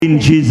In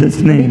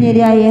Jesus' name.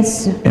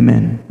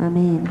 Amen.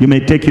 Amen. You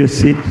may take your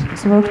seat.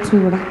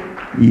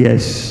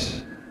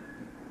 Yes.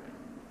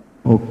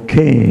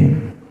 Okay.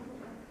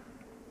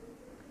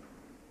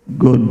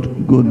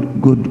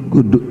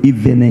 Good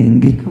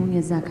evening.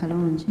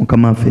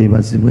 Mukama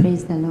feebazibwe.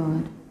 Praise the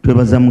Lord.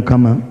 Twebaza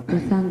Mukama We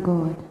thank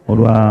God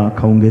olwa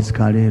kawungeezi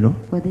ka leero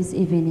for this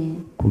evening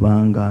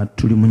kubanga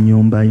tuli mu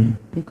nnyumba ye.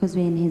 because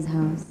we're in his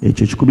house.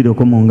 Ekyo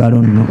kikubireeko mu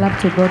ngalo nno. Clap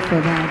to God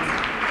for that.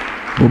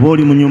 Oba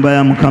oli mu nnyumba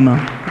ya Mukama,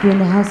 If you're in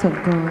the house of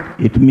God,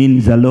 it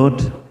means a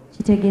lot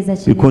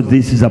kitegeeza because kinene.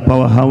 this is a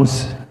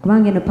powerhouse.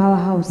 Kubanga eno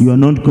powerhouse. You are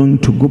not going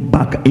to go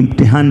back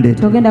empty-handed.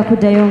 Togenda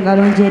kuddayo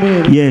ngalo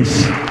njereere.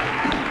 Yes.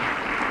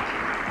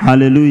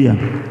 Hallelujah.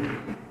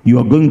 You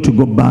are going to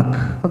go back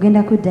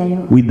Ogenda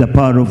kuddayo with the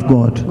power of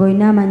God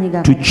ng'olina amaanyi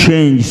ga to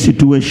change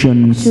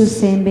situations.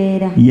 kukyusa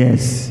embeera.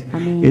 Yes.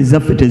 Amen.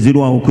 Ezaffe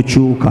tezirwawo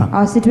kukyuka.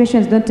 Our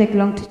situations don't take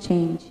long to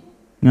change.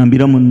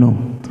 Ngambira munno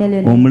Tell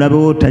your neighbor. omulabe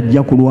wo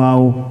tajja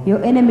kulwawo,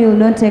 Your enemy will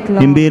not take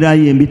long. embeera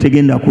ye embi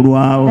tegenda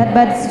kulwawo. That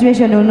bad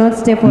situation will not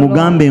stay for long.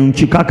 Mugambe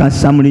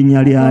nkikakasa mu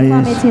linnya lya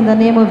Confirm Yesu, it in the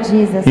name of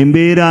Jesus.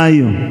 embeera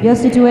yo Your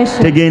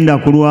situation tegenda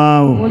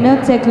kulwawo. will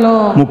not take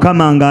long.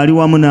 Mukama ng'ali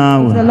wamu The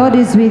naawe, Lord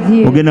is with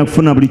you. ogenda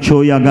kufuna buli You're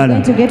going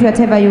ky'oyagala, to get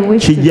whatever you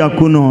wish to. kijja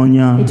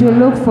kunoonya It will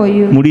look for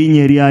you. mu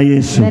linnya erya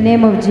Yesu. In the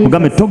name of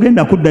Mugambe Jesus.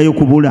 togenda kuddayo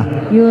kubula,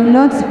 You will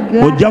not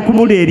ojja lack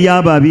kubula again. eri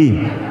ababi,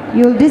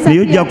 You will naye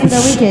disappear ojja to the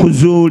wicked.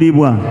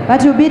 kuzuulibwa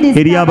But you'll be eri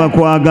discovered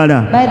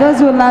abakwagala by those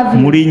who love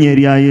mu you. linnya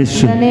erya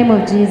Yesu. In the name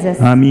of Jesus.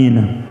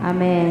 Amiina.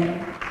 Amen.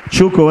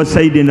 Kyuka owa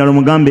sayidi endala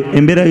mugambe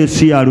embeera yo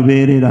si ya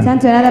lubeerera, Turn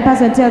to another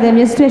person, tell them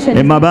your situation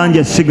is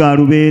emabanja si ga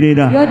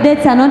lubeerera. your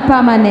debts are not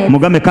permanent.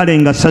 Mugambe kale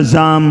nga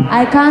sazaamu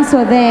I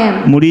cancel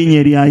them. mu linnya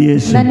erya In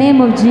Yesu. the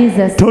name of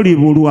Jesus.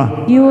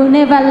 Tolibulwa, You will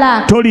never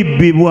lack.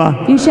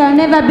 tolibbibwa, You shall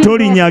never be broke.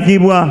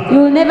 tolinyagibwa, You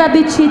will never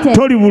be cheated.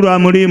 tolibulwa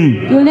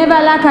mulimu You will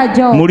never lack a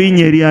job. mu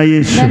linnya erya In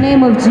Yesu. the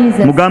name of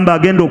Jesus. Mugambe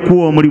agenda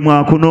okuwa omulimu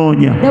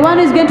akunoonya. The one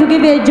who is going to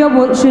give you a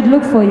job should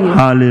look for you.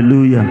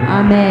 Hallelujah.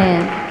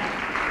 Amen.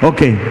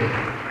 Okay.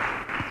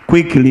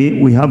 Quickly,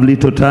 we have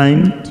little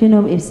time. Tulina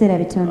ebiseera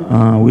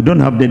bitono. We don't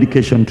have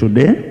dedication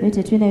today.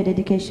 Tetulinayo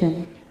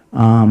dedication.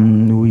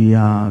 We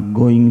are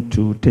going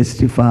to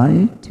testify,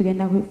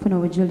 Tugenda kufuna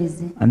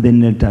obujulizi. and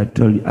then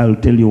I'll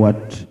tell you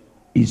what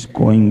is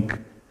going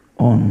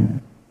on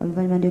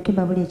Oluvannyuma ndyoke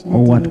mbabuli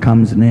or what ekinaddirira.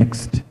 comes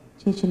next.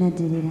 Ki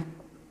ekinaddirira.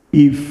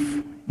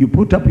 If you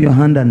put up your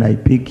hand and I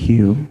pick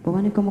you,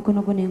 Bw'owanika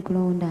omukono gwo ne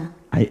nkulonda,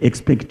 I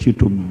expect you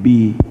to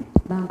be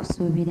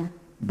bankusuubira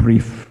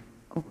brief.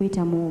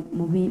 okuyita mu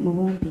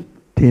bumpi.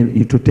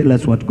 To tell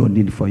us what God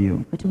did for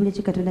you. Otubule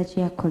ki Katonda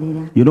kye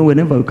yakukolera. You know,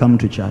 whenever we come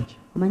to church,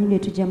 Omanyi bwe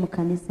tujja mu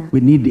kkanisa, we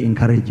need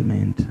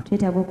encouragement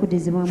twetaaga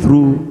okuddizibwamu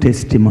through amaanyi,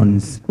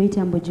 testimonies.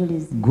 kuyita mu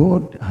bujulizi.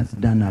 God has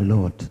done a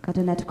lot.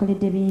 Katonda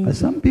atukoledde But bingi,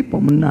 some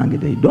people, munange,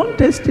 they don't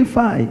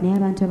testify. naye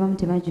abantu abamu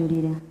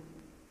tebajulira.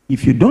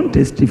 If you don't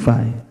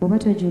testify, Bw'oba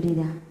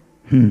tojulira,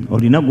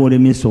 olina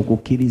gw'olemesa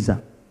okukkiriza.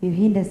 you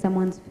hinder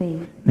someone's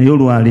faith. Naye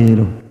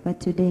olwaleero But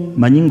today,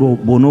 manyi nga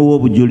bw'onoowa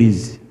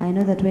obujulizi I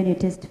know that when you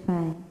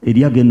testify,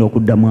 eri agenda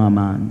okuddamu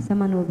amaanyi.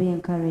 someone will be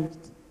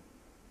encouraged.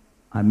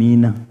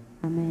 Amiina.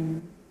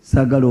 Amen.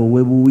 Saagala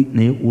owe buwi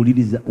naye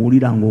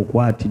wulira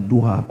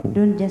ng'okwatiddwako.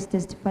 Don't just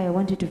testify, I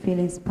want you to feel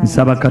inspired.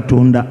 Nsaba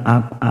Katonda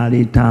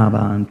aleeta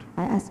abantu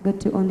I ask God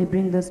to only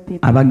bring those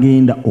people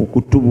abagenda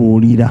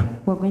okutubuulira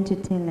who are going to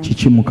tell us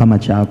kiki Mukama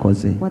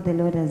ky'akoze. what the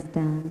Lord has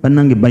done.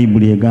 Bannange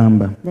Bayibuli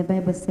egamba, The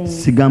Bible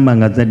says, sigamba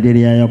nga zadde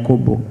lya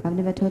Yakobo I've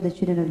never told the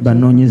children of Jacob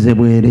banoonyeze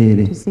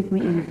bwereere. to seek me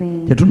in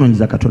vain.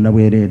 Tetunoonyeza Katonda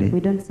bwereere. We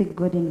don't seek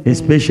God in vain.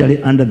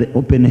 Especially under the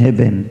open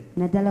heaven.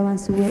 Naddala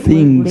wansi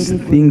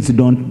Things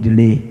don't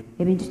delay.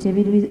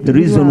 ebintu The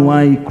reason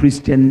why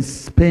Christians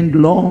spend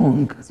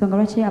long songa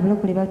lwaki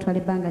abalokole batwala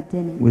ebbanga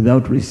ddene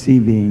without nga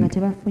receiving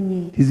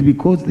tebafunye is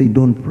because they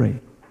don't pray.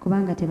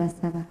 kubanga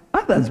tebasaba.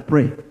 Others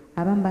pray,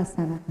 Abamu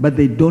basaba but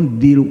they don't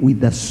deal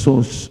with the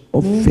source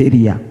of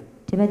failure.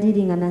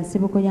 tebadiiringa na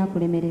nsibuko ya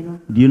kulemererwa.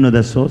 Do you know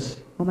the source?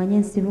 Omanye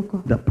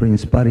ensibuko The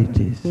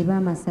principalities, eba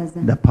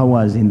amasaza the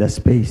powers in the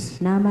space.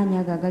 n'amaanyi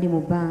ago agali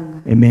mu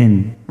bbanga.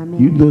 Amen.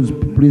 Amen. Those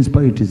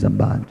principalities are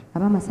bad.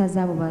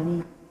 Ab'amasaza abo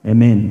babi.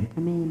 Amen.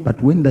 Amen.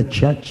 But when the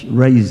church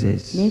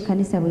rises Naye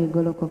kanisa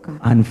bw'egolokoka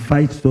and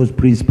fights those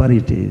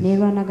principalities,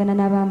 n'erwanagana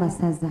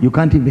n'ab'amasaza, you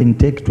can't even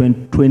take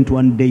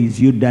 21 days,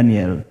 you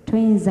Daniel.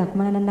 toyinza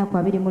kumala na nnaku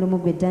 21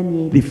 gwe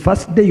Danyeri. The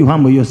first day you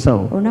humble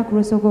yourself, Olunaku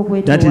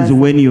lw'osooka that is okwetoowaza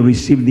when you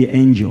receive the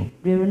angel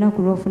lwe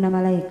lunaku lw'ofuna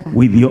malayika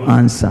with your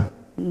answer.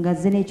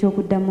 ng'azze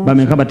n'ekyokuddamu.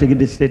 Bameka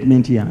bategedde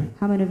statement yange.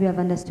 How many of you have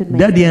understood my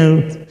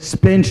Daniel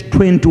spent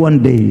 21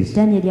 days.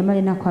 Danyeri yamala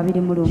ennaku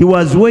 21. He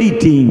was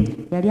waiting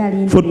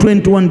Yali for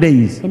alindiriye 21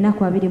 days. ennaku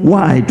 21.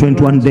 Why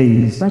 21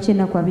 days? Lwaki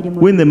ennaku 21?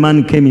 When the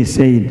man came, he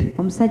said,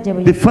 Omusajja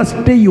bwe the first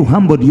day you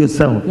humbled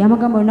yourself,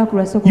 yamugamba olunaku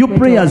lwasooka your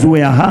prayers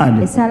were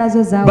hard, essaala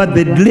zo but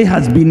the delay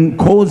has been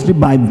caused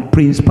by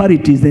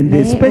principalities in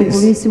their naye space.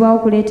 okuliisibwawo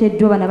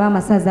kuleeteddwa bano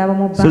b'amasaza abo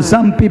mu So bbanga.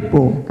 some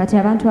people Kati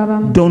abantu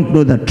abamu don't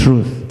know the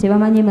truth.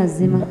 tebamanyi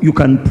mazima. You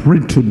can pray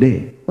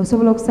today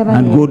osobola okusaba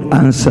and God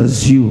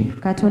answers you.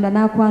 Katonda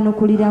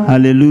n'akwanukulirawo.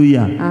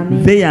 Hallelujah.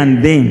 Amen. There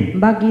and then,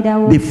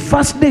 Mbagirawo the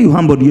first day you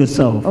humbled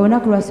yourself,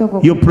 olunaku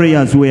lwasooka your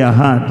prayers were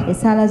heard.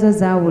 esaala zo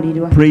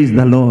zaawulirwa. Praise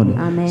the Lord.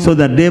 Amen. So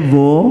the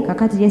devil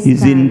Kakati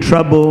is in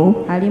trouble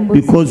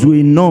because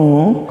we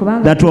know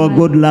that our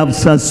God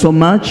loves us so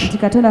much, nti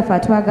Katonda ffe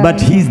atwagala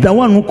but he's the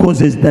one who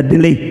causes the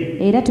delay.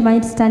 era tumanyi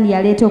nti sitaani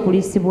yaleeta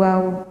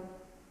okuliisibwawo.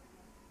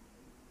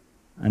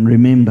 And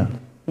remember,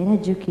 Era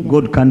jjukira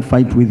God can't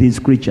fight with his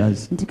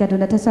creatures. nti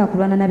Katonda tasobola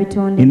kulwana na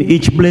bitonde. In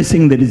each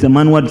blessing there is a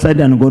manward side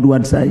and a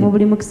Godward Mu side.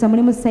 buli mukisa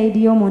mulimu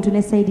sayidi y'omuntu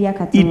ne sayidi ya It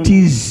Katonda.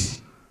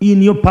 is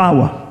in your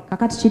power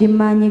Kakati kiri mu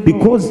maanyi go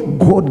because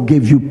God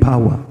gave you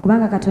power.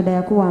 kubanga Katonda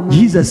yakuwa amaanyi.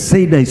 Jesus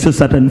said, I saw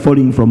Satan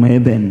falling from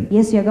heaven.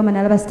 Yesu yagamba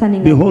nalaba sitaani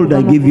nga Behold, I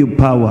akuva mu give you ggulu.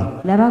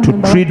 power to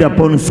tread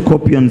upon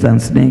scorpions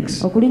and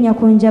snakes. okulinnya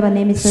ku njaba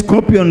n'emisota.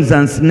 Scorpions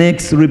and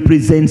snakes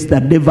represents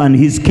the devil and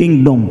his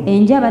kingdom.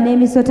 Enjaba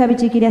n'emisota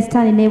bikiikirira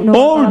sitaani ne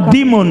All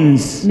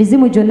demons,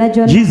 mizimu gyonna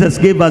gyonna Jesus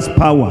gave us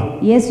power.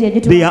 Yesu They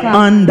are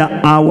yagituwaka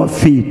under our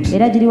feet.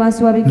 era giri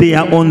wansi wa They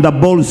are bigere. on the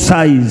ball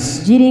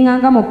size.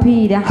 Giringanga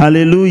mupiira.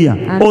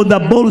 Hallelujah. Or the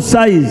ball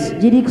size.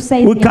 Giri ku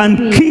size We ya can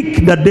mupiira.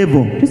 kick the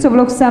devil.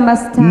 Tusobola okusamba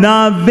sitaani.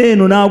 N'ava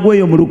eno n'agwa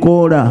eyo mu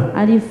lukoola.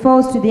 And he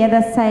falls to the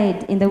other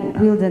side in the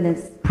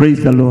wilderness.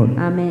 Praise the Lord.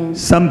 Amen.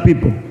 Some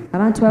people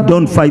Abantu abamu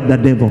don't fight the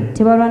devil.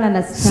 tebalwana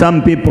na sitaani.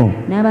 Some people,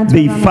 N'abantu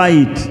they abamu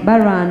fight,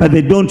 balwana but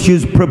they don't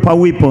use proper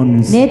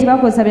weapons. naye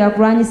tebakozesa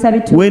byakulwanyisa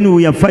bitu. When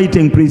we are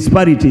fighting Bwe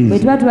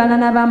principalities, tuba tulwana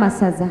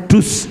n'abaamasaza.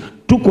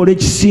 tukole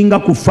ekisinga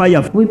ku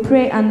fire. We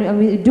pray and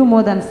we do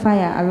more than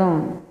fire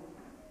alone.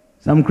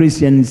 Some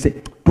Christians say,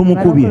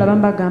 Abalokole tumukubye,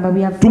 abamu bagamba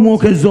we have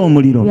tumwokeza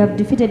omuliro.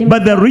 defeated him.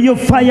 But the real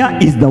fire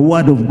is the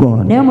word of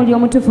God. Naye omuliro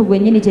omutuufu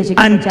gwennyini kye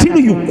kigambo kya Until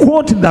you Katonda.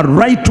 quote the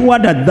right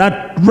word at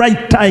that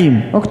right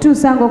time,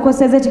 Okutuusa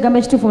ng'okoseza ekigambo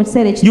ekituufu mu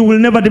kiseera ekituufu you will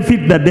never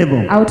defeat the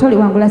devil. awo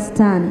toliwangula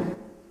sitaani.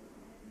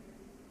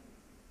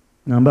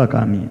 Namba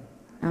kami.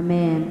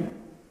 Amen.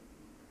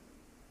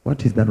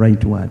 What is the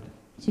right word?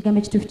 Ekigambo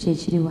ekituufu kye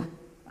kiriwa?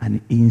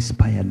 An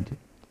inspired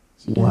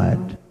Kigambo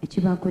word.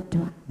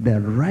 ekibaguddwa. The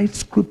right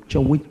scripture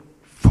which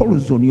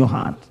follows on your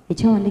heart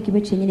Ekyawandiikibwa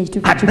ekyo kyennyini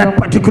ekituufu at that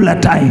particular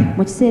time.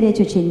 mu kiseera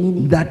ekyo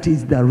kyennyini. That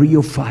is the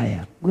real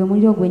fire. Gwe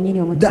muliro gwennyini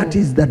That omutuufu.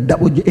 is the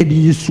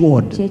double-edged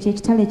sword. Kyekyo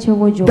ekitala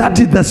eky'obwogi That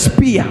is the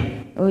spear.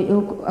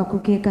 ako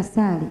ke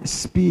kasaali.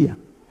 Spear.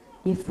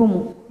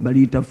 Effumu.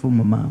 Baliyita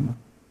fumu maama.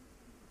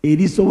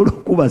 Erisobola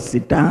okuba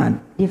sitaani.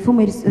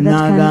 Effumu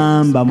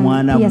N'agamba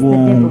mwana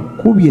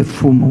gw'onkubye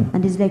effumu.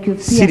 And it's like you've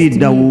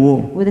Siridda pierced wuwo.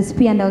 me with a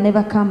spear and I'll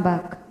never come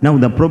back. Now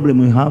the problem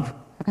we have,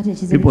 Kakati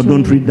ekizibu people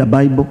don't ky'olina. read the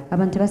Bible.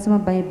 Abantu tebasoma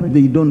Bayibuli.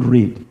 They don't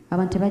read.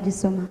 Abantu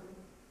tebagisoma.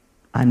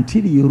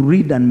 Until you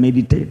read and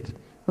meditate,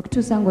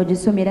 Okutuusa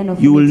ng'ogisomye era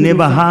you will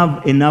never n'ofumiitiriza.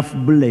 have enough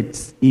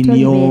bullets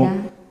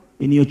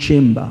in your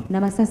chamber.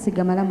 N'amasasi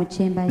gamala mu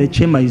kyemba The yo.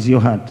 chamber is your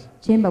heart.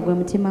 Kyemba gwe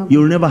mutima gwo.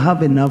 You'll never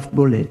have enough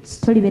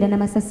bullets. Tolibeera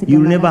n'amasasi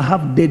You'll never gamala.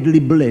 have deadly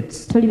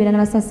bullets. Tolibeera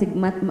n'amasasi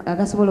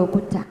agasobola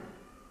okutta.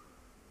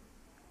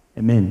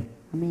 Amen.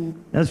 Amen.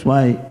 That's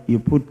why you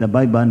put the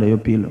Bible under your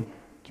pillow.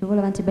 Kyova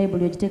olaba nti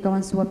Bayibuli ogiteeka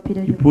wansi wa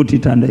piro You yo. put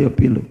it under your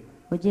pillow.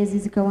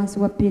 Ogyezizika wansi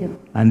wa piro.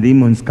 And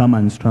demons come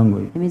and strangle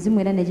you. Emizimu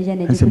era ne gijja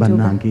ne Ase gikutuuka.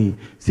 bannange,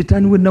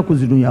 sitaani w'ennaku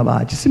zino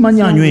yabaaki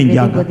simanyi anywa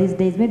enjaga. These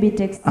days, maybe it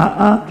takes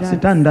drugs.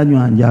 Sitaani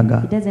tanywa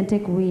njaga. It doesn't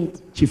take weed.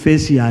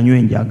 Kifeesi y'anywa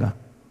enjaga.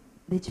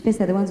 The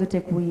chiefs are the ones who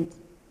take weed.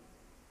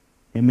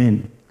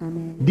 Amen.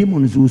 Amen.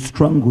 Demons will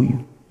strangle you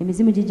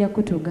Emizimu gijja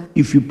kutuga.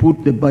 if you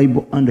put the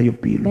Bible under your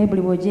pillow.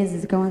 Bayibuli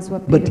bw'ogyezizika wansi wa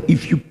piro. But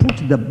if you put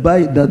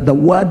the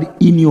word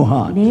in your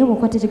heart, Naye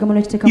bw'okwata ekigambo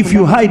n'okiteeka if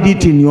you hide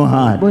it in your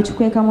heart,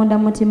 bw'okikweka munda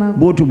mu mutima gwo,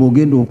 bw'otyo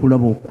bw'ogenda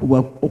okulaba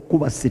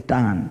okuba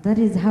sitaani. that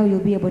is how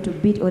you'll be able to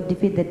beat or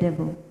defeat the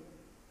devil.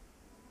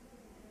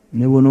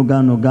 Ne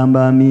bw'onogaana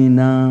ogamba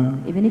amiina.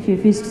 Even if you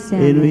refuse to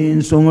say Eno amen.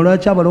 ensonga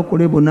lwaki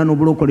abalokole bonna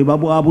n'obulokole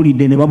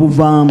babwabulidde ne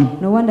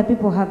babuvaamu. No wonder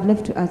people have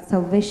left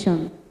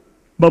salvation.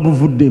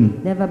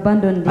 Babuvuddemu. They have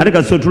abandoned Ate it.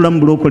 kasi otula mu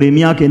bulokole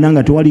emyaka ena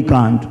nga tewali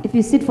kantu. If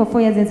you sit for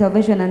 4 years in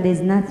salvation and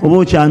there's nothing, Oba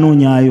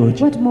okyanoonyaayo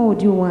ki? what more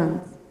would you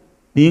want?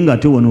 Naye nga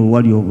te wano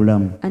wewali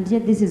obulamu. And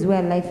yet this is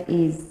where life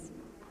is.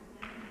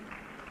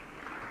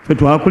 Ffe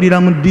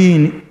twakulira mu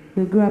ddiini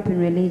We grew up in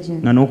religion.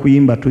 nga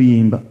n'okuyimba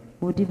tuyimba.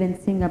 We would even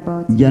sing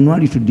about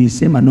January to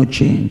December no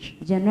change.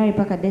 January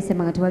paka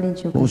December nga tewali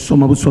nkyuka.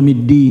 Osoma busomi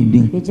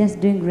ddiini. You're just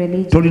doing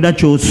religion. Tolina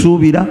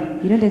ky'osuubira.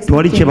 You don't expect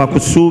Tewali kye anything.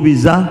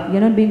 bakusuubiza. You're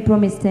not being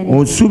promised anything.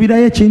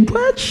 Osuubirayo ekintu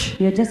eki.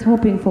 You're just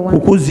hoping for one.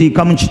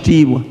 Kukuziika mu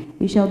kitiibwa.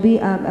 You shall be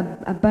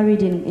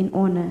buried in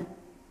honor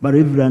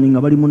Bareverani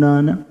nga bali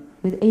 8.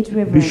 with 8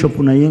 reverends. Bishop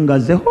naye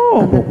ngaze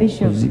And the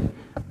bishop.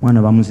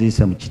 mwana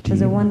bamuziisa mu It was a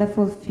kitiibwa.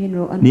 wonderful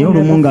funeral. An Naye olumu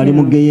honorable ng'ali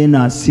mu funeral.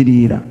 geyeena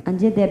asiriira.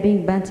 And yet they're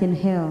being burnt in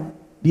hell.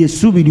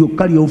 lyessuubi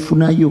lyokka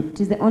ly'ofunayo. It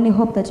is the only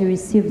hope that you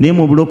receive. Naye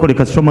mu bulokole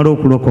kasita omala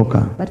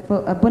okulokoka But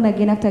for a born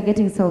again, after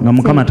getting nga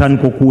Mukama saved,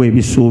 atandika okuwa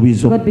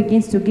ebisuubizo God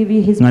begins to give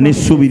you His nga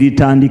promises, n'essuubi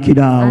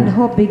litandikira awo and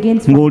hope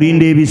begins. From,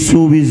 ng'olinda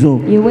ebisuubizo.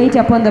 you wait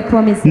upon the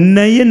promises.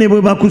 Naye ne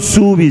bwe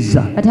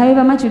bakusuubiza But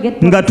however much you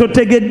get, nga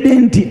totegedde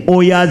nti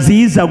oyo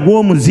aziyiza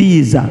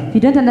gw'omuziyiza, if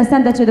you don't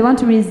understand that you're the one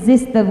to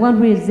resist the one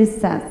who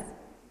resists us.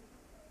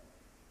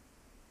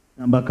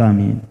 nambaka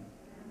amen.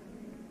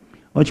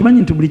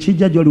 Okimanyi nti buli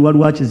kijja gy'oli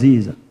waliwo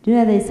akiziyiza. Do you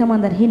know there is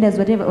someone that hinders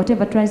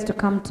whatever tries to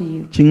come to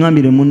you?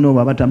 Kiŋŋambire munno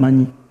bw'aba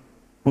tamanyi.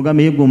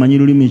 Mugambe ye gw'omanyi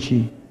lulimi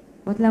ki?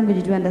 What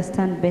language do you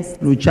understand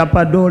best?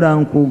 Lucapadola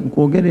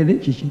nkwogerere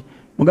kiki?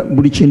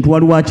 Buli kintu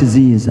waliwo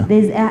akiziyiza.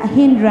 There's a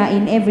hindra in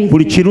Buli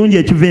everything. kirungi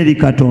ekiva eri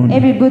Katonda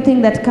Every good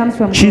thing that comes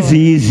from God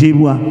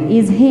kiziyizibwa.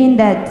 is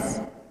hindered.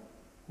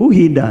 Who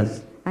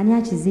hinders? Ani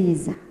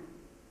akiziyiza?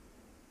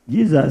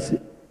 Jesus.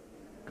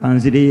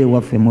 Kanzireyo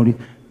ewaffe muli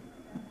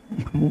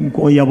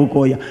bukoya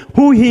bukoya.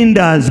 Who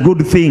hinders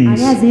good Ani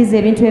things? aziyiza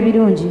ebintu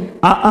ebirungi?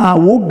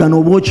 Woggano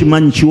oba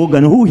okimanyi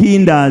kiwoggano. Who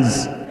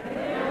hinders?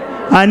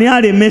 Ani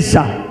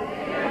alemesa?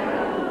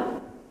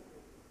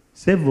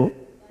 Sevo?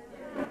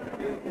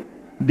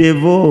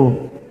 Devo?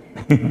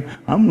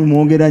 Amwe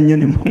mwogera nnyo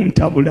ne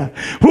muntabula.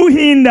 Who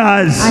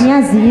hinders? Ani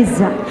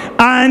aziyiza?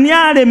 Ani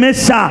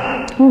alemesa?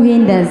 Who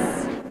hinders?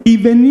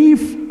 Even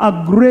if a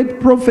great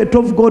prophet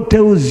of God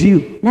tells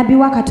you Nabbi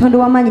wa Katonda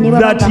w'amaanyi ne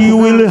bw'aba that you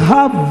will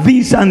have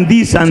this and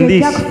this and ojja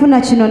this,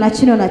 kufuna kino na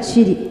kino na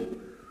kiri.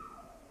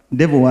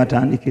 devil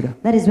watandikira.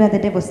 That is where the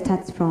devil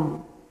starts from.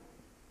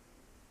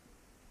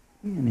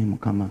 Ne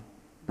Mukama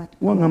But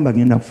wangamba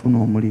genda kufuna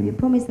you omulimu.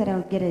 promised that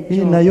I'll get a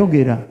job.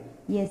 Nayogera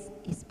Yes,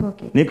 he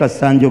spoke it. naye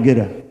kasita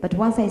njogera But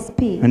once I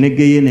speak,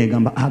 negeye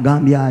negamba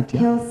agambye atya.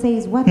 Hell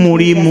says, what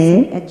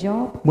Mulimu. is a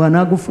job?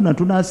 Bw'anaagufuna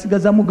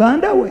tunaasigaza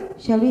muganda we.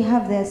 Shall we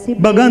have their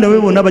siblings? Baganda we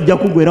bonna bajja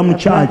kugwera mu A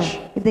brother. kyaki.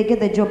 If they get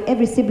the job,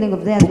 every sibling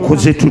of theirs will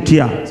Tukoze have to.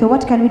 tutya? So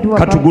what can we do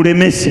about it?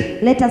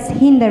 Katugulemese. Let us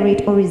hinder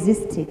it or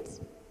resist it.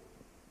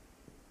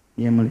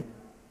 Yemuli.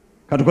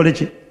 Katukole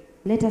ki?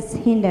 Let us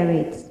hinder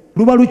it.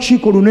 Luba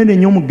lukiiko lunene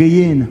nnyo mu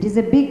Geyeena. It is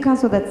a big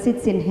council that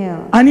sits in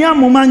hell. Ani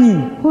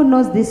amumanyi? Who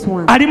knows this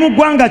one? Ali mu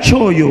ggwanga ki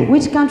oyo?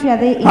 Which country are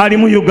they in? Ali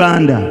mu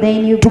Uganda. They're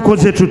in Uganda.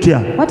 Tukoze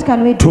tutya? What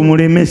can we do?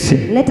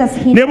 Tumulemese. Let us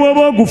Ne hinder.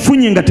 bw'oba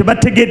ogufunye nga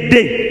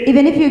tebategedde.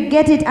 Even if you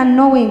get it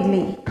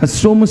unknowingly,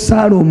 Kasita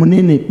omusaala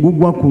omunene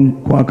gugwa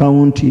ku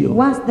akawunti yo.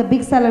 once the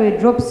big salary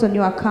drops on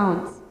your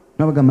account,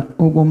 Nabagamba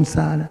ogwo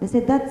omusaala. they say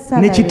that Ne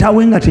salary,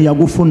 kitaawe nga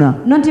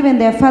teyagufuna. not even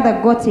their father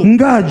got it.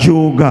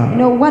 Ng'ajooga. You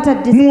know, what a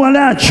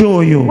Muwala ki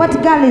oyo? what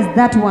girl is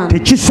that one?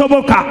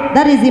 Tekisoboka.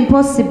 That is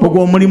impossible.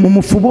 Ogwo omulimu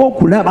mufube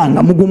okulaba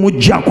nga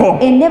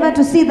mugumuggyako. And never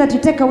to see that you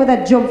take away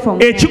that job from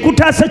them.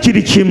 Ekikutaasa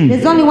kiri kimu.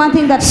 There's only one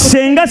thing that could,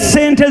 Senga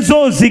ssente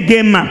zo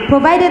ozigema.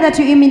 provided that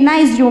you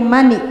immunize your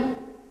money.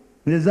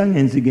 Nze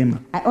zange nzigema.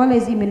 I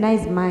always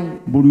immunize mine.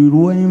 Buli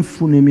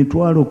lwenfuna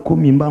emitwalo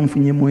 10 mba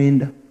nfunye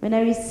 9. When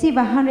I receive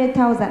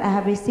 100,000, I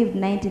have received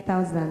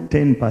 90,000.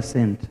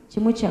 10%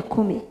 Kimu kya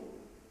kumi.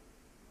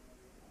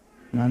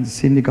 nga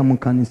nzisindika mu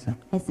kkanisa.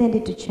 I send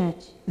it to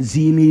church.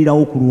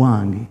 Ziyimirirawo ku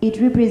lwange. It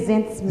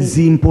represents me.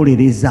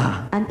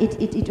 Zimpolereza. And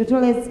it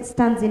always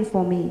stands in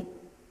for me.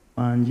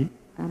 Wangi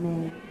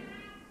Amen.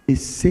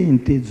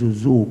 essente ezo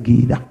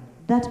zoogera.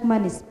 That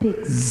money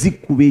speaks.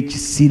 Zikuba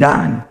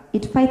ekisiraani.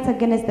 It fights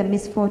against the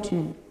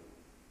misfortune.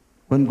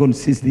 When God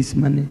sees this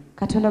money,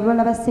 Katonda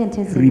bw'olaba ssente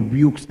He zino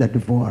rebukes the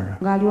devourer.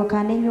 ng'alyoka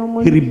anenya He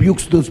omulimi,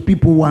 rebukes those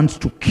people who want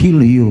to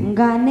kill you.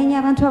 ng'anenya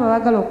abantu abo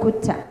abaagala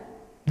okutta.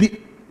 The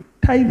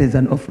tithes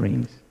and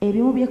offerings.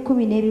 Ebimu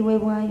by'ekkumi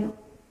n'ebiweebwayo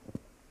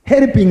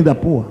Helping the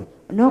poor.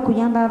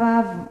 n'okuyamba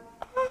abaavu.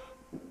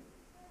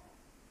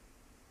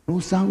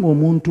 N'osanga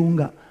omuntu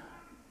nga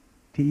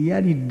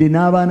teyalidde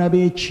n'abaana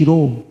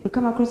b'ekiro. You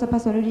come across a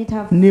person who didn't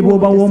have Ne food,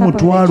 bw'obawa the supper of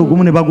the omutwalo gumu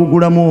children. ne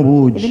bagugulamu Even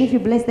obuugi. if you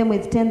bless them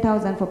with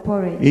 10,000 for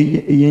porridge,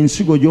 Eyo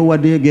ensigo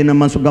gy'owaddeyo egenda mu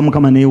maaso ga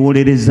Mukama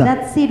neewolereza.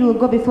 that seed will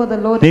go before the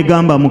Lord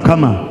Negamba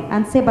Mukama,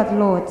 and say, but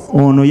Lord,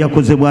 ono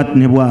yakoze bw'ati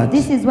ne bw'ati.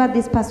 this is what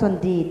this person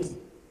did.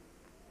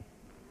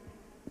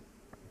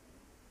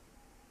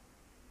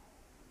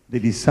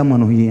 There is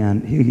someone who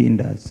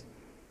hinders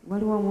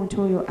Waliwo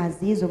omuntu oyo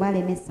aziyiza oba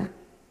alemesa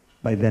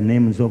by the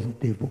names of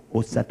devil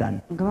or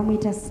Satan. nga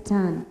bamuyita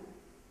sitaani.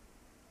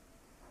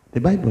 The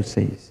Bible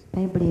says,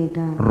 Bayibuli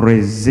egamba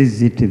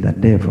resist the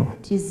devil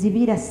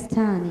kizibira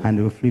sitaani and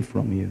he will flee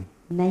from you.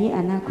 naye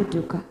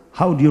anaakudduka.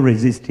 How do you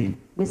resist him?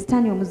 Gwe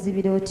sitaani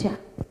omuzibira otya?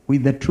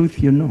 With the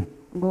truth you know.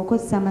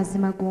 Ng'okozesa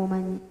amazima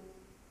g'omanyi.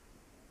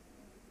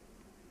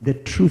 The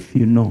truth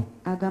you know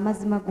Ago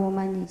amazima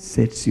g'omanyi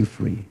sets you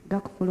free.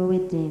 gakufuula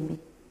ow'eddembe.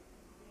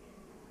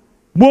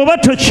 Bw'oba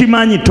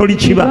tokimanyi If you don't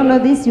tolikiba. know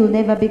this, you'll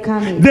never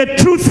become it. The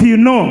truth you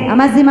know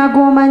Amazima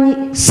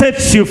g'omanyi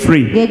sets you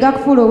free. ge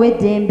gakufuula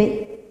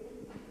ow'eddembe.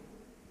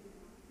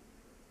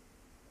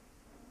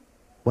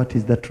 What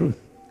is the truth?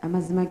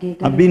 Amazima ge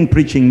I've gali. been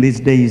preaching these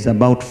days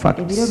about Ebiro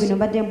facts, bino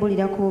mbadde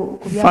mbulira ku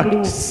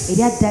byabuliwo facts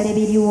ebyaddala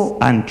ebiriwo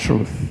and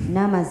truth.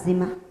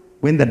 n'amazima.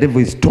 When the devil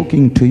is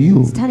talking to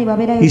you, Sitaani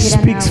bw'abeera he ayogera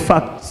speaks naawe,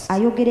 facts.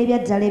 ayogera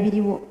ebyajjala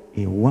ebiriwo.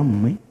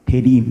 Ewammwe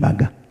teri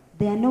mbaga.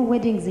 There are no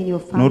weddings in your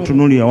family.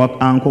 N'otunuulira wa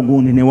anko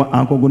gundi ne wa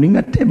anko gundi nga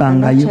And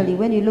tebangayo. actually,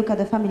 when you look at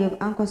the family of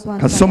Uncle Swan,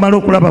 Kasomala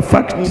okulaba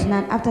fact. there's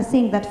none. After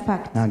seeing that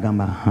fact,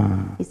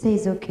 N'agamba he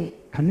says, okay,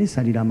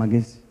 kanneesalira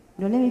amagezi.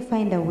 now let me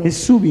find a way.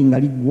 Essuubi nga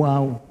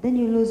liggwaawo. Then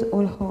you lose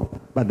all hope.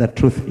 But the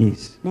truth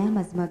is, Naye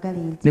amazima gali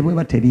nti, ne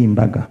bweba teri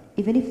mbaga,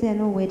 even if there are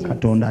no weddings,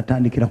 Katonda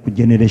atandikira ku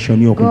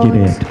generation yo God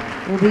okugireeta.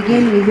 will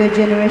begin with your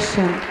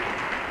generation.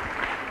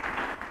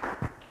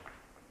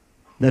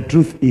 The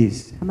truth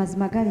is,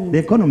 Amazima gali the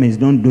nti, economy is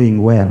not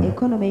doing well.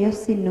 economy yo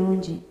si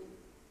nnungi.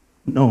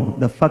 No,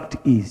 the fact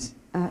is,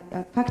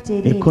 Fact the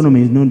eri nti,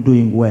 economy is not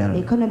doing well.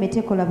 economy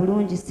tekola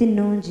bulungi, si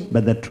nnungi.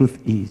 But the truth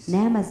is,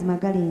 Naye amazima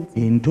gali nti,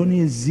 entono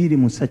eziri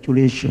mu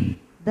saturation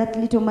that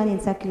little money in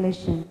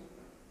circulation,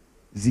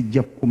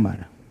 zijja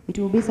kukumala. it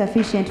will be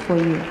sufficient for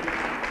you.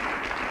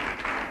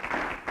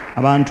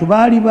 Abantu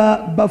baali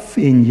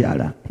bafa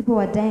enjala People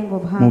were dying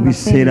of mu hunger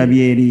biseera famine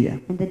bya Eriya.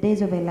 in the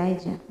days of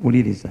Elijah.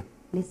 Wuliriza,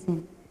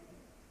 Listen.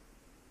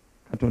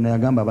 Katonda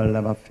yagamba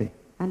abalala bafe,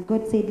 And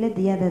God said, let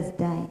the others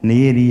die.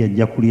 naye Eriya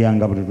ajja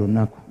kulyanga buli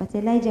lunaku. But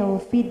Elijah will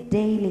feed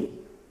daily.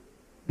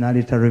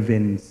 N'aleeta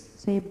ravens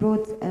So he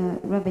brought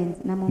ravens,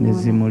 ne namumona,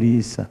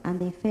 zimuliisa. and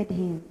they fed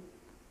him.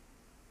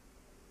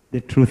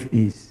 The truth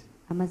is,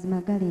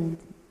 Amazima gali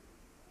nti,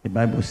 the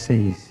Bible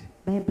says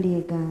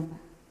Bayibuli egamba,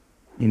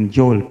 in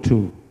Joel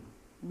 2,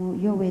 mu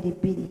Yoweri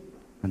 2,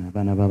 bano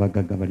abaana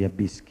b'abagagga balya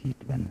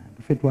bisikiti bannange,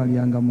 ffe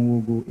twalyanga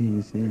muwogo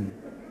ensenyi.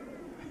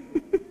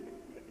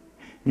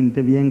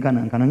 Nte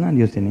byenkanankana nga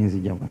ndyose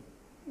nenzija wano.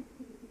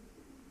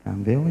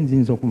 Kanveewo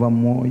nziyinza okuva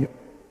mu mwoyo.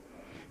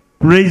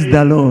 Praise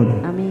the Lord.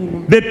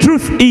 Amen. The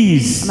truth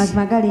is,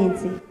 Amazima gali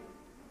nti,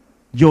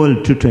 Joel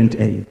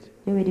 2:28,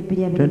 Yoweri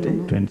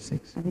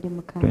 26,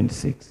 2:26.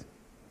 26.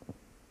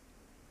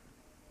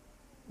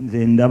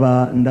 Nze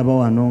ndaba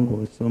wano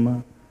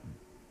ng'osoma.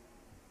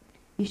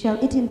 You shall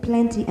eat in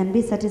plenty and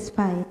be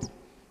satisfied,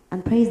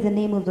 and praise the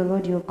name of the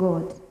Lord your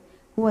God,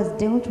 who has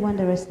dealt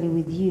wondrously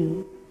with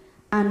you,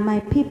 and my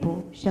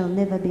people shall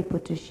never be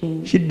put to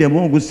shame.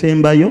 Kiddemu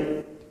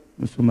ogusembayo,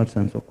 musoma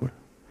tusanze okola.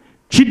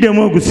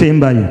 Kiddemu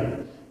ogusembayo.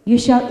 You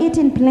shall eat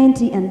in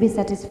plenty and be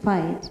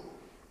satisfied,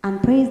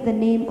 and praise the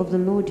name of the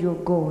Lord your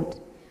God,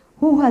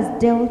 who has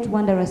dealt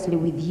wondrously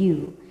with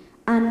you,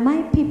 and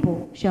my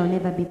people shall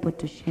never be put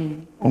to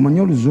shame. Omanyi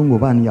oluzungu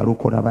baani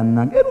yalukola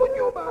bannange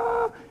lunyuma.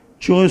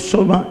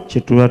 Ky'osoma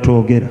kye tuba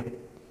twogera.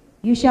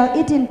 You shall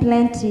eat in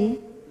plenty.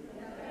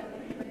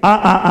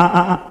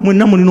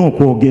 Mwenna mulina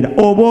okwogera.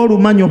 Oba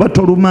olumanyi oba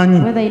tolumanyi.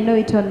 Whether you know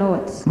it or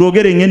not.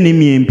 Lwogere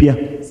ng'ennimi empya.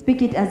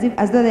 Speak it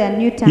as though they are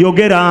new tongues.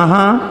 Yogera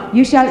aha.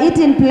 You shall eat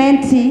in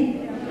plenty.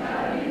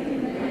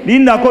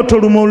 Lindako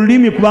toluma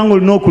olulimi kubanga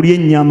olina okulya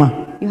ennyama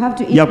You have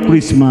to eat ya meat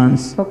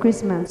Christmas. for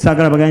Christmas.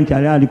 Saagala bagambye nti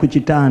ali ku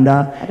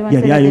kitanda I don't want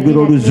to yali say that they ayogera did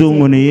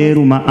oluzungu ne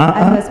yeeruma. as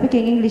they were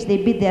speaking English, they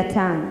beat their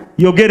tongue.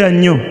 Yogera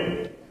nnyo.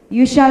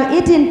 You shall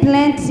eat in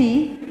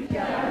plenty.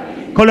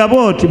 Kola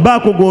bw'oti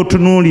baako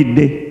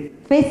gw'otunuulidde.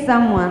 Face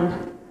someone.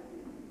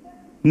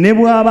 Ne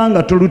bw'aba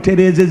nga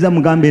tolutereezezza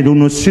mugambe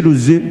luno si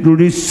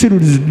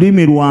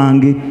lulimi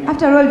lwange.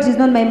 After all, it is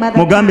not my mother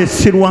Mugambe tongue.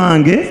 si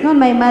lwange. It's not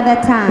my mother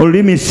tongue.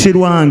 Olulimi si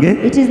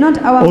lwange. It is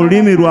not our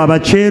Olulimi mother lwa tongue.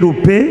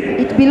 bakyeruppe.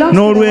 It belongs to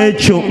the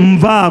N'olwekyo white man.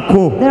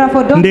 nvaako.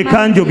 Therefore, don't Ndeka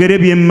mind njogere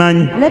bye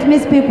mmanyi. Let me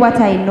speak what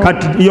I know.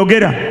 Kati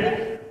yogera.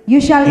 You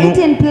shall eat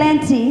in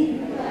plenty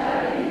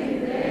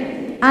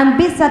and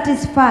be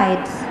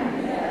satisfied,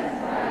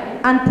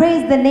 and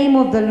praise the name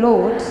of the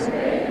Lord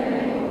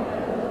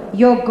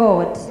your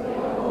God,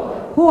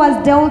 who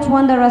has dealt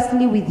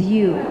wondrously with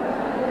you.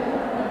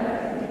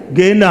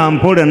 Genda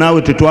mpola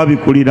naawe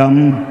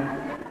tetwabikuliramu.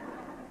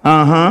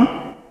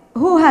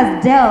 Who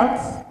has dealt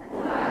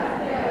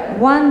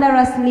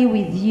wondrously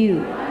with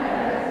you,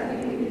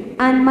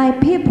 and my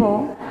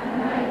people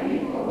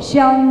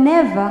shall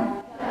never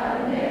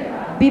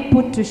be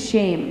put to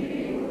shame.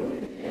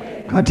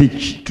 Kati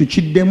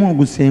tukiddemu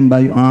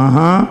ogusembayo.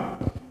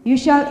 You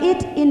shall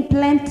eat in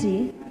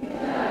plenty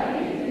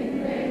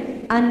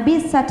and be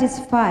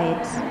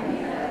satisfied.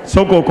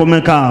 Sooka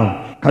okomeko awo.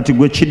 Kati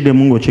gwe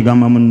kiddemu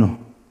ng'okigamba munno.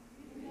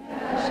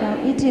 Shall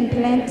eat in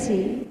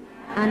plenty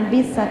and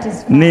be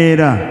satisfied.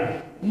 Neera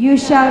You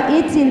shall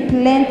eat in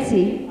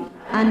plenty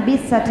and be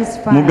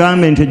satisfied.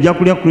 mugambe nti ojja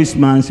kulya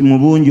Christmas mu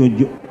bungi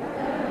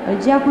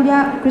Ojja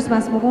kulya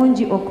Christmas mu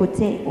bungi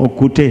okute.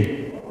 okute.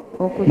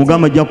 Okute.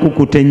 Mugamba ojja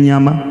kukuta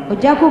ennyama.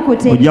 Ojja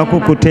kukuta Ojja ennyama.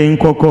 kukuta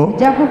enkoko.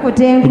 Ojja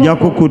kukuta enkoko. Ojja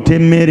kukuta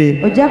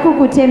emmere. Ojja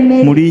kukuta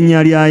emmere. Mu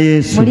linnya lya Mu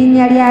Yesu.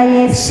 linnya lya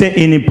Yesu. Say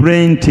in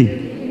plenty.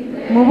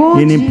 Mu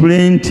bungi. In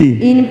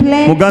plenty. In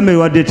plenty. Mugambe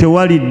wadde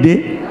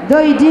tewalidde. Though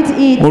you did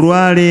eat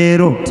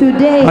Olwaleero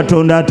today,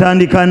 Katonda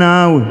atandika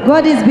naawe.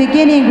 God is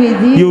beginning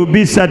with you. You'll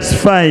be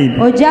satisfied.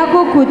 Ojja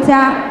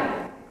kukuta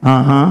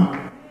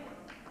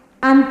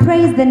and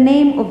praise the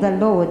name of the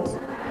Lord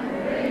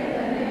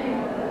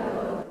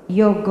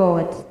your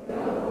God,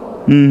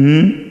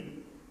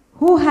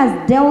 who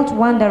has dealt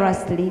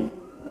wondrously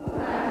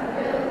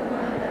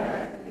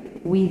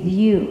with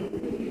you.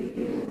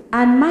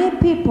 And my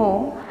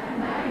people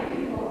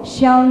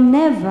shall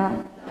never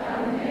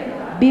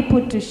be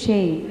put to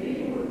shame.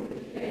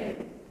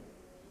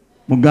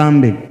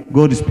 Mugambe,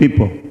 God's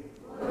people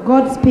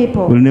God's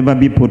people will never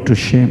be put to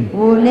shame.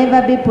 will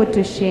never be put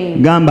to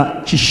shame.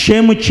 Gamba,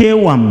 kishemu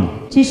kyewammwe.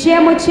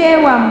 Kishemu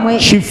kyewammwe.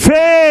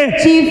 Kife.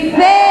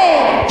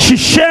 Kife.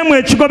 Kishemu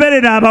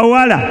ekigoberera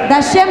abawala.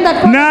 The shame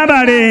that comes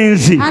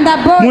N'abalenzi and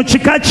the boys mu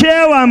kika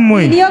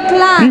kyewammwe. in your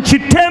clan.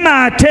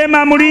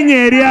 Nkitemaatema mu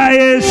linnya erya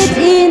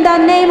Yesu. In the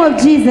name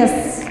of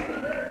Jesus.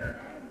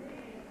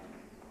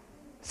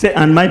 Say,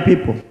 and my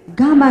people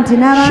Gamba nti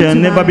shall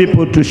never be n'abantu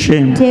put to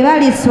shame.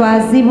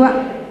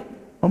 tebaliswazibwa.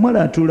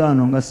 Omwana atuula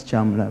wano nga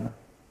sikyamulaba.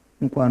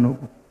 Mukwano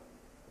gwo.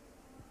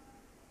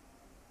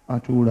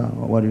 Atuula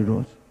wali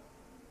Rose.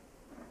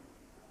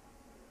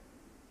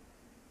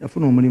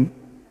 Yafuna omulimu.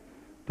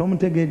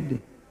 Tomutegedde.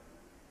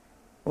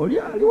 Oli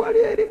ali wali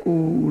eri ku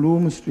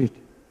Room Street.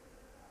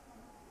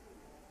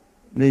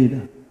 Leila,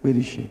 where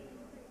is she?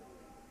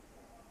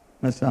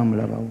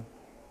 Nasaamulabawo.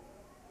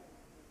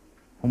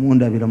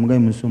 Omundabira mugayi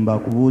musumba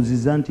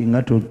akubuuzizza nti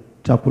nga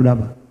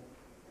takulaba.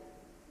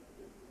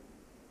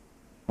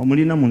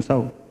 Omulina mu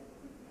nsawo.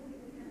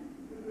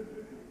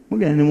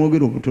 Mugenda ne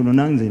mwogera obutono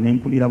nanze ne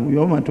mpulira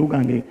buyo amatu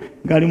gange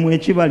gali mu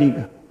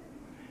ekibaliga.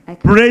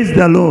 Praise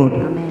the Lord.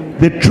 Amen.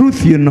 The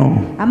truth you know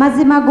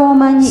Amazima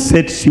g'omanyi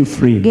sets you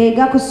free. ge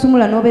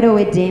gakusumula n'obeera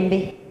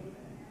ow'eddembe.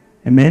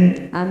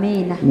 Amen.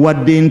 Amiina.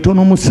 Wadde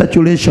entono mu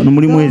saturation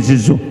mulimu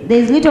ezizo. There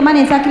is little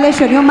money in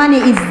circulation. Your money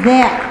is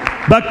there.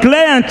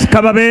 Baclient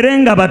kababeere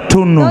nga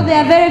batono. So there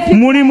are very few.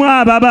 Mulimu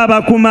ababa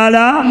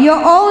abakumala. Your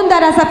own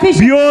that are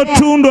sufficient.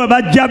 By'otundwa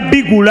bajja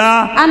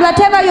bigula. And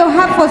whatever you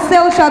have for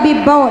sale shall be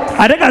bought.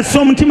 Ate kasa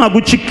omutima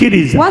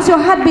gukikkiriza. Once your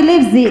heart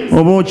believes it,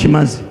 Oba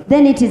okimaze.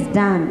 then it is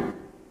done.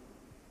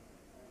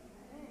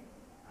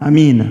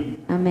 Amiina.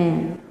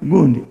 Amen.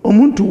 Gundi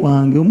omuntu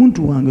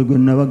wange gwe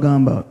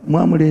nabagamba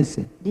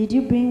mwamuleese. Did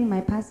you bring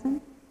my person?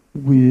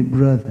 Gwe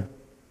brother.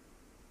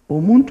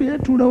 Omuntu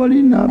yatuula wali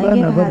I n'abaana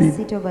gave her a babiri.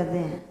 seat over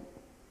there.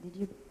 Did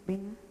you bring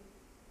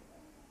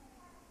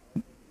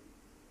her?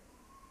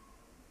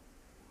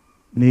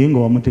 Naye nga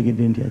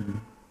wamutegedde nti ajja.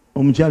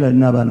 Omukyala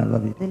alina abaana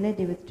babiri. The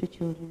lady with 2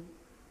 children.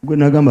 Gwe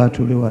nagamba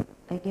atuule wali.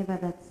 I gave her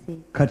that seat.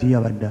 Kati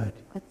yabadde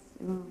ati. What's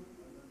wrong?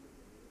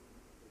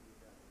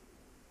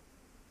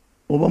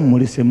 Oba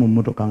mumulese mu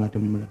mmotoka nga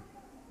temumulaba.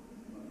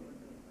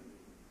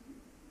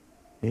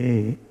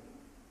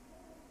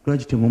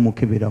 Lwaki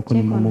temumukeberako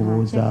ne Check on her,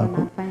 mumubuuzaako? check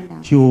on her, find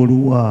out.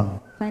 Kyoluwa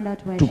Find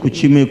out where she is.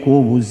 tukukimeko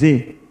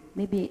obuze.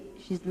 Maybe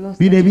she's lost.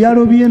 Bino her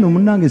ebyalo byeno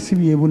munnange si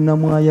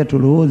byebunnamwaya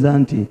tolowooza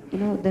nti You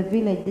know, the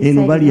village this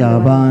eno side bali is the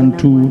one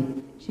abantu. in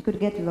Bunamwai. She could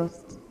get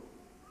lost.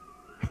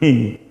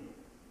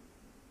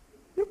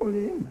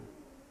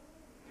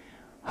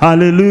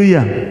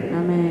 Hallelujah.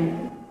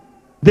 Amen.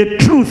 The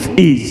truth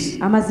is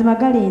Amazima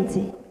gali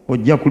nti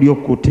ojja kulya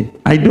okkute.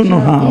 I don't know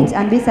shall how. eat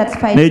and be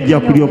satisfied. Naye ojja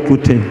kulya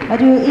okkute.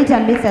 But you will eat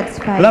and be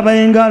satisfied. Laba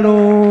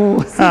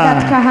engalo. See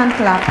that hand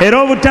clap.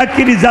 Era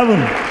obutakkiriza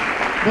buno.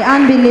 The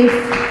unbelief.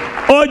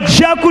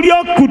 Ojja kulya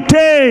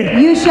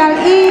okkute. You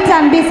shall eat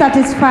and be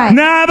satisfied.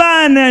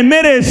 N'abaana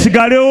emmere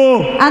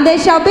esigalewo. And there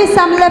shall be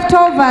some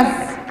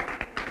leftovers.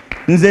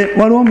 Nze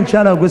waliwo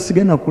omukyala gwe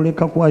sigenda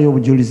kuleka kwayo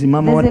obujulizi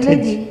maama wa There's a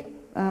Teddy. lady,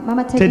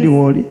 Mama Teddy. Teddy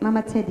woli.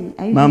 Mama Teddy.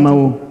 Are you Mama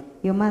here? wo.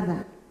 Your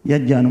mother.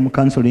 Yajja ano mu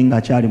counseling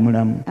ng'akyali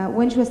mulamu.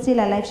 When she was still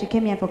alive, she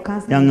came here for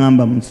counseling.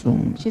 Yaŋŋamba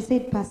musumba. She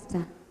said,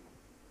 Pastor,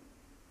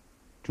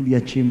 Tulya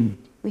kimu.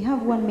 we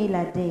have 1 meal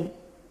a day.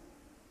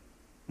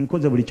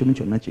 Nkoze buli kimu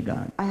kyonna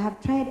kigaana. I have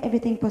tried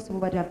everything possible,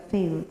 but I have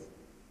failed.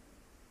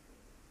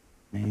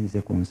 Naye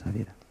nze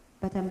kunsabira.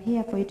 But I'm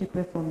here for you to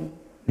pray for me.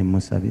 Ne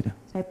musabira.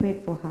 So I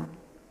prayed for her.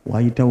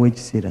 Waayitawo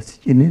ekiseera si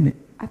kinene.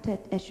 After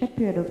a short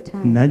period of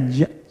time,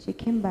 Najja she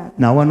came back.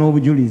 n'awa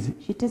n'obujulizi.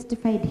 She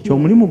testified here.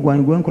 Ky'omulimu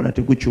gwange gwe nkola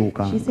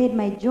tegukyuka. She said,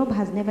 my job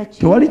has never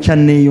Tewali changed.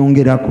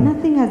 kyanneeyongerako.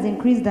 Nothing has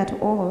increased at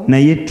all.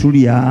 Naye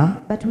tulya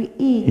But we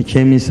eat.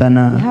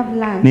 ekyemisana We have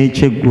lunch.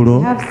 n'ekyeggulo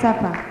We have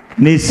supper.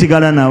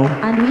 n'esigala nawo.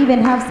 And we even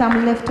have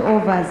some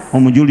leftovers.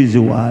 Omujulizi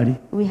waali.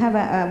 We have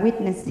a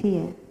witness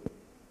here.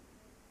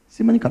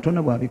 Simanyi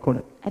Katonda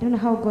bw'abikola. I don't know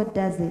how God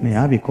does it, Naye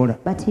abikola.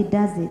 but He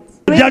does it.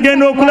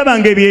 Jagenda okulaba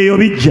ng'ebyeyo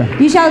bijja.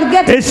 You shall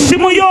get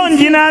Essimu yo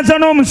nginaaza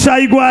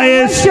n'omusaayi gwa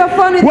Yesu. your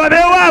phone with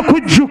Wabeewo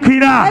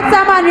akujjukira. let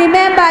someone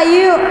remember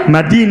you.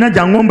 Madiina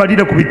jangu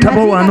ombalire ku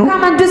bitabo Madina, wano.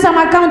 come and do some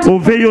accounting.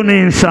 Oveeyo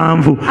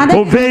n'ensanvu.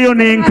 Oveeyo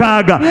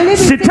n'enkaaga.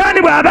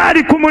 Sitaani bw'aba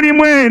ali ku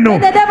mulimu eno.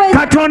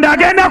 Katonda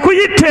agenda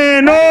kuyita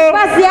eno.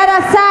 What's the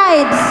other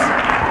side?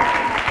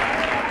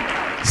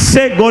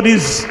 Say God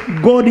is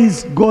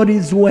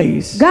God's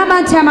ways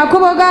Gamba nti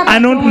amakubo ga are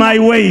not my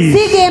ways.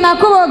 Sige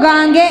makubo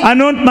gange. Are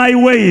not my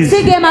ways.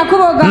 Sige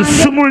makubo gange.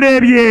 Nsumula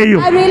ebyeyo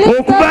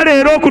okuva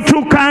leero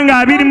okutuuka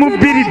nga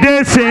 22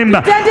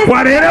 December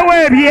waleerewo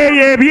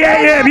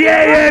ebyeyo.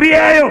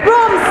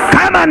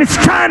 Come and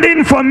stand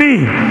in for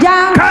me.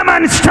 Come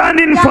and stand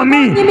in for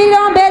me.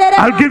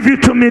 I'll give you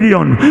 2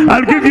 million.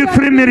 I'll give you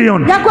 3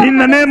 million. In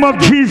the name of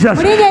Jesus,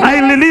 I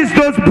release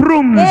those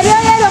brooms.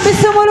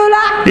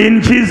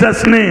 In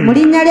Jesus' name.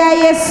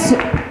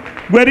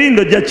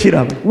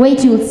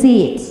 Wait, you'll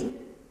see it.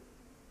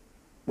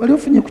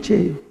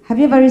 Have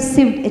you ever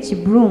received a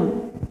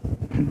broom?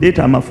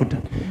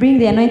 Bring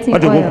the anointing oil.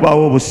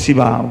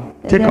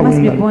 There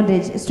must be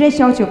bondage. Stretch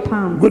out your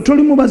palms. Aren't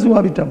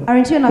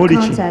you an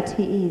accountant?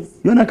 He is.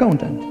 You're an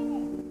accountant?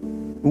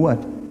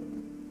 What?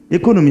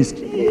 Economist.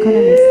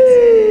 Economist.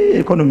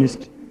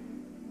 Economist.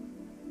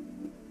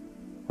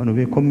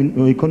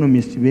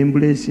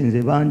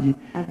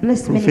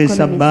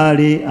 Professor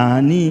Bali,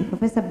 Ani.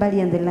 Professor Bali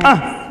and the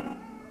likes.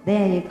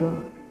 There you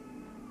go.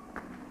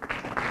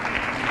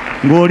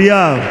 Go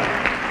there.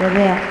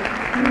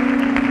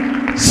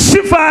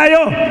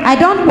 I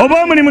don't know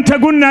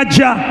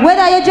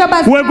whether your job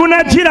has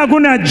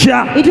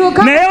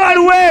naye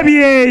waliwo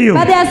ebyeyo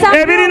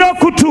ebirina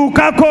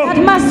okutuukako that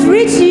must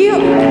reach you.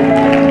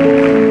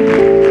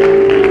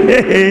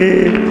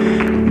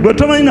 Gwe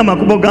tomanyi na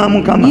makubo ga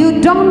Mukama. You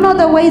don't know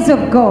the ways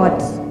of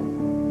God.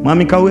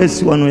 Mwami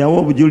Kawesi wano yawa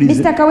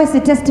obujulizi. Mr. Kawesi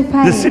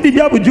testified. The city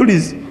bya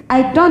bujulizi.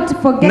 I don't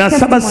forget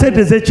testimony.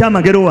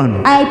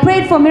 I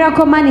prayed for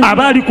miracle money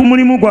while he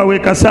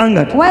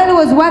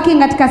was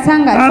working at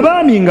Kasanga.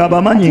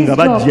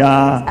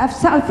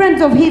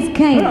 Friends of his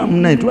came.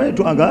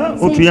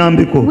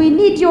 We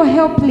need your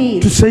help,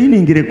 please. Just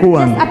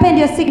append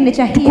your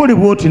signature here.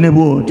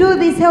 Do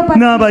this, help us.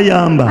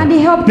 And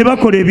he helped them.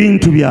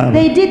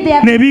 They did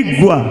their best.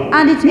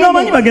 And it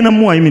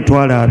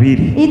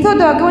he thought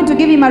they were going to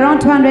give him around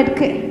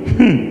 200K.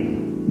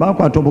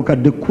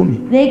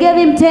 They gave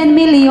him 10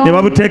 million and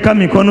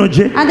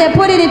they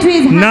put it into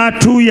his hand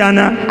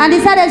and he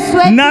started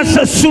sweating.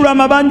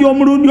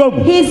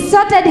 He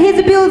sorted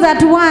his bills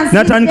at once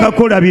and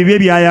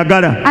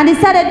he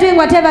started doing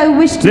whatever he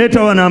wished to.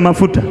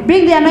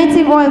 Bring the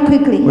anointing oil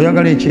quickly.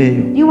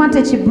 You want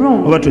a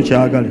chibroom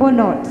or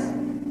not?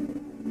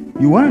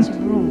 You want?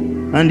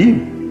 And you?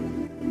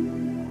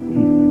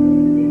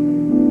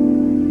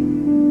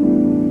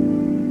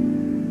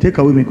 Take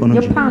away my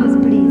your palms,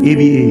 please.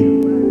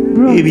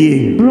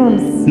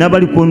 Brooms.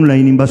 Nabali ku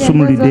online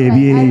mbasumulidde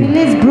ebye. I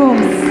release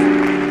brooms.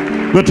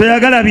 Gwe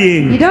toyagala bye.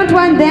 You don't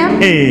want them?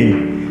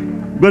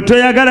 Gwe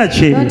toyagala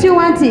kye. Don't you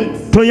want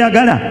it?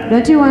 Toyagala.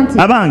 Don't you want it?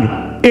 Abange.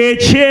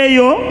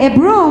 Ekyeyo. A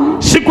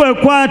broom. Si kwe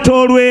kwata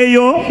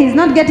olweyo. He's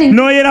not getting.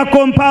 Noyera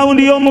compound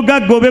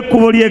y'omugagga oba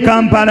ekkubo ly'e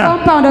Kampala.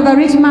 Compound of a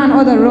rich man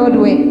or the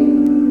roadway.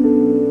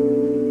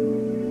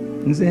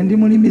 Nze ndi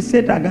mulimi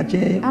seetaaga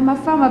kyeyo. I'm a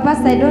farmer,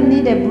 pastor. I don't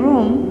need a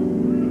broom.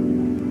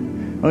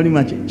 Oli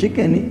machi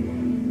chicken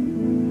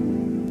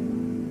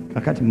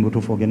kakati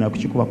mbutufu ogenda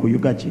kukikuba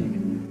kuyuga ki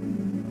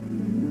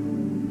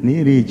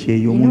nieri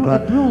ekyeyo omuntu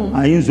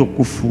ayinza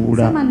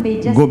okufuula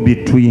go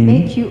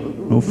between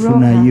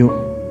nofunayo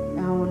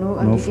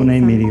nofuna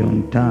 $1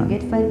 million.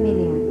 Get 5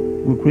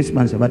 million. With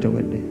Christmas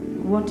abatewedde.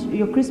 Want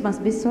your Christmas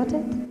be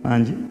sorted?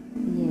 Anji?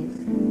 Yes.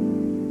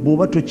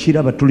 Bw'oba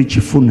tokiraba tuli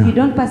kifuna. If you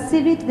don't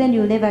perceive it, then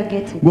you'll never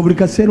get it. Gwe buli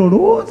kaseera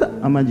olowooza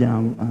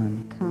amajangu ani.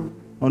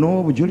 Ono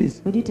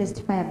obujulizi. Would you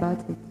testify about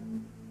it?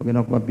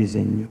 Ogenda kuba busy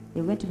nnyo.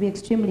 You're going to be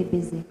extremely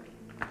busy.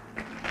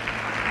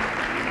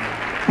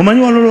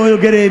 Omanyi wano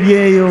oyogera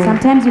ebyeyo.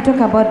 Sometimes you talk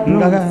about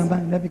brooms.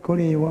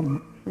 Ndabikola ewamu.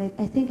 Like,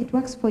 I think it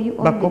works for you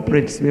only.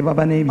 Corporates be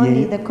baba n'ebyeyo.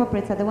 Only the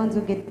corporates are the ones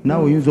who get.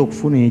 Nawe oyinza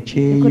okufuna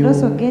ekyeyo. You could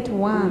also get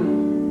one.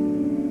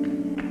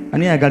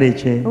 Ani ayagala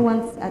ekyeyo? Who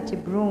wants a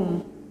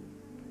broom?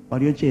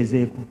 Wali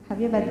okyezeeko?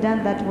 Have you ever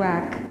done that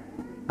work?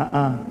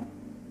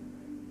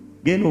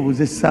 Genda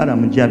obuuze Sarah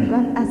Mujabi. Go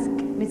and ask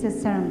Mrs.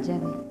 Sarah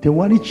Mujabi.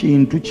 Tewali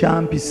kintu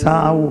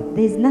kyampisaawo.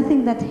 There is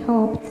nothing that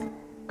helped.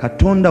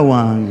 Katonda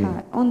wange.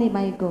 Only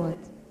my God.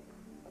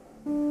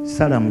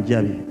 Sarah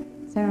Mujabi.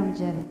 Sarah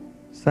Mujabi.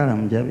 Sarah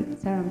Mujabi.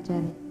 Sarah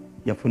Mujabi.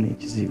 Yafuna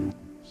ekizibu.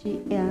 She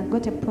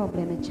got a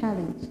problem, a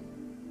challenge.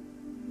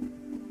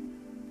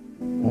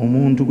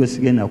 Omuntu gwe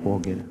sigenda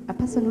kwogera. A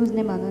person whose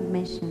name I'll not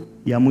mention.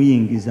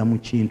 Yamuyingiza mu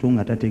kintu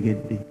nga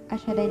tategedde.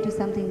 Ushered her into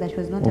something that she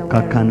was not aware of.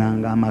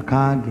 Okakkananga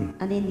amakaage.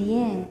 And in the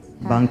end,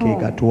 banka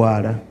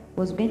egatwala.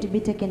 Was going to be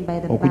taken by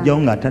the bank.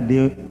 Okujjawo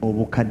ng'atadde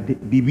obukadde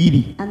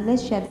 2.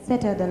 Unless she had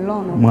settled a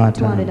loan of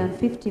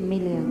 250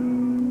 million.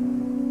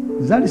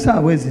 Zali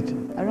saawa eziti.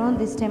 Around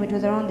this time, it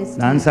was around this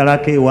time.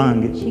 Nansalako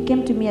ewange. She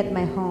came to me at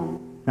my home.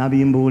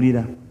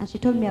 N'abimbuulira. And she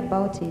told me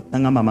about it.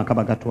 N'agamba amaka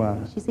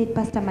bagatwala. She said,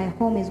 Pastor, my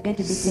home is going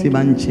to be taken.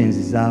 Simanyi kye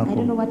nzizaako. I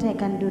don't know what I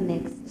can do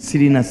next.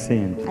 Sirina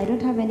ssente. I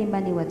don't have any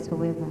money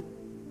whatsoever.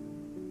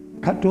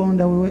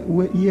 Katonda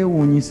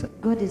yeewuunyisa.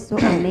 God is so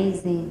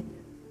amazing.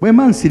 Bwe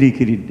mba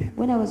nsiriikiridde.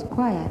 When I was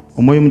quiet,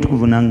 Omwoyo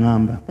Mutukuvu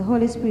n'aŋŋamba. The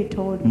Holy Spirit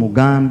told me.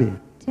 Mugambe.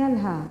 Tell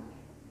her.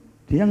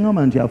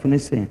 Teyaŋŋamba nti afune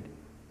ssente.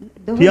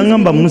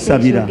 tiyangamba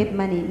musabira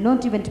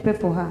not even to pray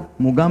for her.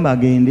 mugamba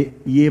agende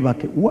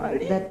yeebake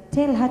wali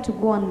Tell her to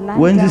go and lie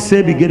wenzisa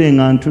down ebigere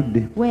nga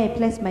ntudde where I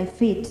place my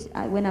feet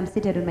when I'm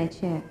seated on my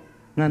chair.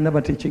 nga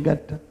ndaba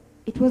tekigatta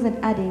It wasn't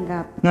adding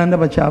up. nga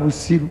ndaba kya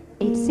busiru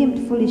It seemed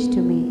foolish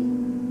to me.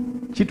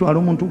 kitwala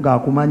omuntu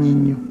ng'akumanyi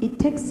nnyo It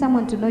takes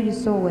someone to know you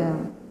so well.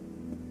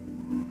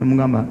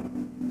 nemugamba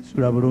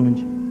sula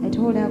bulungi I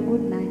told her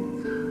good night.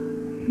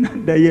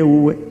 naddayo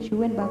ewuwe She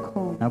went back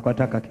home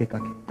nakwata akakeeka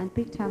ke and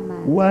picked her mat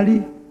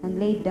wali and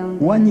laid down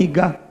there.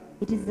 wanyiga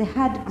It is the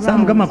hard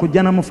samugamba ground.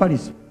 kujja na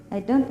mufaliso I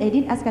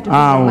didn't ask her to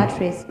bring the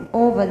mattress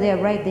over there,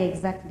 right there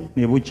exactly.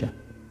 ne bukya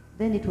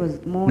Then it was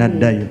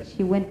Naddayo. morning.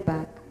 She went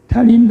back.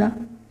 talina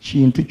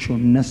kintu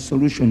kyonna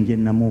solution gye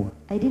namuwa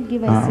I didn't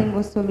give her a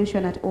single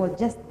solution at all,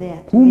 just there.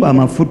 to kumba lay down.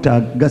 amafuta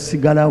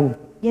gasigalawo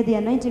Yeah, the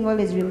anointing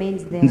always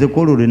remains there. nze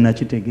kwolwo lwe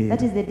nakitegeera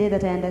That is the day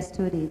that I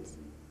understood it.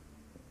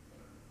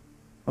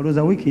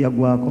 olowooza wiiki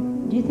yaggwako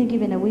Do you think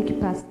even a week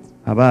passed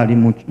aba ali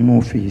mu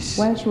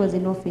ofiisi while she was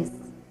in office?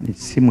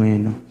 essimu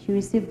eno She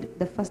received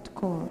the first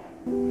call.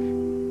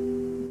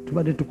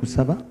 tubadde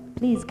tukusaba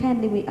Please,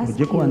 kindly, we ask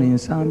ojjeko wano you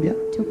ensambya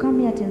to come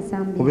here to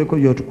Nsambia obeeko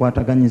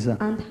byotukwataganyiza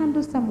and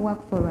handle some work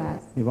for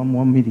us. ne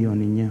bamuwa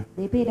miliyoni 4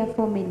 They paid her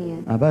 4 million.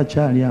 aba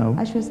akyali awo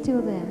As she was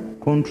still there,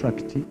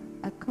 contract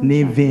a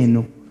neva contract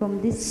eno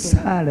from this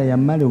day. saala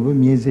yamala oba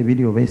emyezi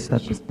 2 oba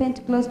She 3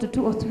 spent close to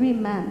 2 or 3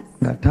 months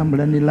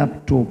ng'atambula ne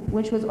laptop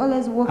when she was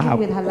always working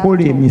with her akola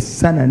laptop.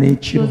 emisana She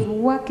n'ekiro was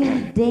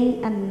working day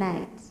and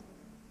night.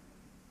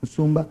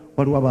 musumba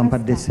waliwo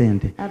abampadde Pastor,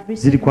 sente I've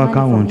ziri received ku money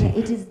from akawunti here.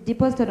 It is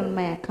deposited on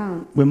my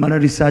account. bwe mala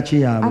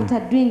risaaki yaabwe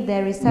After doing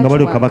their research nga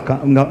balyoka work,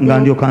 nga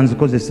ndyoka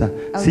nzikozesa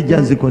sijja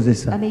I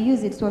nzikozesa may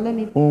use it, so let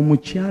me.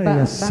 omukyala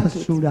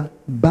yasasula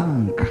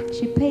banka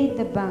She paid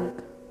the bank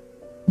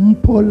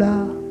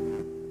mpola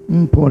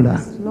mpola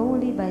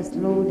slowly by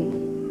slowly,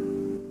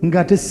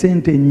 ng'ate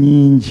sente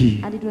nnyingi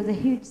and it was a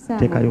huge sum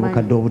of teekayo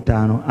obukadde money.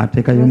 5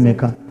 ateekayo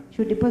mmeka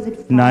She would deposit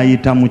 5.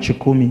 n'ayita mu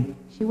 10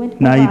 She went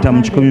over n'ayita mu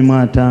 100,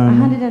 150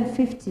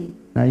 150.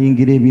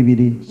 n'ayingira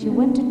 200 She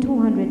went to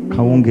 200 million.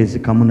 kawungeezi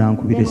kamu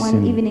n'ankubira Then one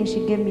essimu evening she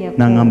gave me a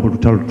n'aŋŋamba call.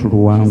 olutalo She said,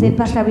 tuluwangu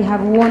Pastor, we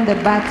have won the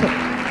battle.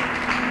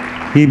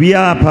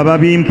 ebyapa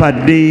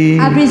babimpadde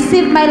I've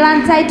received my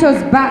land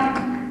titles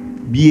back.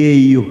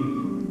 byeyo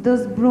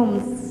Those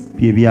brooms,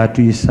 bye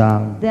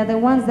byatuyisaawo they are the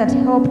ones that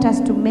helped us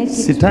to make it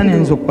sitaani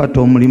ayinza through.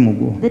 okukwata omulimu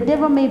gwo The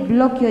devil may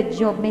block your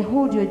job, may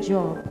hold your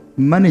job.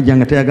 maneja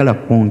nga tayagala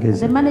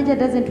kukwongeza The manager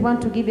doesn't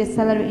want to give you a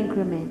salary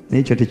increment.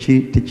 n'ekyo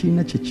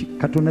tekirina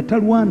katonda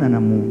talwana na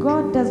muntu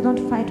God does not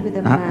fight with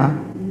a man.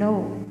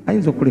 No.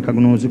 ayinza okuleka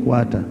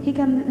n'ozikwata He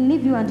can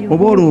leave you and you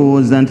oba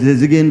olowooza nti ze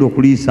zigenda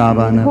okuliisa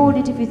abaana hold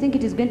it if you think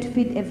it is going to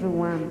feed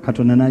everyone.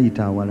 katonda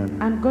n'ayita awalala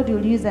And God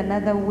will use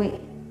another way.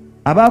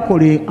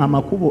 abaakola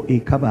amakubo e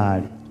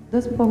Kabaale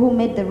Those people who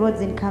made the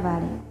roads in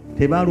Cavalry,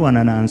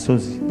 tebaalwana na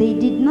nsozi they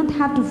did not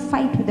have to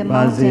fight with the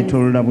mountains.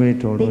 bazeetoolola They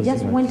bwetooloozi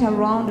just went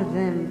around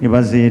them. ne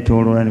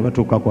bazeetoolola ne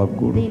batuuka ku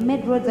waggulu They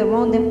made roads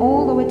around them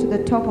all the way to the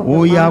top of the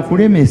oyo mountain.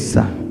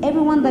 akulemesa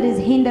Everyone that is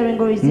hindering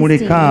or resisting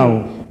mulekaawo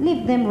you,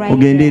 leave them right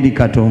ogende eri there.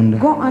 katonda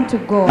Go unto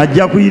God.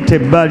 ajja kuyita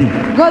ebbali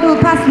God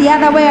will pass the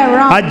other way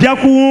around ajja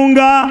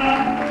kuwunga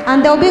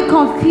and they'll be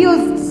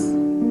confused.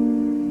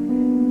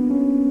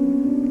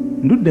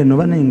 ndudde no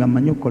banaye nga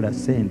mmanyi okukola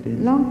ssente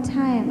Long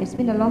time. It's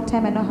been a long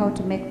time I know how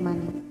to make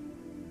money.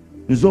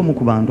 nze omu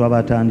ku bantu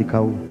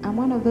abatandikawo I'm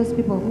one of those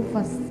people who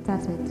first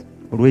started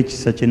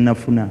olw'ekisa kye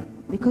nafuna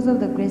because of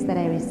the grace that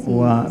I received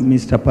wa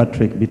Mr.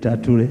 Patrick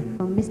Bitatule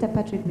from Mr.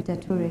 Patrick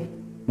Bitature.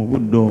 mu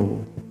budde obwo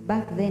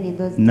Back then in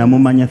those days,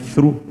 namumanya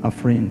through a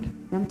friend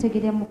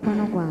namutegerera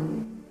mukwano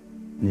gwange.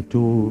 ne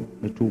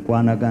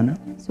tukwanagana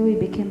So we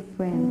became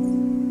friends.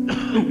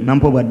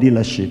 nampa obwa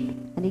dealership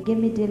And he gave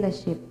me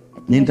dealership.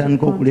 a ne dealership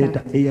ntandika okuleeta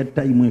contract.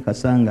 airtime e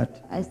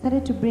Kasangati I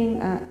started to bring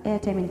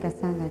airtime in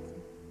Kasangati,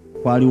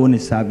 kwaliwo ne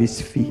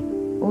service fee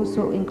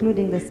also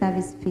including the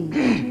service fee.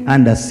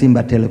 under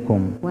Simba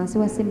Telecom Once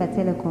was Simba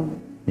Telecom,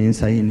 ne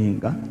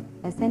nsayininga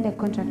I signed a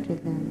contract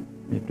with them.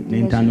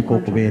 ne ntandika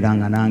okubeera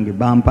nga nange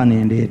bampa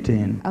ne ndeeta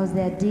eno I was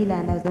their dealer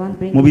and I was the one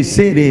bringing mu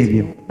biseera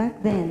ebyo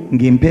Back then,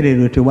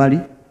 ng'emperero tewali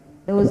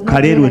there was no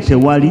Kalerwe dealership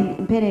tewali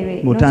in Mperere, not even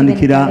in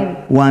ng'otandikira Kalerwe.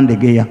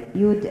 Wandegeya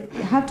You would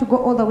have to go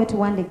all the way to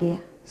Wandegeya.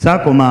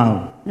 saakoma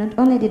awo Not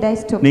only did I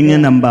stop ne there,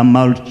 ŋŋenda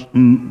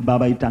mu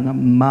babayitanga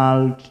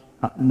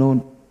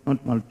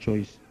not malt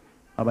choice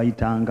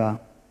babayitanga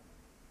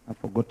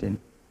forgotten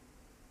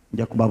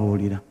nja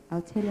kubabuulira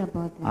I'll tell you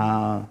about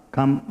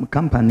them.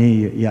 kampani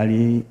eyo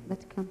yali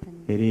That company,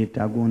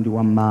 ereeta gundi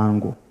wa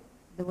mango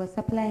they were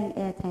supplying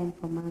airtime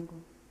for Mango.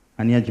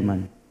 ani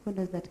agimanyi Who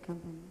knows that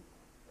company?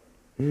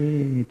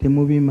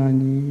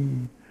 temubimanyi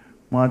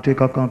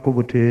mwateekako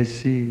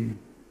buteesi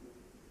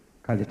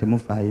kale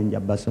temufaayo nja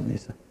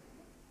basomesa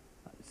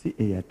si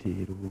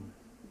eyatero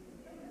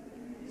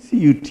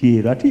si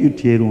utero ate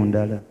utero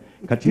ndala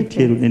kati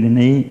utero nene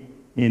naye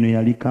eno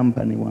yali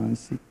kampani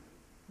wansi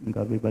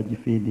nga be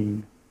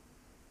bagifiidinga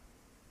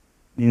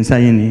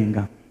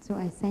nensayininga So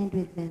I signed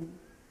with them.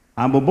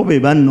 abo bo be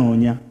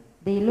bannoonya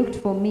They looked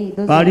for me.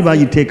 Baali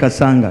bayita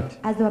Kasangati.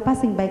 As they were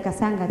passing by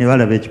Kasangati, ne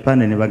balaba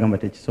ekipande ne bagamba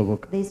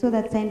tekisoboka. they saw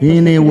that sign.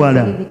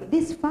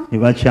 This far. Ne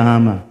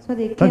bakyama. So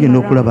they came Bagenda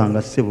okulaba around.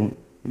 nga ssebo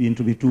bintu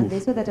And they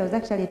bituufu. saw that I was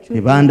actually true.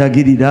 Ne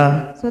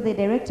bandagirira So they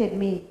directed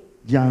me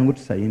jangu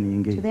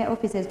tusayininge. to their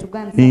offices to go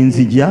and Ne sign.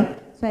 nzija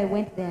So I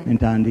went there ne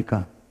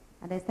ntandika.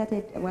 and I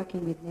started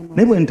working with them.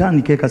 Naye bwe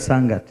ntandika e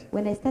Kasangati,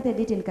 When I started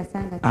it in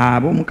Kasangati,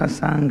 ab'omu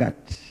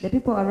Kasangati the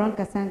people around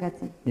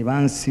Kasangati, ne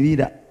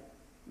bansibira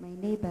my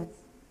neighbors,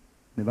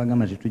 ne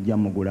bagamba tetujja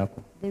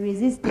mugulako. they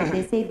resisted.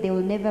 They said they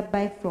will never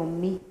buy from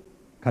me.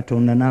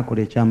 Katonda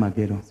n'akola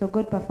ekyamagero So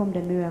God performed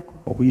a miracle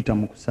okuyita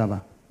mu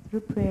kusaba.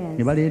 through prayers.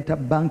 Ne baleeta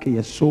banka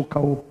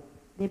eyasookawo.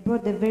 They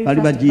brought the very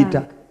Bali first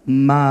bagiyita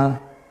bank.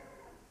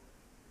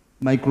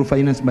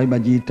 microfinance, bali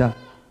bagiyita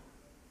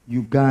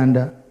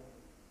Uganda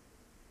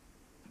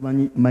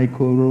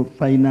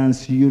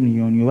Microfinance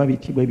Union oba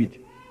biti bwe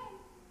bityo.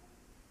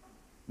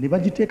 Ne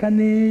bagiteeka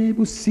ne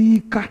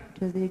Busiika.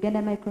 It was the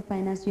Uganda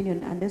Microfinance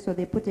Union, and so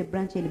they put a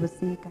branch in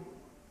Busika,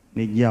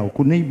 Nejjaawo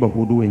ku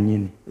neighborhood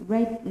wennyini.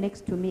 right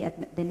next to me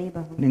at the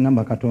neighborhood. Ne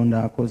ngamba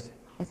Katonda akoze.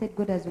 I said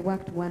God has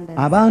worked wonders.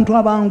 Abantu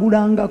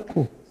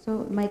abangulangako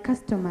So my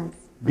customers,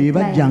 be my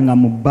clients, bajjanga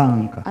mu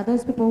banka. are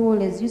those people who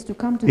always used to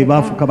come to Be the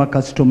baafuuka bank.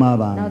 bakasitoma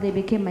Now abange. they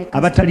became my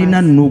Abatalina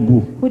customers,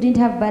 nnugu. who didn't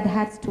have bad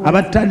hearts towards me,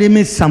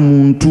 Abatalemesa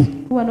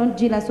muntu. who are not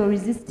jealous or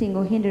resisting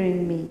or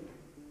hindering me.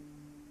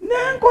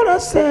 Nenkola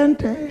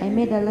ssente. I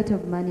made a lot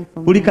of money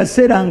from Buli them,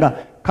 kaseera nga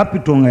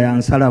capital nga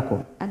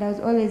yansalako. and I was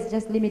always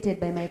just limited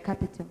by my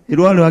capital.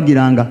 Era wali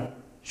wagiranga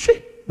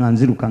nga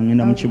nziruka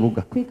ngenda I mu would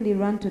kibuga. quickly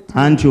run to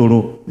town Anti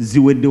olwo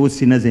ziweddewo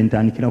sina ze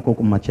ntandikirako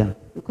ku makya.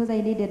 because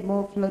I needed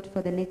more float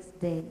for the next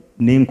day.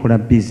 Ne nkola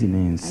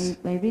bizinensi.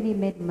 I really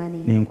made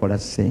money. Ne nkola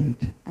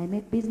ssente. I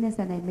made business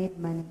and I made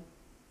money.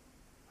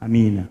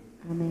 Amiina.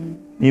 Amen.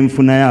 Ne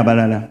nfunayo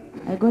abalala.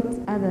 I got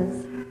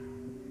others.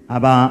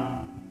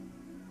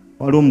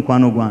 Wali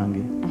omukwano gwange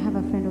I have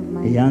a friend of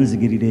mine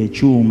eyanzigirira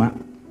ekyuma.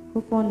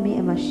 who found me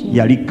a machine,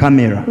 Yali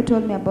kamera. who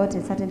told me about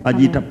a certain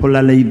Bagiyita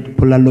camera.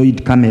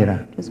 Polaroid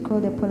camera. It was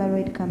called a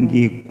Polaroid camera.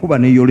 Ng'ekuba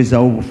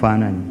neyolezawo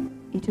obufaananyi.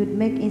 It would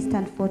make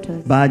instant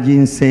photos.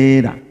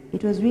 Baginseera.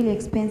 It was really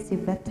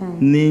expensive that time.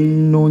 Ne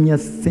nnoonya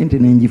ssente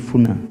ne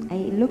ngifuna.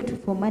 I looked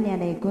for money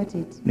and I got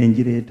it. Ne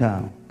ngireeta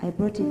awo. I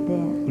brought it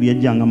there. Buli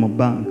yajjanga mu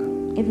banka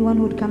Everyone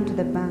who would come to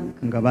the bank,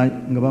 nga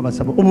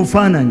babasaba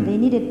obufaananyi they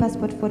needed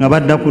passport nga photos.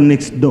 badda ku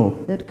next door.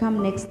 They would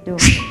come next door,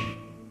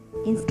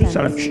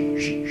 Tusala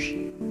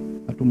instant,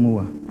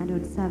 atumuwa. and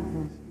would serve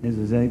them.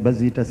 Ezo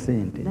baziyita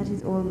ssente. That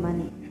is all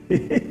money.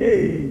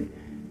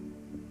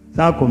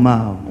 Saakoma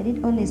awo. I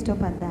didn't only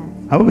stop at that.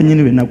 Abo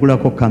bennyini be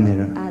nagulako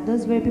kamera.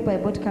 Those very people I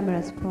bought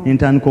cameras from, Ne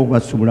ntandika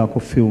okubasubulako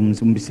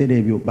films. Mu biseera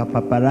ebyo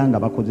bapapala nga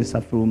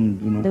bakozesa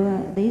films zino.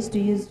 they used to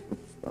use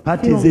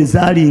Parties film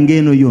ezaali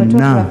ng'eno yonna.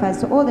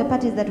 photographers. So all the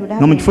parties that would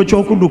Nga mu have, kifo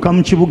ky'okudduka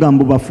mu kibuga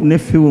mbu bafune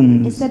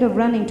films. instead of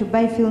running to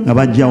buy films, Nga from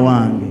bajja town,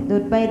 wange. they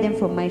would buy them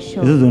from my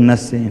shop. Ezo zonna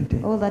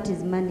ssente. All that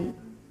is money.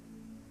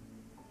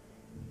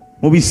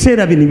 Mu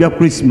biseera bino bya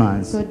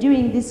Christmas. So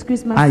during this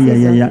Christmas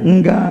Ayayaya season,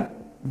 nga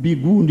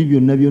bigundi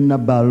byonna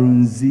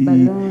balloons,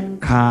 Balloons,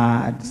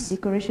 cards.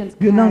 decorations,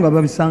 Byonna nga cards,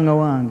 babisanga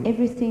wange.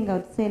 everything, I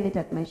would sell it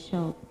at my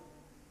shop.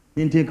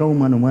 Ne nteekawo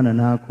omwana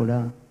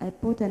n'akola I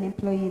put an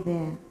employee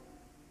there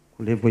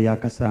ku level ya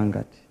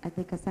Kasangati at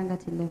the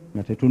Kasangati level.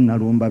 nga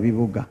tetunnalumba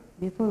bibuga.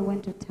 Before we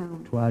went to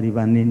town, Twali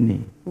banene.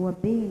 we were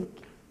big.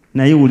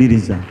 Naye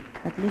wuliriza.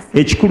 But listen,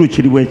 Ekikulu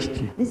kiri bwe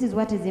kiti. this is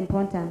what is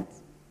important.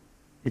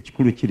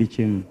 Ekikulu kiri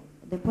kimu.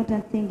 The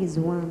important thing is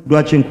one.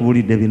 Lwaki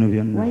nkubulidde bino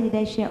byonna? Why did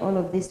I share all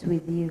of this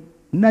with you?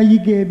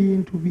 Nayiga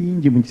ebintu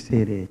bingi mu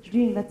kiseera ekyo.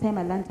 During that time,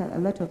 I learned a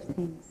lot of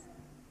things.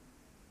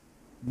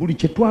 Buli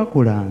kye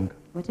twakolanga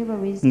Whatever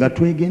we used nga to,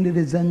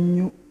 twegendereza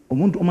nnyo.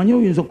 Omuntu omanyi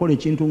oyinza okukola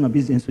ekintu nga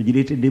bizinesi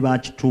ogireetedde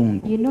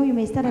bakitundu you know, you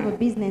may start up a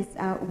business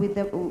with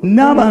the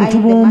N'abantu the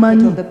market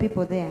b'omanyi of the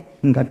people there,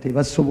 nga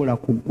tebasobola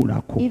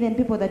kuggulako. even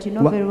people that you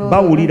know very well, will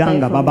not Bawulira buy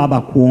nga from baba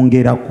you,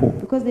 bakwongerako.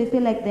 because they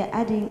feel like they're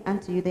adding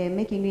unto you, they're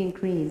making you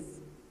increase.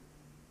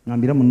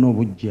 Ngambira munno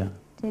obujja.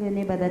 Tell your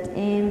neighbor that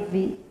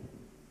envy,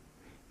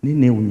 Naye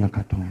neewunya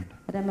Katonda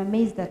but I'm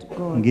amazed at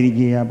God, engeri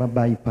gye yaba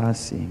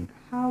bypassing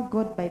how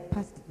God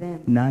bypassed them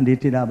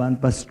n'andeetera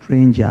abantu ba and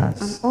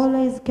strangers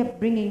always kept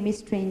bringing me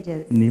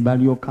strangers. ne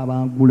balyoka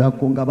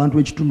bangulako ng'abantu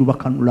b'ekitundu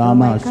bakanula So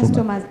my amaaso.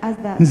 customers, as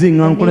the Nze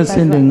nga nkola neighbors were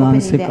ssente nga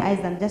opening their nseka. eyes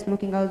and just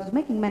looking, I was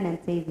making money and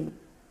saving.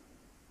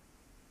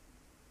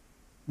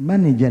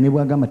 Manager ne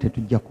bw'agamba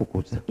tetujja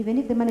kukuza. Even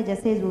if the manager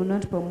says we will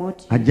not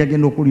promote you, Ajja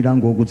genda okuwulira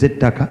ng'oguze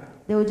ettaka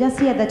they will just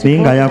hear that naye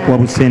you nga bought yakuwa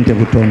land, busente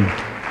butono.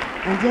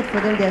 and yet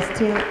for them they are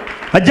still,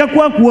 Ajja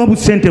kuwa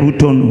busente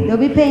butono they'll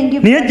be paying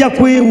you, naye ajja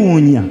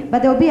kwewuunya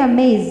but they'll be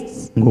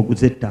amazed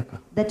ng'oguze ettaka.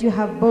 that you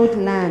have bought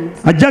land.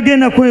 Ajja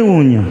genda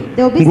kwewuunya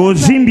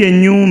ng'ozimbye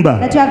ennyumba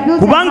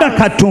kubanga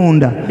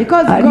Katonda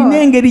alina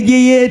engeri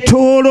gye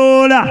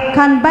yeetooloola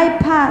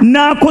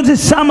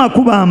n'akozesa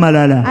amakubo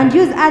amalala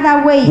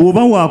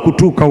bw'oba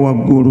waakutuuka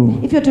waggulu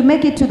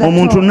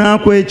omuntu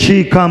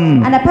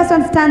n'akwekiikamu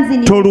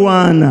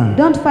tolwana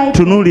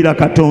tunuulira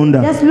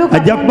Katonda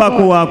ajja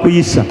kubaako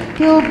waakuyisa.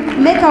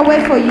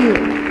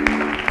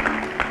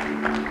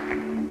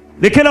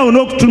 Lekerawo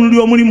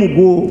n'okutunulira omulimu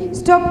gwo.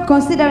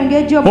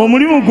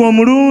 Omulimu gwo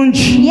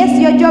omulungi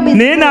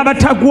naye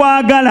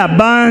n'abatagwagala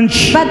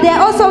bangi,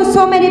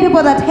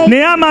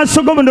 naye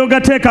amaaso go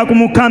bw'ogateeka ku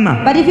Mukama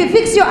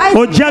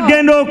ojja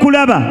genda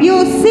okulaba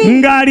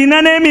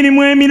ng'alina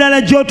n'emirimu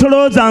emirala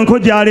gy'otolooza nko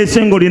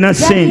gy'alese ng'olina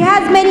ssente.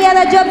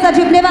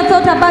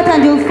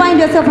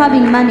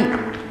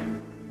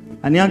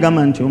 Ani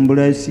agamba nti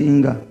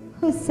ombulesinga?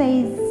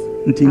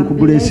 Nti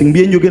nkublessing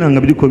byenjogera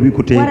nga biriko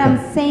bikuteeka. What I'm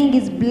saying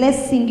is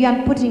blessing you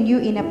and putting you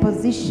in a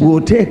position.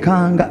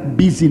 Bw'oteekanga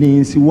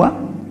business wa?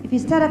 If you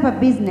start up a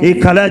business at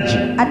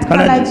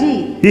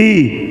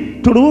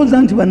Kalaji,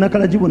 tolowooza nti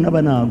bannakalaji bonna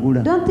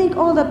banaagula. Don't think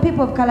all the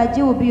people of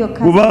Kalaji will be your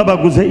customers. Bw'oba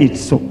baguze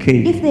it's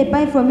okay. If they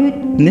buy from you,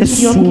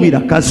 nessuubira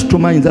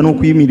kasitoma ayinza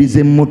n'okuyimiriza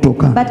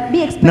emmotoka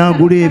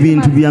n'agula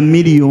ebintu bya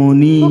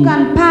miliyoni. Who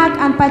can pack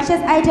and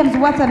purchase items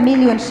worth $1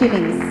 million.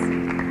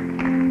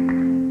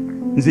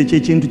 Nze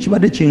ky'ekintu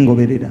kibadde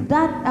kingoberera.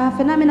 That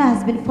phenomena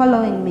has been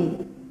following me.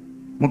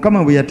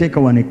 Mukama bwe yateeka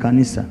wano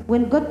ekkanisa,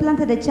 when God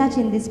planted a church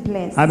in this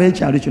place,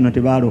 ab'ekyalo kino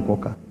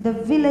tebaalokoka. The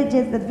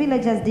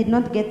villagers did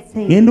not get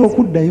saved. Ngenda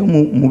okuddayo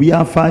mu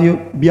byafaayo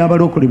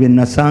by'abalokole bye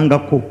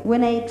nasangako.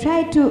 When I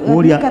tried to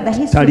look at the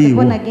history of the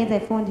born again, I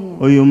found here.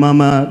 Oyo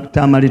Mama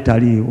Tamale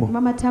taliiwo.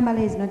 Mama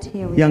Tamale is not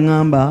here.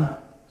 Yaŋŋamba.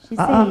 She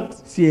said.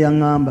 Si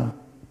yaŋŋamba.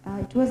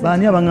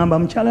 Baani abangamba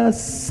mukyala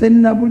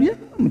Sennabulya,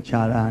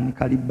 mukyala ani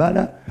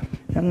Kalibala.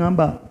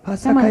 Yaŋŋamba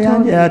Pastor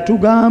Kayanja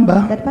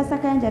yatugamba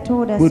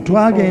bwe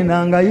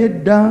twagendanga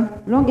yedda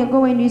nti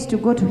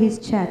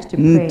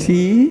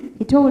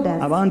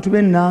abantu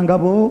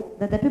b'Ennangabo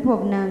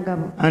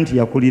anti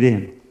yakulira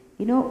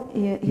eno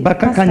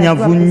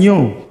bakakanyavu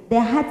nnyo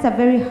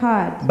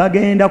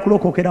bagenda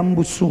kulokokera mu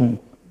busungu,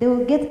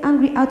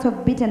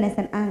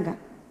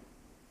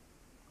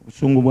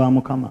 obusungu bwa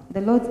Mukama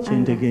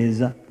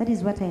kyentegeeza.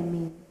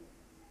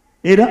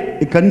 Era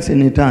ekkanisa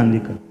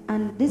n'etandika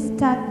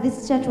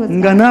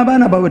nga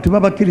n'abaana baabwe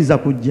tebabakkiriza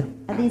kujja,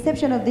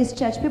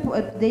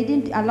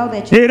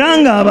 era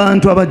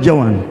ng'abantu abajja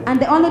wano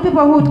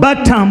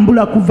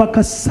batambula kuva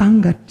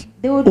Kasangati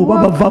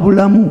oba bava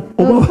Bulamu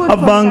oba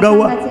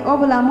bavangawa,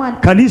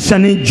 kanisa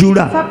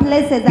nejjula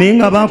naye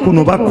nga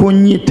baakuno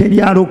bakonye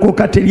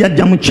teryalokoka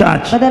teryajja mu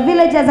kyaki,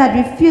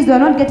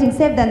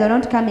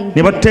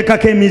 ne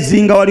batuteekako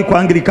emizinga wali ku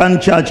Anglican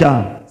Church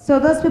awo. So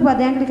those people at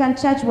the Anglican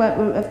Church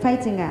were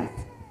fighting us.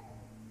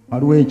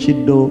 They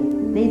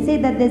say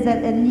that there's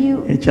a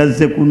new. We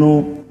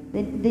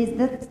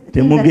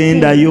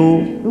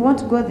want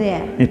to go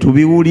there.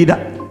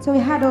 So we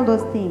had all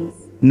those things.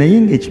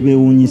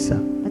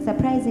 But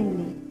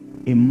surprisingly,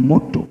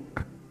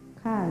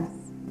 cars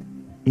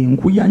and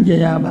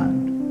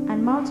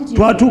multitudes.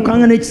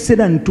 Twatuukanga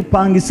n'ekiseera ne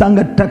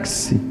tupangisanga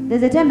taxi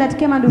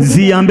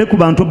ziyambe ku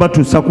bantu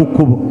batuusa ku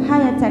kkubo,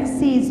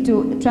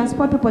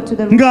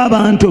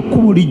 ng'abantu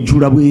ekkubo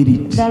lijjula bwe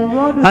riti.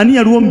 Ani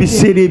yaliwo mu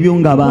biseera ebyo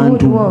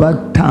ng'abantu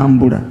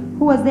batambula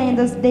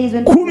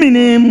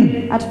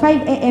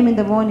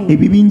 11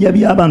 ebibinja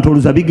by'abantu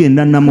oluza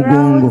bigenda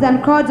Namugongo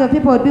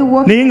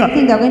naye nga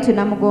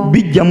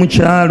bijja mu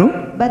kyalo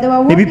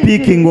ne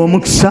bipiikinga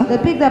omukisa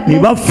ne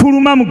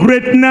bafuluma mu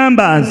great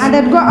numbers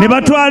ne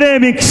batwala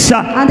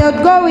emikisa.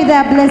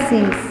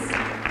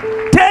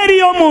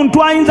 Teriyo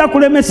omuntu ayinza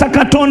kulemesa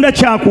Katonda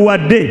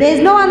kyakuwadde.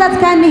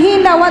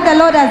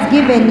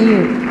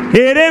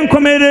 Era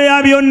enkomerero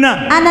ya byonna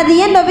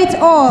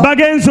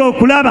bagenze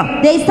okulaba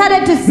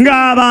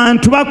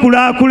ng'abantu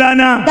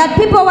bakulaakulana.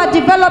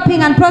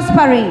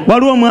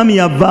 Waliwo omwami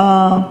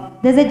yava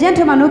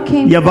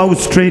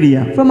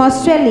Australia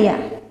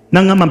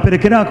n'aŋŋamba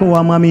mperekeraako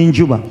wa mwami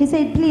Njuba.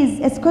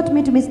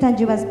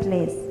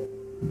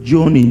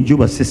 John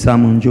Njuba si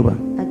Samu Njuba.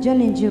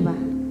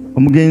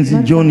 Omugenzi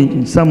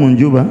John Samu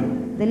Njuba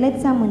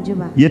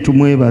ye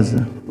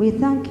tumwebaza.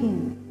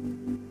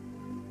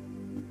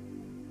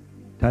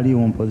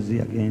 Taliwo mpozi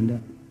yagenda.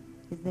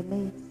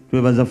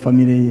 Twebaza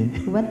famire ye.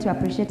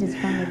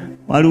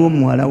 Waliwo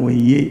muwala we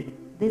ye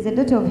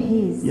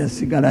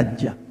yasigala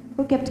ajja.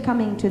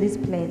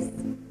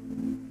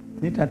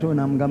 Ne taata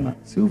n'amugamba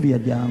Sylvia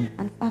jangu.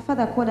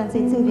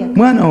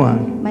 Mwana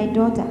wange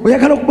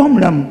oyagala okuba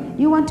omulamu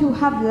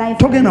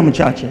togenda mu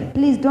kyaki,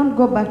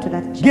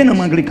 genda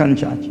mu Anglican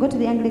Church.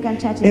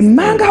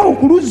 Emmanga awo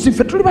ku luzzi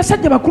ffe tuli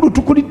basajja bakulu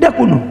tukulidde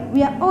kuno,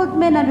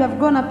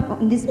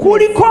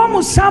 kuliko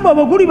omusamba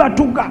bwe guli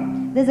batuga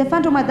There's a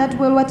phantom at that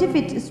well. What if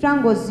it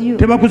strangles you?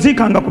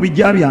 Tebakuziikanga ku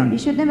bijja byange. You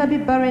should never be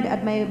buried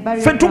at my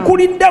burial Ffe ground.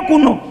 tukulidde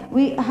kuno.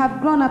 We have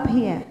grown up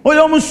here.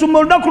 Oyo omusumba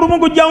olunaku lumu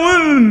gujja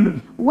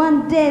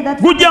One day that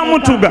gujja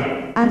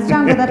mutuga. and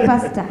strangle that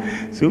pastor.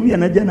 Sylvia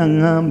najja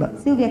naŋŋamba.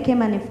 Sylvia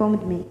came and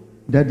informed me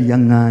Daddy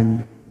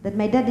yaŋŋaanye. that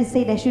my daddy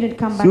said I shouldn't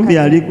come back.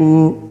 Sylvia ali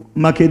ku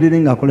Makerere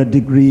ng'akola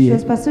degree. She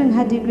was pursuing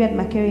her degree at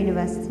Makerere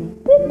University.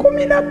 Ku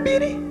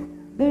 12.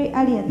 Very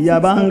early at 6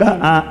 Yabanga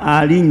a.m.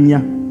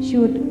 alinnya. She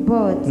would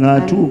board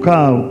Ng'atuuka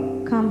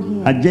awo. come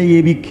here. Ajja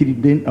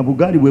yeebikkiridde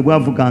obugaali bwe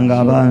bwavuganga She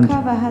would abantu.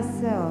 cover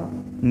herself.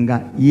 Nga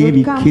She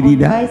would come on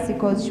yeebikkirira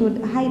bicycles. She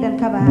would hide and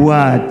cover herself.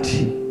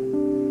 bw'ati.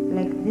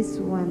 Like this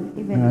one,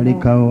 even more.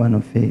 N'alekawo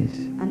wano face.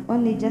 And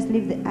only just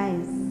leave the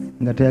eyes.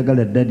 Nga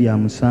tayagala daddy She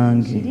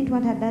amusange. didn't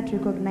want her dad to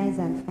recognize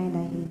her and find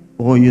her here.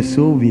 Oyo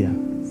Sylvia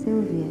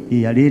Sylvia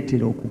ye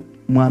yaleetera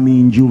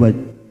mwami Njuba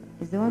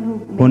is the one who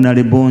made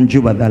Honorable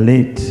Njuba the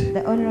late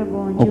the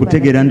honorable Njuba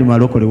okutegeera ndi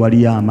malokole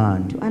waliyo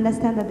amaanyi. to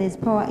understand that there is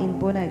power in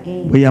born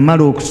again. Bwe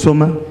yamala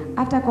okusoma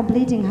After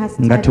completing her nga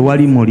studies,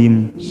 tewali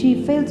mulimu she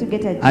failed to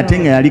get a ate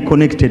nga job. yali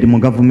connected mu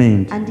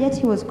gavumenti And yet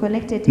he was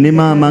connected to ne the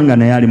maama government. nga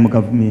naye ali mu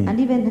gavumenti. And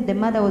even the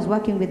mother was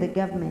working with the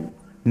government.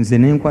 Nze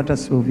ne nkwata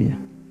Sylvia.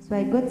 So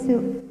I got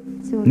Sylvia.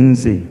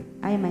 Nze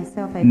I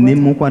myself, I ne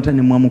got her. mukwata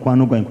ne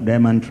mwamukwano gwange ku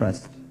Diamond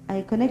Trust.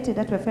 I connected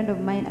that to a friend of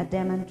mine at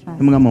Diamond Trust.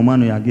 Nemugamba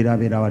omwana oyo agira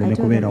abeera I waleme told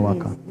kubeera her,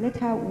 waka. please, let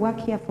her work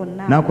here for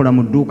now. N'akola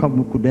mu dduuka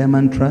ku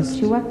Diamond Trust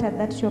She worked at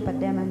that shop at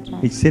Diamond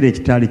Trust ekiseera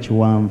ekitaali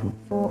kiwanvu.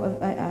 for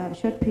a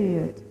short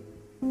period.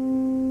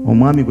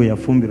 Omwami gwe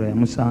yafumbirwa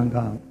yamusanga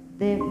awo.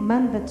 The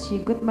man that she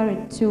got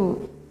married to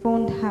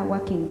found her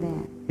working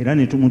there. Era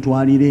ne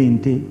tumutwalira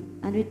ente.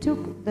 And we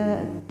took the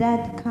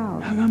dead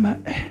cow. Agamba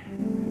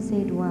He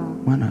said, wow,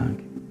 mwana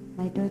wange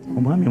my daughter,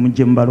 omwami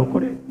omugye mu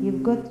balokole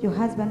you've got your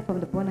husband from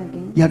the born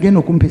again. yagenda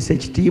okumpesa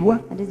ekitiibwa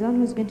And is the one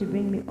who's going to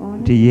bring me on.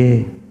 nti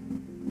ye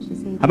She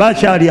said, aba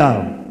akyali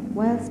awo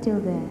while still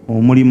there,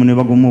 omulimu ne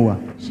bagumuwa.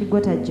 she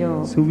got a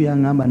job. Sylvia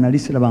ngamba nali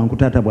siraba nku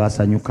taata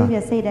bw'asanyuka.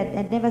 Sylvia said that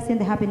I'd never seen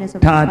the happiness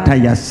of his Taata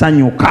father.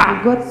 yasanyuka.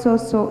 He got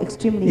so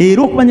extremely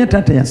Era okumanya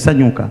taata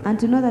yasanyuka and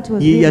to know that he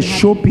was ye really ya happy.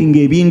 shopping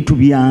ebintu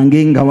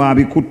byange nga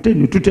wabikutte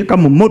ne tuteeka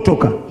mu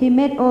mmotoka He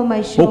made all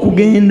my shopping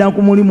okugenda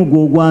ku mulimu gwe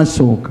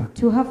ogwasooka.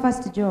 to her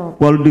first job,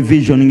 World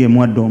Vision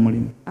ng'emuwadde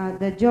omulimu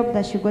the job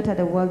that she got at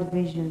the World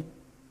Vision.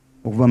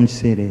 okuva mu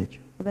kiseera ekyo.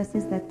 Ever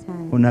since that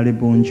time,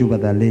 Honorable Njuba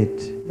the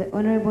late the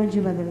Honorable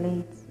Njuba the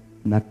late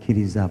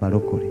n'akkiriza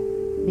abalokole.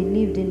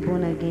 believed in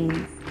born again.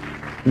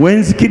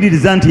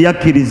 Wenzikiririza nti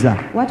yakkiriza.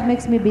 What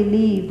makes me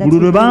believe that Buli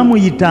lwe he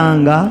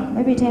baamuyitanga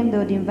every time they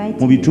would invite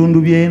mu me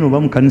bitundu by'eno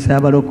oba mu kanisa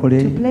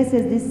y'abalokole, to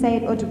places this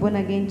side or to born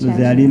again nze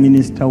yali churches.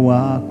 minisita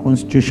wa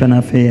Constitution I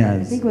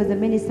Affairs. think he was the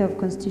Minister of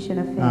Constitution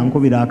Affairs.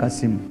 Ankubira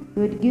akasimu. He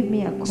would give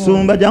me a call.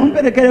 Sumba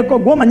jamuperekereko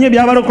gw'omanyi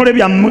ebyabalokole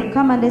byammwe.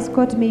 Come and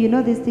escort me. You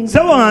know these things.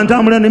 Sebo nga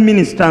ntambula ne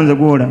minisita nze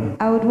gw'olaba.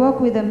 I would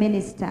walk with the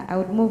minister. I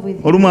would move with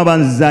him. Olumu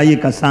abanzizaayo e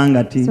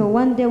Kasangati So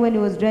one day when he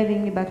was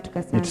driving me back to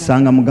ne Kasanga,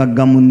 tusanga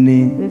mugagga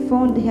munne we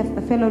found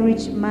a fellow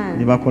rich ne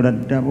man. bakola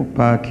double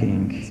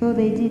parking. So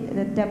they did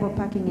the double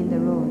parking in the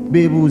road.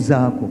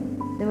 Beebuuzaako.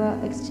 They were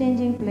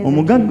exchanging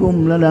Omugagga places.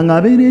 omulala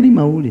ng'abeera eri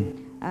mawule.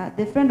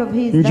 The friend of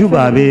his, that Njuba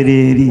friend of his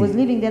abeera eri. was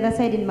living the other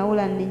side in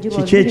Maula and Njuba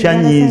was Kiki living the other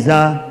ekyanyiiza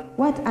side.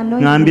 What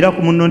annoyed ng'ambira me?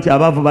 ku munno nti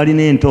abaavu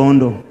balina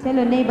entondo. Tell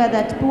your neighbor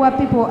that poor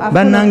people are full of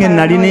Bannange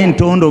nalina paranoia.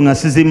 entondo nga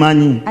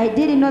sizimanyi. I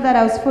didn't know that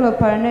I was full of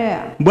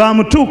paranoia.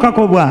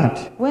 Bw'amutuukako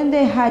bw'ati. When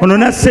they had Ono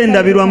nassa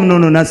endabirwa muno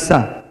ono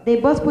nassa. they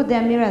both put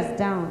their mirrors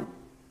down.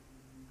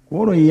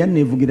 Olwo ye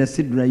yanneevugira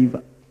si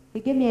driver. He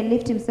gave me a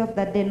lift himself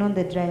that day, not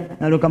the driver.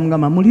 Nalyoka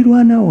mugamba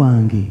mulirwana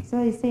wange.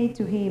 So he said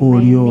to him,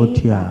 Oli my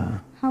otya?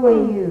 neighbor, how are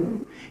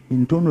you?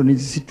 Entondo ne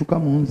zisituka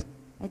mu nze.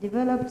 I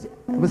developed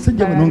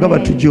Abasajja bano nga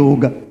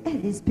batujooga.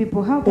 These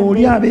people, how can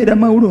Oli they abeera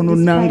mawule ono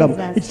nangabo.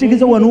 despise us? Ekitegeeza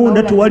They wano live in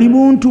wonna Maula. tewali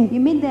muntu. You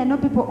mean there are no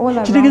people all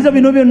around? Kitegeeza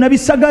bino byonna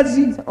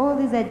bisagazi. So all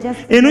these are just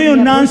Eno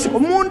yonna bushes. nsiko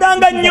munda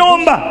nga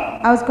nnyomba.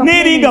 I was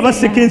N'eri nga complaining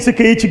baseka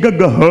enseko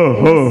y'ekigagga.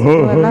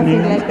 they were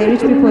laughing like the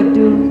rich people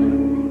do.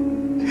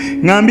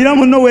 Ngambira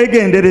munno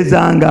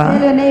weegenderezanga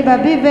Tell your neighbor,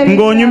 be very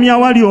ng'onyumya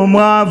wali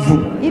omwavu.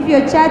 careful. If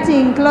you're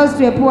chatting close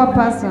to a poor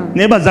person,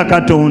 Neebaza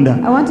Katonda.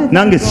 I want to thank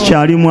Nange God.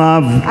 sikyali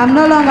mwavu. I'm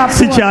no longer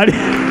poor.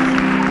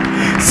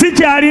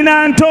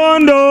 Sikyalina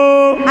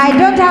ntondo. I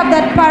don't have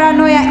that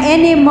paranoia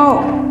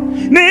anymore.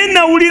 Naye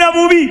nawulira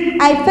bubi.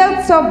 I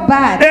felt so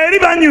bad. Eri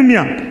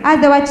banyumya. As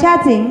they were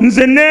chatting,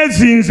 Nze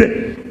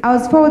neezinze. I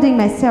was folding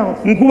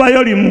myself.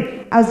 Nkubayo limu.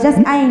 I was just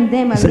eyeing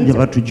them a Basajja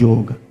little.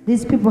 batujooga.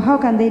 These people, how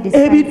can they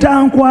decide?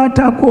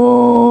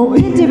 Ebitankwatako.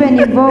 Didn't even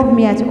involve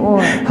me at all.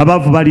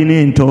 Abaavu balina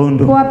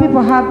entondo. Poor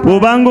people have.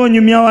 Bw'obanga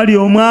onyumya wali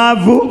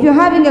omwavu, If you're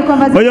having a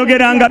conversation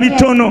oyogeranga with a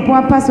bitono.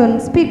 poor person,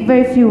 speak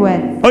very few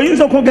words.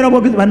 oyinza okwogera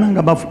bwogezi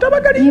bannanga bafu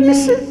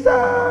tabagalinyisiza.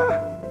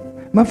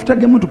 mafuta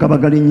g'emmotoka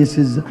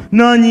bagalinyisizza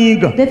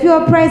n'anyiiga. The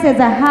fuel prices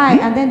are high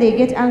and then they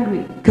get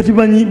angry. Kati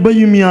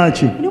bayumya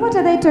ki? You know what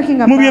are they talking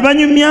mu bye about?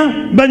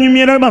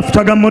 banyumyera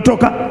mafuta ga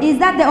mmotoka. Is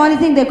that the only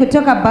thing they could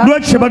talk about?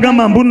 Lwaki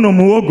tebagamba mbu nno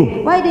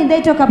muwogo? Why didn't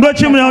they talk about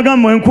Lwaki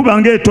mwagamba enkuba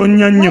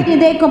ng'etonnya nnyo? Why didn't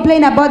they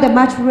complain about the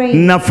much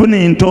rain? Nafuna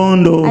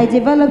entondo. I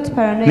developed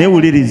paranoia.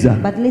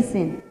 Neewuliriza. But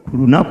listen, Ku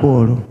lunaku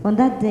olwo on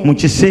that mu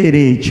day, kiseera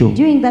ekyo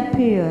during that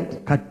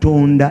period,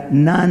 Katonda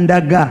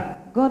n'andaga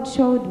God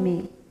showed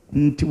me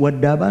nti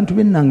wadde abantu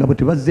b'ennanga bwe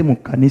tebazze mu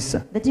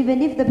kkanisa that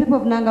even if the people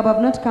of Nangab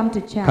have not come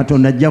to church,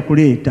 Katonda ajja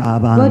kuleeta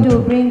God abantu.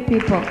 will bring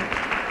people.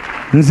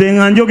 Nze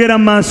nga njogera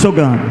mu maaso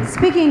gange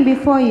Speaking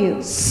before you,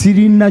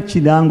 sirina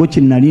kirango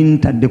kye nali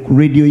ntadde ku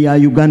radio ya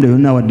Uganda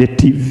yonna wadde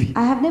TV.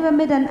 I have never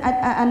made an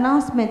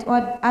announcement or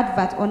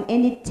advert on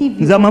any TV.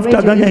 Nze or amafuta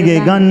radio gange in ge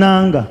Uganda.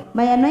 gannanga.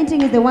 My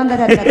anointing is the one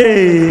that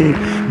advertises.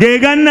 Ge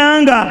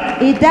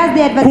gannanga It does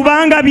the advertising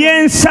kubanga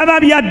byensaba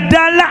bya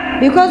ddala.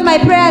 because my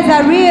prayers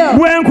are real.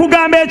 Bwe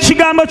nkugamba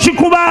ekigambo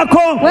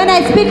kikubaako. When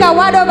I speak a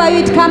word over you,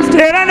 it comes to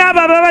Era n'abo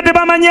ababadde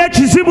bamanyi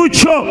ekizibu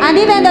kyo and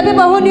even the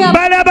people who knew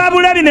about balaba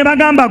bulabi ne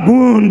bagamba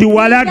gundi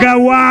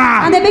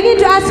walagawa. and they begin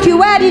to ask you,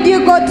 where did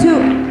you go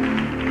to?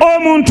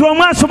 Omuntu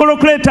omu asobola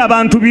okuleeta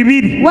abantu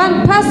 200.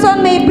 One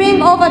person may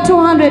bring over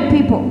 200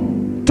 people.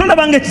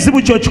 Tolaba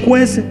ng'ekizibu kyo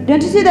kikwese.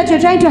 Don't you see that you're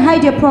trying to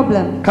hide your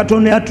problem?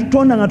 Katonda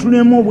yatutonda nga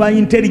tulinamu obwa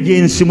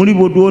intelligence muli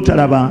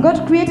bw'otalaba.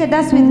 God created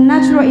us with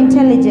natural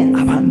intelligence.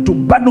 Abantu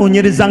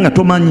banoonyereza nga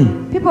tomanyi.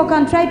 People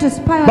can try to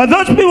spy But on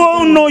those people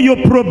who know your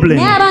problem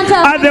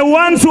are the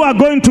ones who are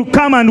going to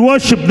come and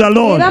worship the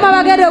Lord. Bama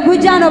bagenda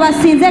okujja wano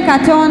basinze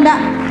Katonda.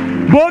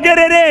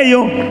 Boogerera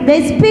eyo.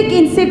 They speak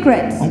in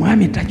secret.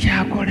 Omwami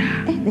takyakola.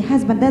 The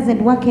husband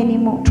doesn't work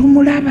anymore.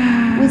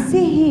 Tumulaba. We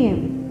see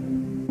him.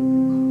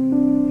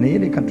 Naye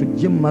leka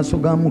tujje mu maaso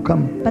ga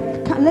Mukama. But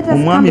let us come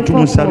Omwami before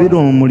tumusabire God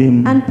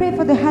omulimu. and pray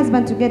for the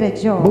husband to get a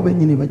Bo job.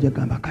 bennyini bajja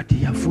gamba kati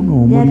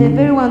yafuna They are the omulimu.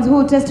 very ones who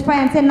will testify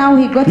and say now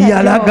he got a job.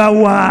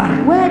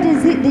 Yalagawa. Where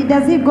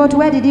does he go to?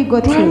 Where did he go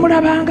to?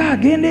 Twamulabanga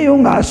agenda eyo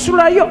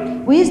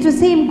ng'asulayo. We used to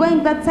see him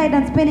going that side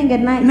and spending a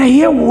night.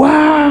 Naye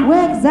wa.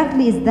 Where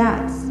exactly is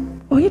that?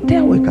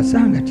 Oyiteewo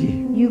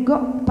ekasangati. You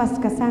go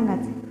past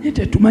Kasangati, Naye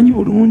tetumanyi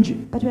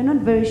bulungi. but we're not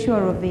very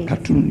sure of it.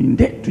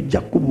 Katulinde tujja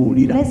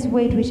kubuulira. Let's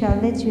wait, we shall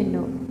let you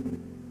know.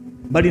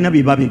 Balina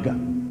bye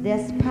babega. They're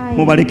spying.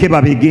 Mubaleke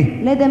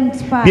babege. Let them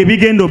spy. Bye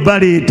bigenda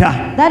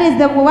obbaleeta. That is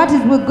what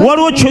is with God.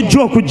 Waliwo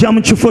kyojja okujja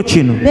mu kifo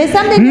kino. There's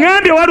something.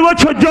 Ngambye waliwo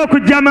kyojja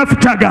okujja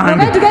amafuta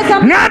gange.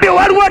 Ngambye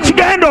waliwo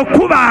kigenda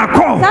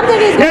okubaako.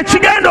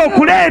 Ekigenda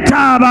okuleeta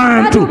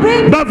abantu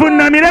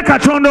bavunnamire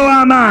Katonda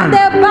ow'amaanyi.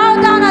 They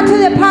bow down unto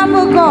the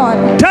powerful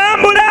God.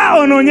 Tambula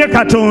onoonye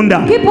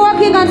Katonda. Keep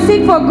walking and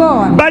seek for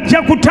God.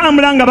 Bajja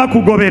kutambula nga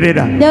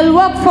bakugoberera. They'll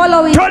walk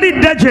following.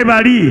 Tolidda gye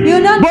bali.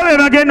 Bo be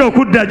bagenda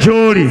okudda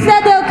gy'oli.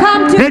 Said they'll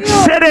come to you.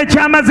 Ekiseera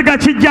eky'amaziga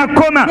kijja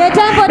kukoma.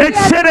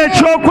 Ekiseera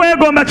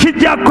eky'okwegomba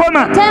kijja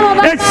kukoma.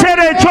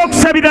 Ekiseera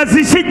eky'okusabiriza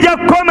kijja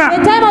kukoma.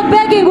 The time of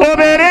begging will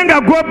Obeere nga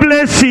gwo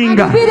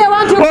blessinga. be the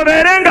one to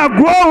Obeere nga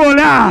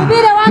gwowola.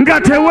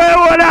 Nga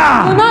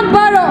teweewola. not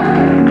borrow.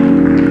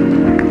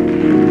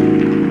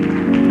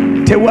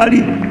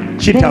 Tewali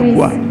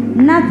kitagwa.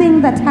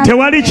 Nothing that happens.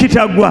 Tewali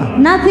kitagwa.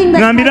 Nothing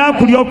that Ngambira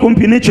happens. akuli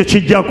okumpi n'ekyo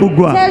kijja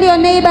kugwa. Tell your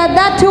neighbor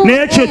that too will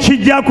N'ekyo end.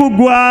 kijja That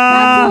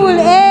kugwa. too will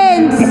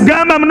end.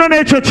 Gamba muno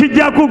n'ekyo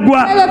kijja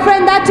kugwa. Tell your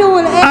friend that too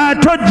will end.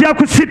 Tojja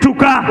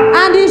kusituka.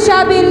 And you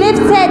shall be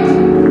lifted.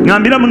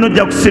 Ngambira muno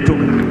ojja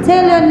kusituka.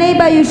 Tell your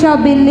neighbor you shall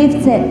be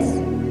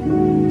lifted.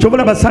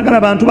 Kyobula basagala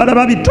abantu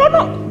balaba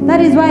bitono. That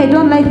is why I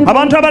don't like people.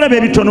 Abantu abalaba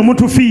ebitono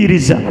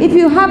mutufiiriza. If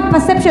you have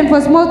perception for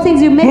small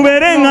things, you make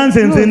Mubeere nga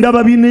nze it.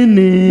 ndaba Be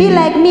binene.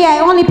 like me, I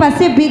only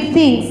perceive big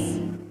things.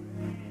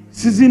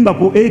 Sizimba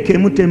ku eka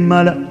emu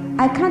temmala.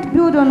 I can't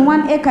build on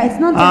 1 acre. It's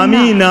not enough.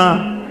 Amiina.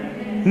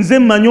 Nze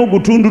mmanyi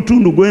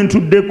ogutundutundu gwe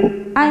ntuddeko.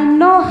 I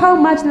know how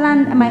much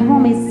land my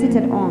home is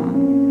seated on.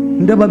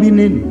 Ndaba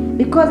binene.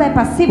 Because I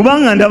perceive.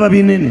 Kubanga ndaba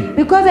binene.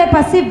 Because I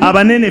perceive.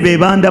 Abanene be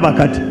bandaba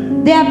kati.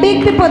 There are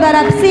big people that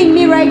are seeing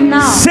me right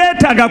now.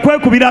 Seetaaga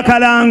kwekubira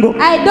kalango.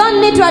 I don't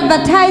need to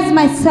advertise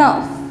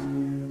myself.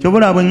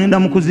 Kyobula bwe ngenda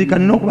mu kuziika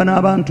nina okuba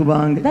n'abantu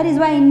bange. That is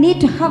why I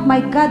need to have my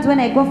guards when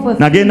I go for.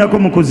 Nagendako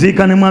mu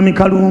kuziika ne Mwami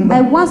Kalumba.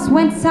 I once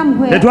went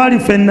somewhere Tetwali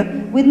ffenna.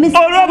 with Mr.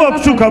 Olwaba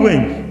okukyuka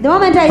bwenyi. The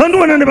moment I Bantu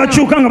bonna ne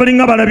bakyuka nga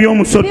balinga balabye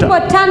omusota.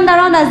 people turned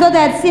around as though they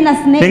had seen a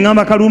Ne snake.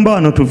 ŋŋamba Kalumba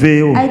wano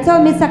tuveewo. I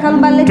told Mr.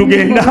 Kalumba, let's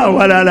Tugende go.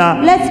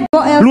 awalala. Let's go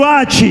elsewhere.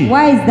 Lwaki?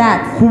 Why is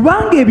that?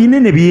 Kubanga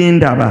ebinene bye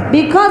ndaba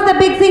Because the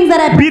big things that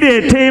I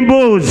bireeta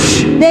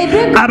emboozi. they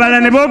bring Abalala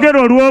ne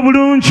boogera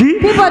olw'obulungi,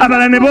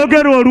 abalala ne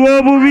boogera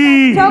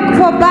olw'obubi. talk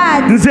for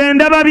bad. Nze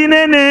ndaba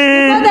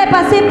binene. Because I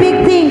perceive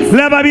big things.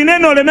 Laba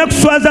binene oleme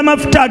kuswaza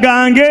mafuta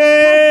gange.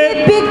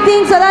 Big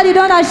things so that you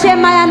don't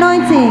shame my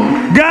anointing.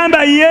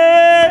 Gamba ye.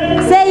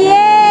 Say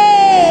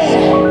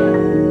yay.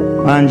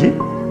 Wangi.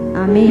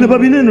 ne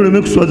babinene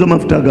oleme kuswaza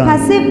amafuta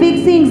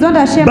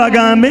gange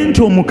bagambe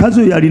nti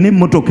omukazi oyo alina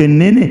emmotoka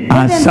ennene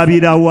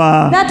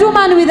asabirawa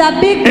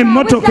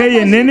emmotoka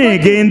eyo ennene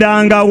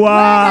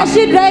egendangawa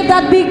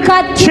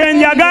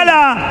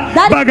kyenjagala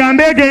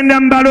bagambe egenda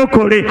mu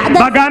balokole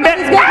bagambe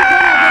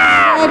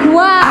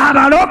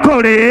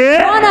abalokole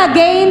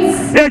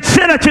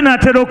ekiseera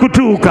kinaatera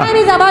okutuuka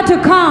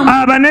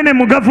abanene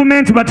mu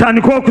gavumenti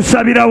batandika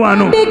okusabira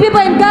wano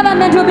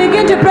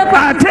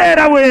ate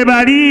era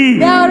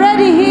weebali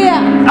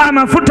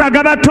amafuta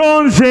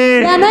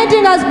gabatonze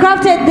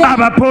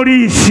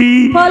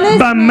abapoliisi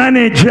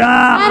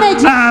bamaneja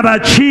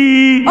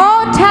abaki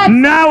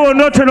naawe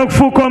onootera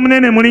okufuuka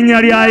omunene mu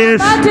linnya lya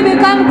Yesu.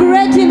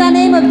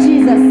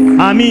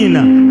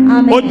 Amiina.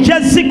 Ojja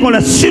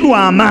zikola si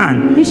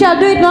lw'amaanyi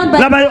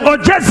laba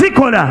ojja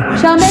zikola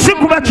si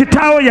kuba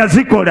kitaawo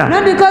yazikola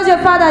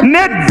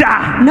nedda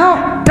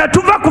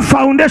tetuva ku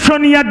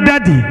foundation ya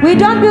dadi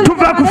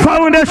tuva ku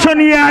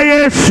foundation ya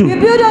Yesu.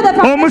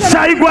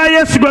 Omusaayi gwa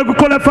Yesu gwe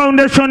gukola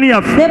foundation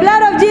yaffe.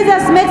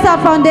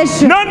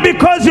 Not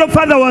because your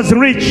father was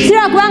rich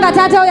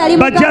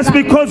but just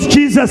because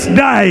Jesus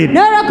died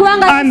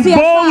and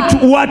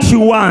bought what you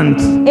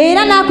want.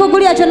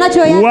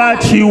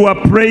 What you were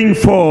praying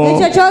for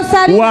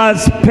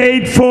was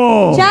paid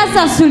for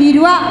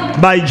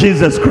by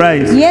Jesus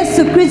Christ.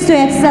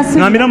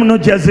 Ngambira muno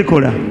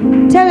jazikola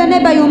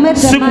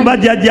si kuba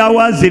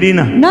jjajjaawo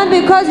azirina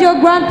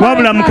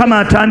wabula Mukama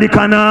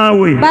atandika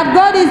naawe.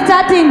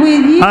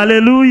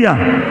 Hallelujah.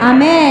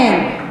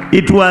 Amen.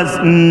 It was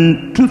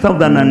in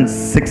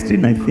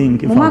 2016, I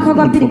think. If I'm not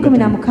forgetting.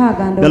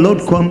 The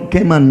Lord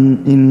came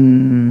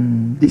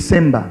in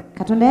December.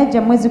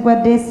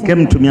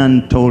 Came to me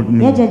and told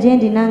me,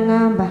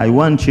 I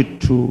want you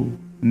to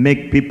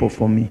make people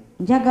for me.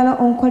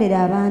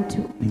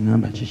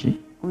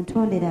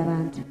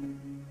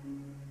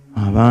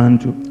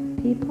 Abantu.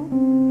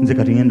 Nze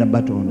kati ngenda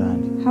batonda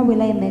ndi. How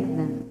will I make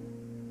them?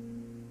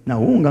 Na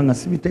wunganga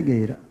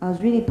sibitegeera. I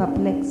was really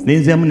perplexed.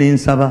 Nenzemu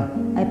nensaba.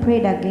 I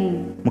prayed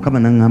again. Mukama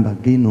nangamba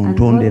gino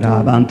ntondera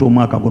abantu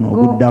omwaka guno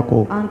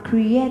oguddako. And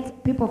create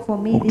people for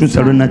me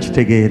okutuusa lwe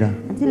nakitegeera.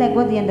 Until I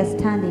got the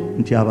understanding.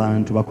 Nti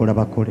abantu bakola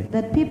bakole.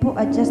 That people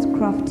are just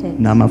crafted.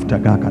 N'amafuta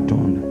ga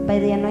Katonda. By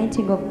the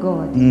anointing of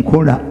God.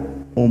 Nkola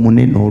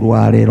omunene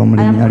olwaleero mu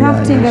linnya lya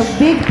Yesu. I am crafting a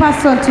big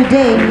person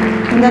today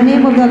in the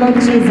name of the Lord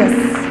Jesus.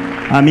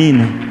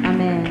 Amiina.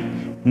 Amen.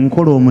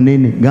 Nkola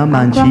omunene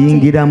gamba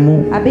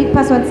nkiyingiramu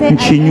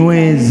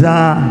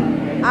nkinyweza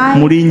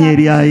mu linnya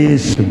erya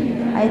Yesu.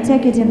 I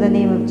take it in the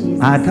name of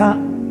Jesus. Ata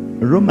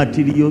raw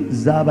material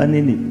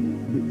z'abanene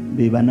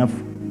be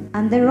banafu.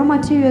 And the raw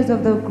materials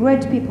of the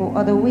great people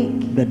are the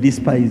weak. The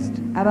despised.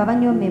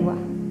 Ababanyomebwa.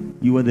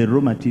 You are the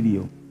raw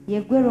material.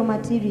 Yegwe raw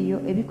material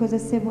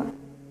ebikozesebwa.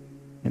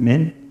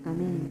 Amen.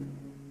 Amen.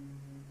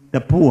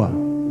 The poor.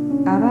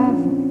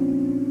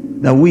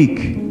 Abavu. The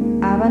weak.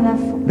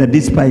 Abanafu. The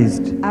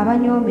despised.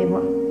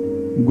 Abanyomebwa.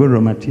 Gwe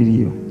raw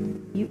material.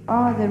 You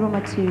are the raw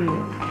material.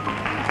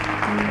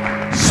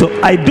 So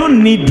I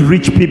don't need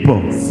rich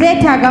people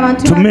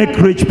to make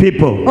rich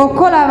people.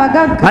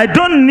 I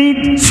don't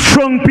need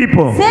strong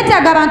people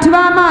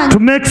to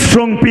make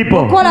strong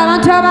people.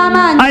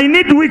 I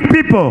need weak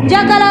people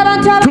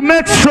to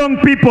make strong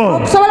people.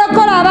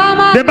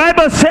 The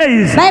Bible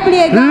says,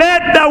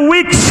 let the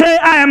weak say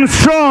I am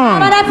strong.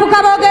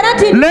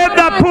 Let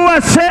the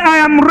poor say I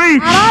am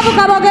rich.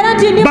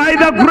 By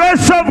the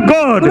grace of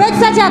God,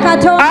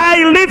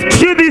 I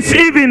lift you this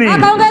evening.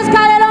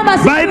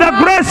 By the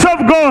grace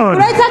of God,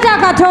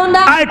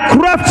 I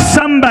craft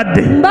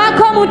somebody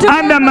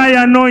under my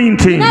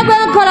anointing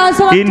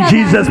in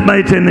Jesus'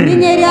 mighty name.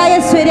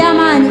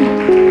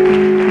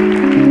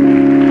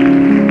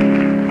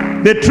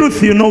 The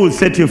truth you know will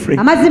set you free.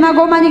 What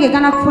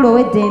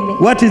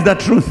is the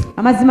truth?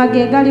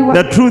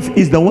 The truth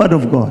is the word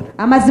of God.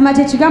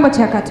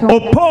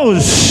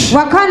 Oppose,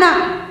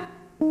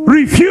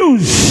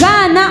 refuse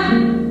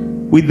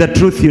with the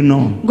truth you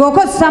know.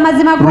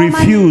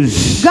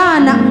 Refuse.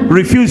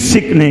 Refuse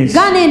sickness.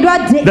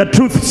 The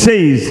truth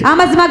says,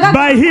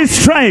 by his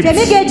stripes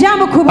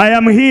I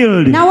am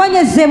healed.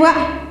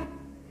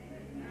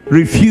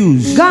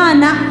 Refuse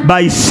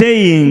by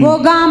saying,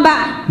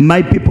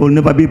 my people will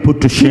never be put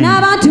to shame.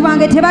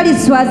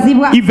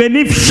 Even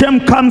if shame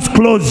comes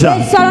closer,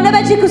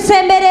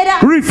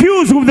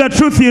 refuse with the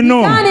truth you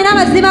know.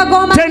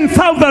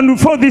 10,000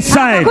 before this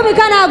side,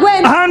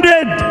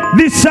 100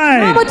 this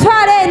side,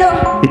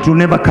 it will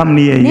never come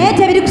near you.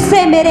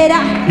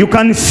 You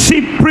can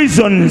see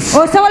prisons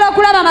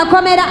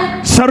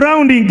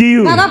surrounding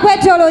you.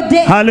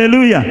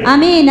 Hallelujah.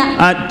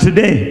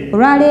 Today,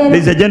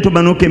 there's a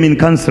gentleman who came in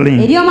counseling.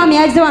 You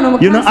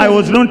know, I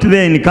was not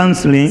there in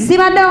counseling.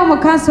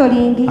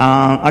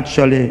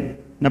 Actually,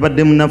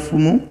 nabadde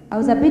munafumu I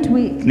was a bit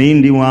weak, naye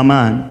ndi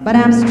w'amaanyi. but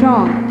I'm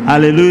strong.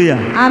 Haleluya.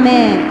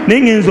 Amen.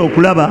 Naye ngenza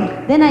okulaba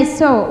Then I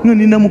saw, nga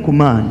ninamu ku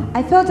maanyi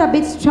I felt a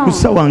bit ku strong.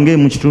 ssaawa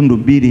ng'emu kitundu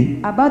 2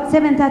 About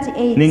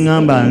 7:38. ne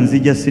ŋŋamba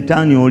nzija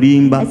sitaani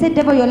olimba. I said,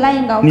 devil, you're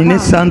lying. I'll Nina come.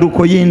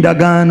 essanduuko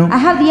y'endagaano, I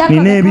have the ark of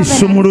nina the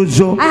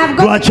ebisumuluzo. covenant. I have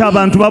got Lwaki the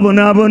abantu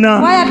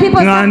babonaabona Why are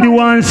people nga ndi suffering?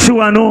 wansi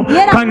wano?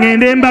 Yet I'm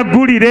Kaŋŋende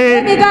mbaggulire.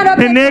 Let me go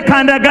to Ne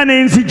neekandaga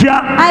ne nzija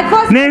I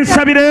forced ne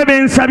nsabirayo be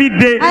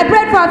nsabidde. I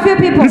prayed for a few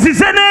people.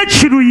 Nzize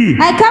n'ekiruyi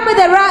I come with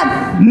a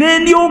wrath. ne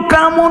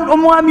ndyoka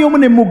omwami omu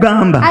ne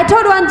mugamba, I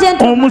told one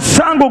gentleman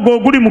omusango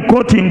gw'oguli mu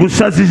kooti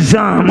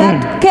ngusazizaamu.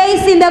 that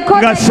case in the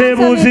court Nga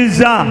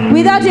seebuuzizza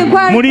without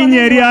inquiry mu from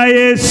linnya anyone. erya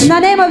Yesu. In the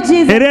name of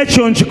Jesus. Era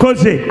ekyo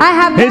nkikoze. I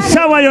have done it.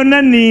 Essaawa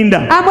yonna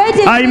nninda. I'm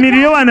waiting.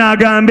 Ayimirire wano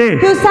agambe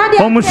You stand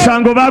here.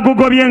 omusango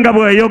baagugobye nga The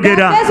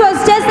bw'oyogera. case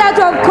was chased out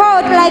of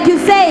court, like you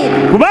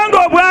said.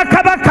 Kubanga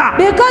obwakabaka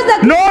Because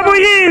the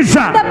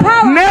n'obuyinza the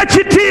power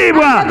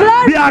n'ekitiibwa and the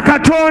glory bya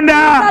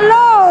Katonda. the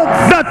Lord.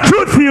 The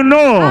truth you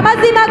know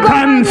Amazima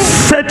can g'omanyi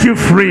set you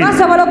free.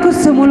 gasobola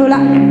okusumulula.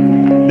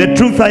 The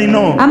truth I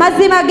know.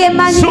 Amazima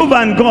gemmanyi Silver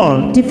and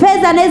gold nti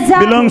feeza ne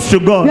zaabu belongs to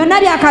God. byonna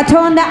bya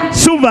Katonda.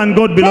 Silver and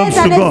gold belongs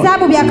Feeza to ne God.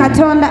 zaabu bya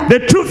Katonda. The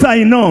truth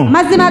I know.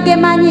 Amazima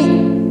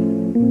gemmanyi.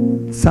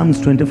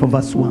 Psalms 24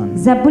 verse 1.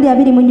 Zabbuli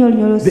 24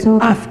 The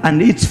olusooka. earth and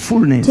its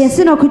fullness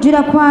Ensi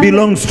n'okujjula kwayo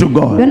belongs to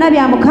God. byonna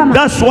bya Mukama.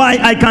 That's why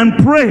I can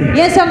pray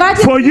Y'ensonga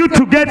lwaki for you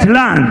to get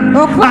land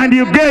and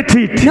you get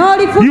it.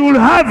 n'olifu You will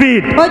have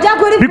it ojja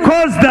kulifuna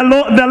because the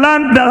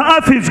land, the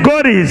earth is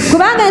God's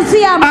kubanga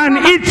ensi ya and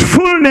Mukama its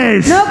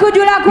fullness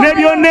n'okujjula ne kwayo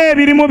byonna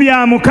ebirimu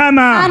bya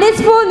Mukama. and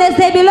its fullness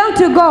they belong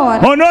to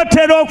God.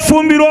 Onootera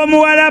okufumbirwa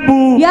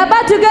Omuwarabu. You're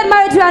about to get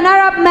married to an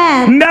Arab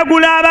man.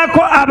 Ndagula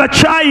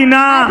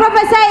Abachina.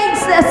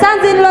 Prophesy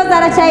sons-in-laws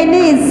that are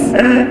Chinese.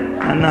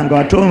 Ananga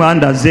watonga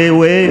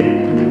ndazeewe.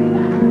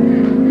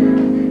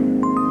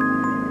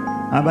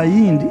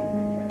 Abayindi.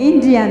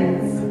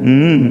 Indians.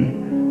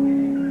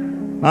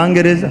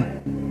 Bangereza.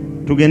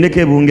 Tugendeko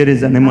e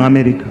Bungereza ne mu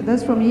America.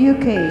 Those from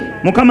UK.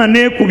 Mukama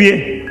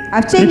neekubye.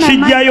 I've changed my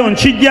mind.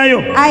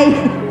 Nkijjayo. I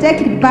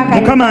take it back.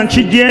 Mukama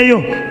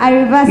nkijjeeyo. I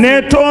reverse it.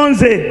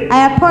 Neetonze.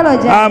 I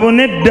apologize. Abo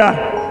nedda.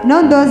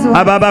 Not those ones.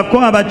 Abo abako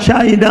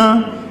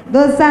Abachina.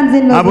 Those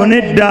sons-in-laws. Abo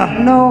nedda.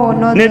 No,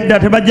 no. Nedda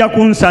tebajja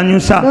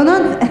kunsanyusa.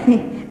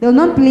 They'll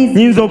not please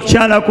me. Nyinza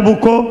okukyala ku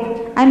buko.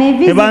 I may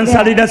visit there.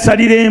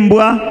 Tebansalira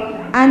embwa.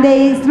 And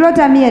they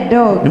slaughter me a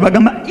dog. Ne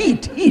bagamba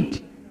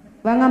eat.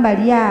 Bangamba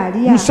lya.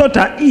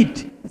 Musota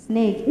eat.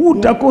 Snake.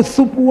 Utako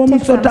supu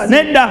w'omusota. Take some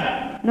Nedda.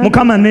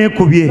 Mukama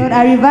neekubye. Lord,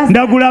 I reverse.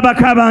 Ndagula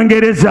abako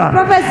Abangereza.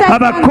 Prophesy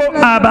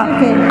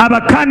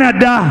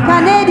Canada.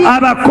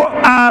 Canadian.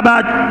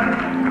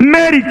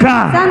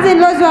 America.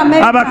 Sons-in-laws who are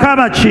married.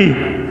 Abakabaki.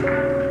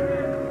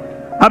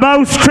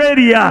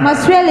 Australia. From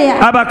Australia.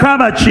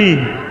 Abakabaki.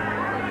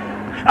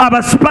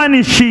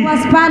 Abaspanishi. Who are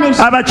Spanish.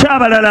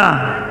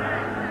 Abakyabalala.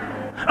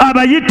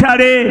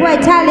 Abayitale. Who are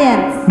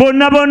Italians.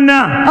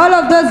 Bonna. All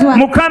of those ones.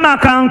 Mukama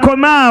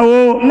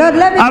kankomaawo. Lord,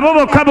 let me. Abo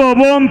bokka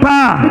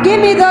b'obompa. Give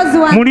me those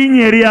ones. Mu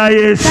linnya erya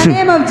Yesu. In the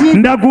name of Jesus.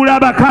 Ndagula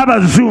abako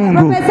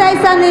Abazungu. Prophesy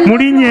sons-in-laws. Mu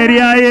linnya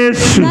erya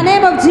Yesu. In the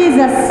name of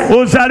Jesus.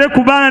 Ozaale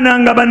ku baana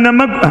nga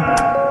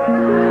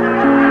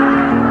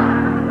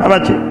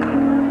abaki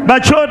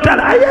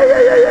bakyotala.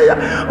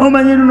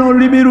 Omanyi luno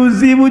olulimi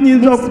luzibu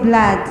nyinza It's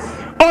blood.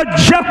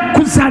 ojja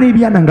kuzaala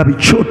ebyana nga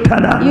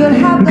bikyotala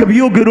nga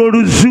byogera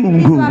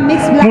Oluzungu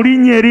mu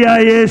linnya erya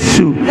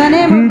Yesu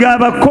nga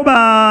bakoba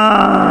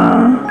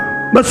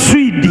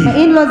Baswidi. My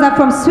in-laws are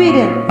from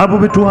Sweden. Abo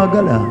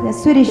betwagala. The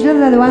Swedish,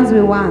 those are the ones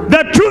we want.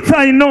 The truth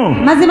I know.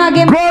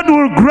 God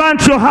will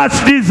grant your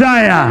heart's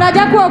desire.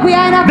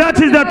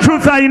 That is the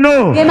truth I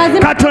know.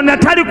 Katonda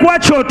talikuwa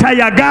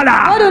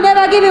ky'otayagala. God will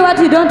never give you what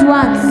you don't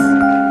want.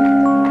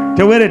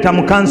 Teweereta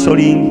mu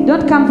counseling.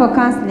 Don't come for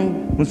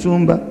counseling.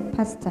 Musumba.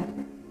 Pastor.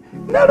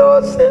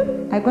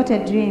 Naloose. I got a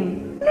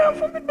dream.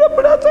 Nanfumidde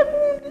bulaza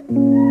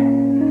gundi.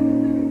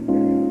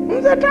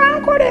 Nze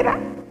tankolera.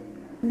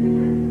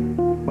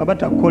 Baba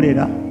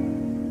takolera.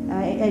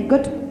 I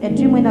got a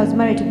dream when I was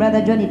married to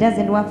Brother John. He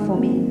doesn't work for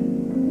me.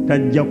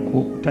 Tajja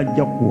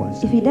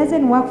kuwaza. If he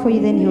doesn't work for you,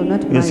 then he will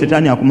not marry you.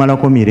 Setaani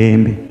akumalako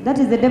mirembe. That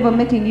is the devil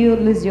making you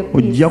lose your peace.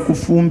 Ojja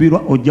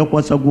kufumbirwa, ojja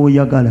kuwasa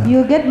gw'oyagala.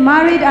 You'll get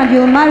married and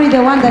you'll marry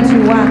the one that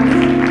you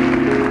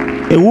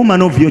want. A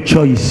woman of your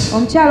choice.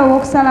 Omukyala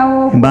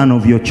ow'okusalawo. A man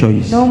of your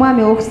choice.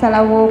 N'omwami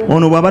ow'okusalawo.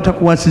 Ono bw'aba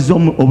takuwasizza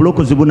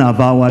obulokozi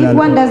bunaava awalala. If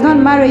one does not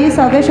marry you,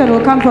 salvation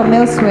will come from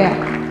elsewhere.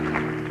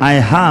 I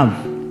have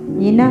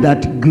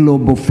that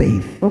global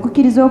faith.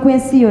 Okukkiriza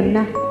okw'ensi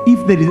yonna.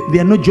 If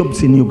there are no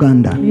jobs in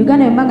Uganda,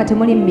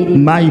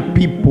 my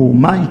people,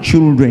 my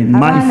children,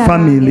 my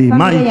family,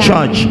 my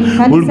church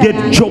will get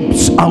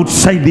jobs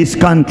outside this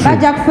country. In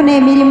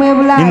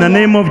the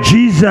name of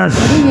Jesus.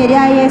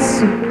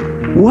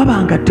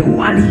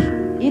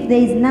 If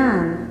there is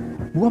none,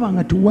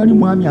 bwabanga tewali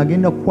mwami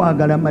agenda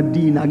kwagala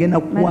Madina agenda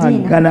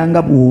kwagala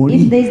nga bw'oli.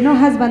 If there is no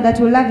husband that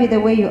will love you the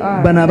way you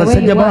are, bano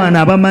abasajja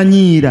bawana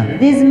abamanyiira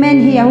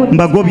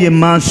mbagobye mu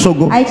maaso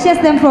go. I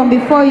chase them from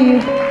before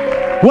you.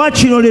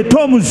 Wakino leeta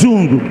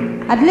omuzungu.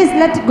 At least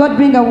let God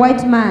bring a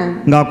white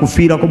man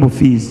ng'akufiirako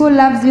bufiizi. Who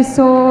loves you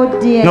so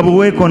dear. nga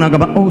bweweekona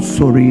agamba oh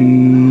sorry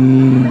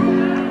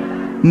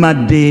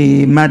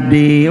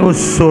madde oh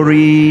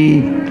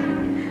sorry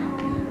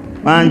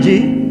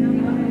manji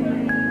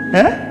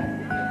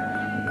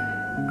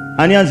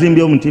ani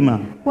azimbye omutima?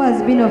 Who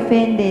has been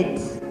offended?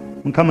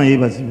 Mukama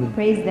yeebazibwe.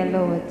 Praise the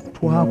Lord.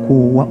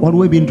 Twakoowa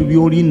waliwo ebintu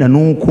by'olinda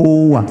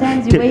n'okoowa.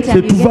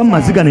 Tetuva mu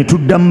maziga ne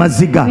tudda mu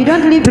maziga.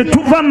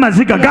 Tetuva mu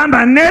maziga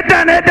gamba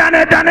nedda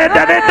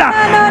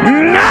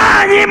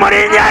ŋŋaanyi mu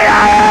linnya lya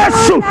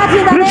Yesu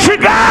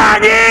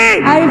nkigaanyi.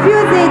 I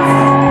refuse it.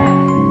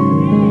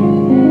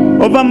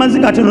 Ova mu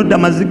maziga ate n'odda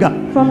maziga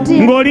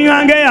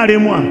ng'olinga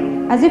ng'eyalemwa.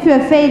 As if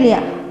you're a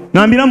failure.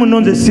 Ngambira muno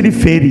nze siri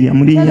failure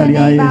mu linnya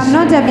lya Yesu.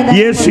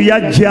 Yesu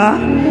yajja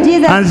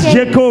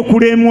anzijeko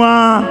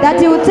okulemwa,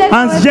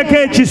 anzijeko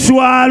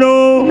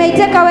ekiswalo.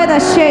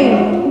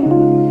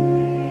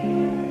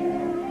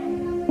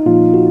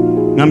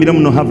 Ngambira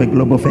muno have a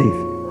global faith.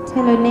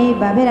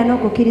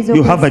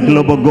 You have a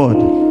global God.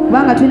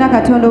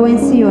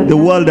 The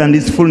world and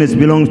its fullness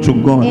belongs to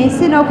God.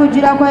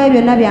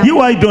 You,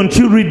 why don't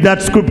you read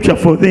that scripture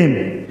for them?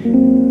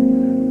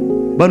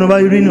 Bano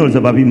bayirinoza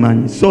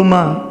babimanyi.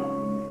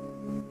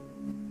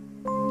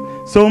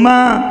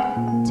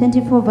 Soma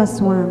 24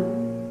 verse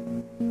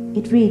 1.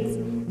 It reads,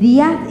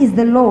 the earth is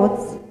the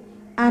Lord's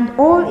and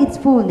all its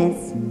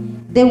fullness,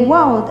 the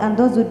world and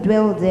those who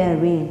dwell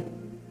therein.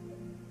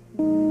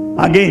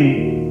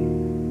 Again.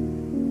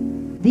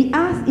 The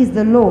earth is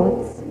the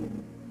Lord's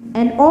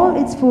and all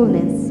its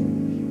fullness,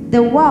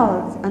 the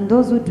world and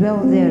those who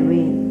dwell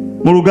therein.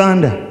 Mu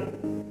Luganda.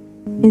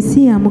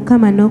 Ensi ya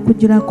Mukama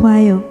n'okujjula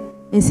kwayo,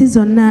 ensi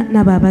zonna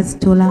n'abo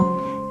abazitulamu.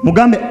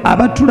 Mugambe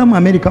abatula mu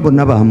Amerika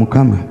bonna ba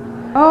Mukama.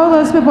 All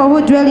those people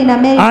who dwell in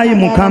America. Ayi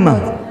Mukama.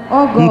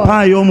 Oh God.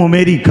 Mpaayo mu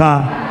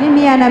Amerika. Give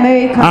me an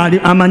America.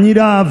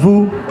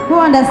 Amanyiraavu. Who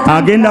understands?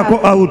 Agendako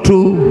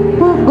autu.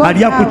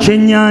 Alya ku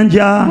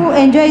kyennyanja. Who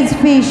enjoys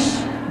fish.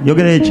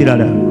 Yogera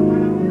ekirala.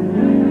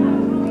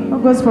 Who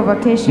goes for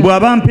vacation.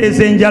 Bw'aba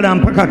mpeeza enjala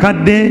mpaka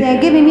kadde. They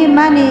are giving me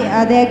money.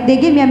 They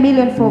give me $1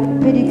 million for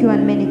pedicure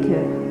and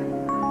manicure.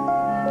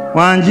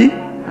 Wanji.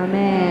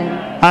 Amen.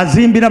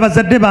 Azimbira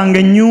bazadde bange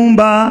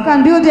ennyumba. You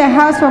can build a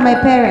house for my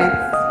parents.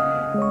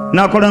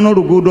 N'akola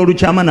n'oluguudo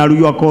olukyama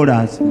n'aluywa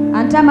kolas.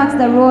 And tarmacs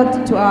the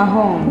road to our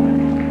home.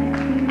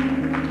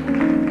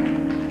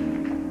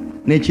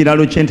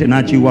 N'ekiralo kyente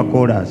n'akiyiwa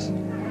kolas.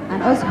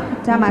 And also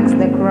tarmacs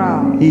the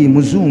corral.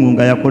 Muzungu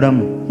nga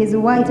yakolamu. He's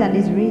white and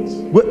is rich.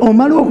 Gwe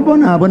omala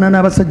okubonaabona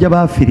n'abasajja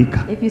ba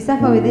Afirika. If you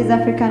suffer with these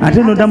African men,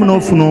 ate n'oddamu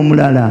n'ofuna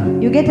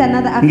omulala. you get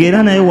another African.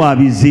 Ng'era naye wa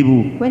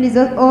bizibu. When he's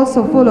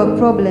also full of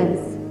problems.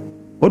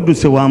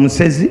 Odduse wa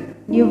musezi.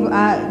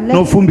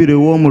 N'ofumbirwa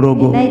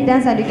ew'omulogo.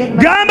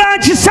 Gamba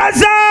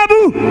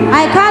nkisazaabu.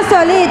 I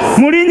cancel it.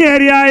 Mu linnya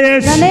erya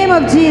Yesu. In the name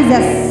of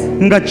Jesus.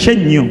 Nga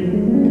kyennyo.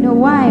 You know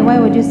why? Why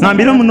would you say?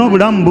 Ngambira muno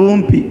obulamu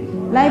bumpi.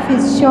 Life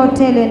is short,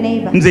 tell your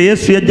neighbor. Nze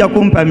Yesu yajja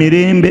kumpa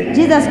mirembe.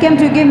 Jesus came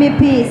to give me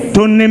peace.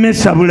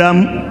 Tonnemesa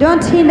bulamu.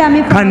 Don't hinder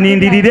me from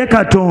Kanindirire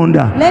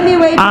Katonda. Let me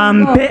wait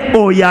ampe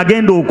oyo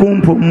agenda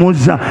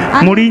okumpumuza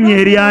mu linnya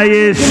erya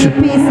Yesu.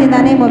 Peace in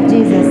the name of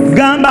Jesus.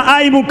 Gamba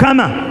ayi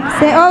Mukama.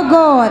 Say, oh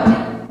God.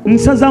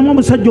 Nsazaamu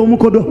omusajja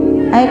omukodo.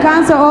 I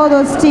cancel all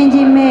those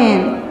stingy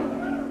men.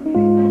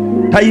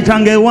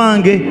 Tayitanga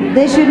ewange.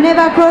 They should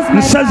never cross my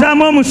path.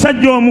 Nsazaamu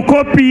omusajja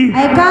omukopi.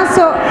 I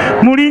cancel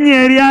mu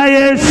linnya erya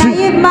Yesu.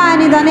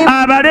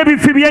 Abala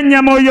ebifi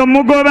by'ennyama oyo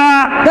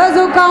mugoba. Those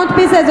who count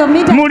pieces of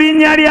meat. Mu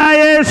linnya lya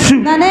Yesu.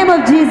 In the name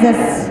of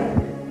Jesus.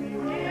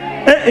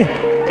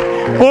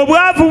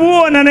 Obwavu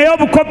buwona naye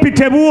obukopi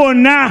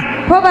tebuwona.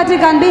 Poverty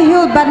can be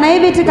healed but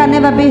naivety can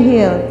never be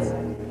healed.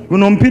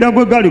 Guno omupiira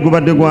gwe gali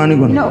gubadde gwani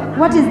guno? You know,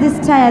 what is this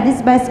tire,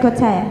 this bicycle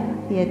tire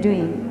you're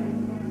doing?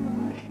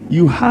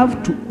 You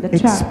have to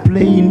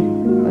explain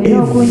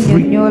every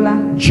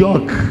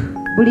joke.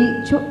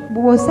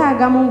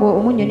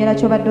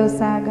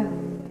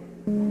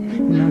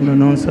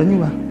 No,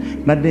 nsonyiwa.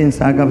 Badde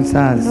nsaaga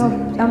busaazi.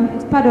 No,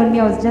 pardon me,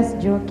 I was just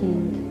joking.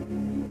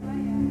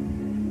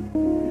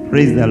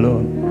 Praise the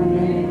Lord.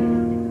 Amen.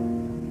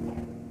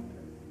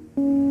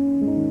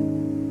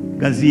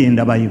 Gaziye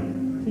ndabayo.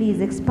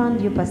 Please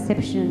expand your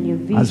perception, your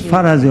vision. As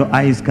far as your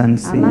eyes can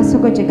see.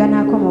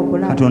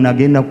 Katonda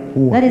agenda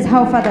kukuwa. That is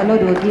how far the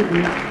Lord will give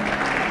you.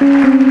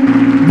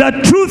 The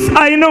truth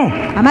I know.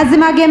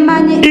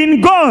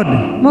 In God.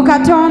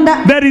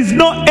 There is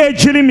no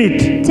age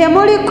limit.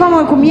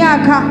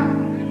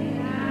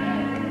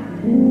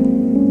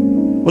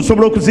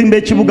 Osobola okuzimba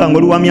ekibuga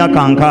ng'oli wa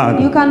myaka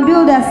nkaaga. You can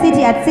build a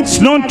city at 60.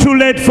 It's not too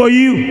late for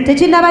you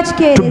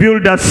to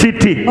build a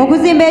city.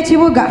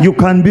 You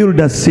can build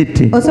a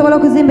city.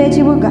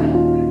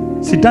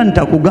 Sitaani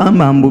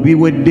takugamba mbu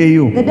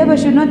biweddeyo. The devil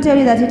should not tell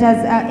you that it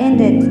has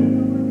ended.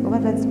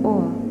 But that's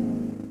all.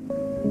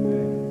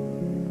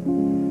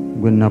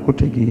 gwe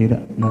nakutegeera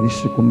nali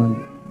sikumanyi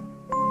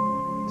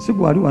si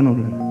gwali wano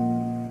olulala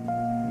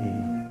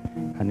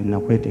kani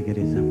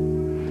nakwetegereza.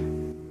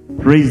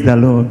 Praise the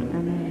Lord.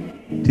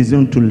 It is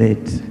not too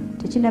late.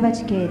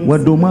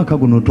 Wadde omwaka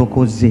guno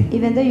tokoze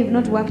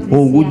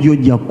ogujja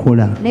ojja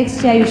kukola.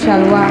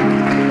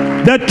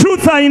 The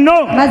truth I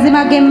know,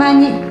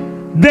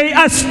 there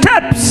are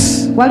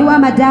steps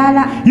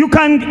you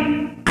can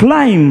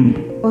climb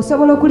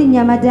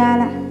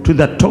to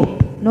the top.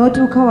 But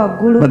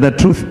the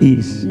truth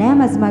is,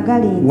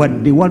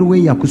 wadde waliwo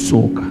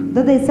eyakusooka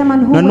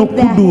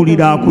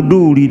nanokuduulira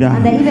akuduulira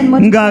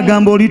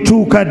ng'agamba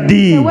olituuka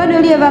ddi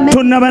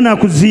tonnaba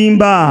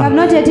nakuzimba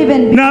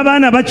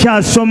n'abaana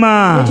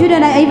bakyasoma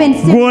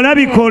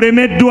gw'olabika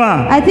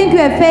olemeddwa.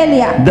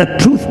 The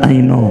truth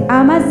I know,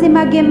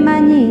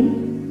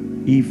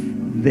 if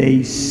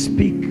they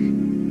speak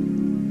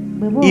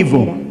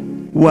evil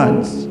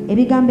words,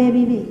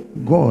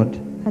 God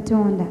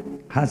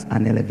has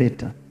an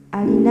elevator.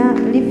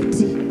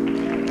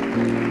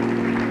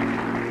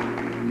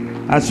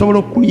 Asobola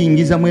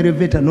okuyingiza mu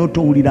elevator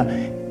n'otowulira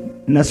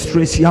na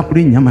stress ya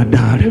kulinnya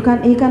madaala.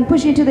 He can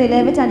push you to the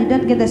elevator and you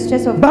don't get the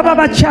stress of baba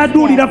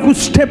bakyaduulira ku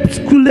steps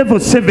ku level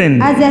 7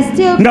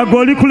 nga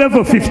goli ku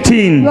level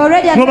 15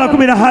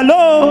 ng'obakubira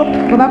hello.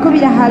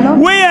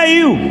 Where are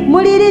you?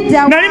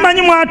 Nali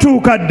manyi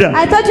mwatuuka dda.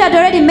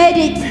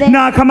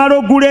 N'akamala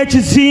oggula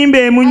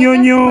ekizimbe e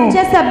Munyonyo.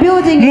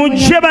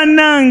 Mujje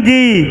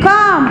bannange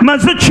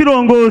maze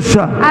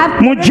kirongoosa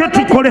mujje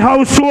tukole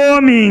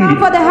housewarming.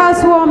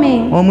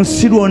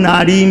 Omusiru ono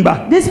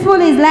alimba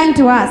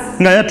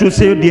nga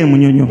yatuuseyo ddi e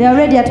Munyonyo.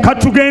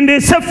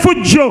 Katugendeese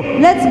fujjo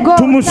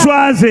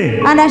tumuswaze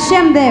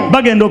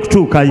bagenda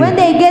okutuukayo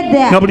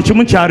nga buli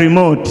kimu kya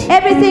remote.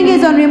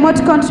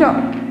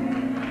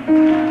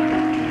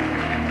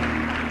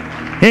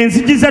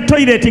 Enzigi za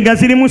toilet nga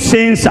zirimu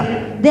sensa.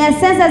 There are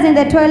sensors in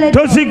the toilet.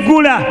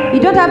 Tozigula. You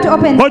don't have to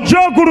open them. Ojja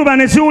oguluba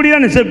ne ziwulira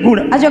ne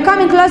zeggula. As you're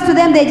coming close to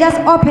them, they just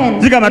open.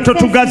 Zigamba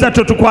totugaza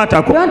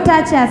totukwatako. Don't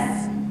touch us.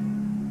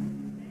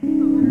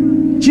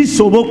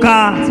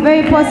 Kisoboka. It's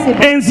very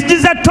possible. Enzigi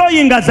za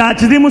toyi nga za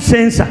kirimu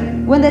sensa.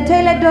 When the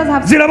toilet doors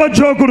have ziraba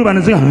ojja oguluba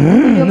ne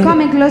zigamba. You're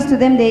coming close to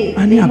them, they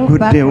move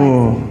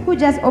backwards. Who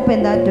just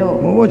opened that door?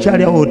 Oba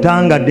okyali awo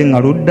otangadde nga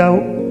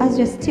luddawo. As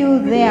you're still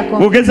there,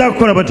 ogeza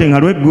kukola bate nga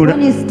lweggula.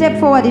 When you step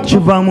forward, it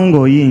kivaamu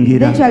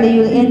ng'oyingira. Eventually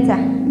you'll enter.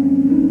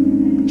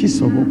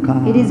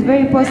 Kisoboka. It is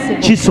very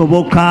possible.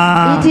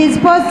 Kisoboka. It is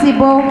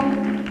possible.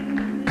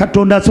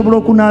 Katonda asobola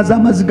okunaaza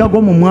amaziga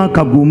go mu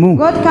mwaka gumu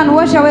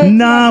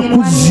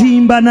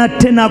n'akuzimba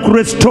nate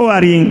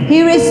n'akurestoring.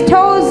 He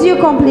restores you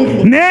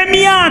completely.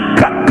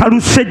 N'emyaka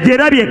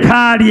kalusejjera bye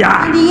kaalya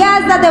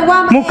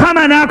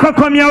Mukama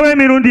n'akakomyawo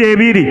emirundi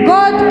ebiri.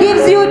 God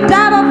gives you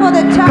double for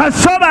the child.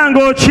 Kasoba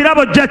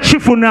ng'okiraba ojja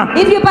kifuna.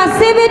 If you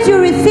perceive it, you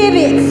receive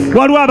it.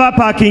 Waliwo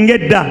abapaakinga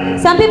edda.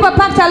 Some people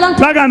packed along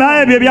to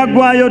bagamba ebyo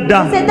byaggwayo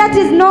dda. They said that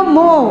is no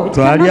more.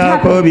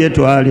 Twalyako bye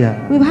twalya.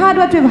 We've had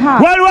what we've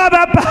had. Waliwo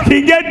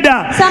abapaakinga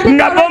edda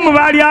nga bo mu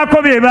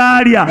baalyako bye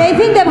baalya.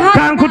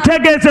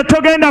 Kankutegeeze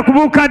togenda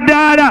kubuuka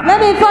ddaala.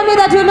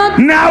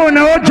 Naawe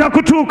nawe ojja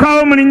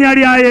kutuukawo mu linnya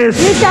lya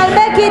Yesu. You shall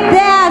make it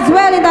there as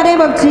well in the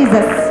name of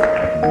Jesus.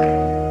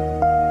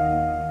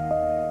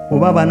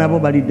 Oba abaana bo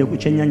balidde ku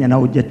kyennyanja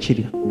nawe ojja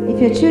kirya. If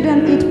your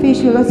children eat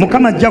fish, you'll also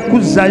Mukama ajja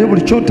kuzzaayo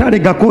buli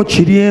kyotalegako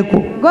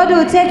okiryeko. God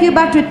will take you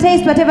back to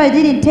taste whatever you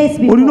didn't taste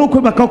before. Olina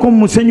okwebakako mu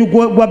musenyu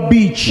gwa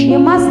beach. You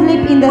must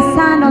sleep in the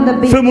sand on the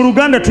beach. Ffe mu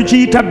Luganda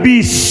tukiyita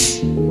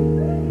beach.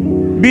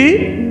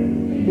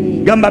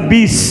 Gamba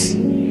beach.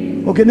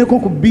 Ogendeko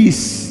ku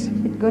beach.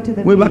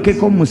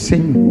 Webakeko mu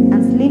musenyu.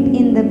 And sleep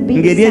in the beach.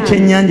 Ngeri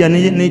ekyennyanja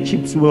ne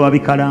chips bwe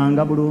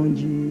wabikalanga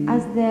bulungi.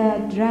 As they are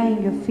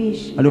drying your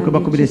fish. Alyoke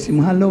bakubira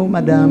essimu, hello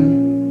madam.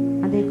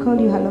 And they call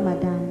you, hello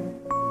madam.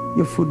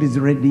 Your food is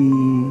ready.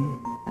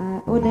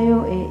 Order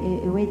you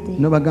a waiting.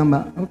 No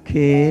bagamba,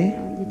 okay.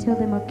 You tell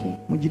them, okay.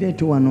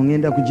 Mugireete wano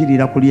ngenda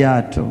kugirira ku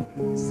lyato.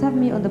 Serve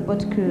me on the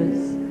boat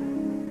cruise.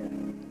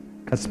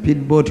 Ka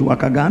speedboat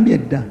wakagambye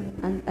edda.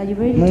 And are you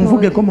ready to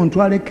munvugeko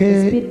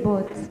muntwaleke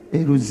speedboat?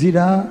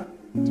 Eruzira.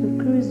 To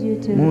cruise you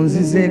to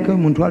munzizeeko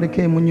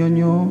muntwaleke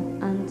Munyonyo.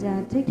 And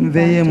take you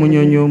nveeyo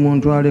Munyonyo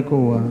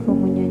muntwaleko wa. For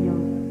Munyonyo.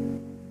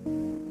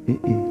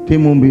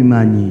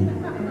 Temumbimanyi.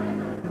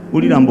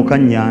 Ulira mbuka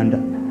nnyanda.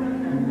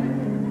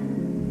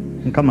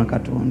 Mukama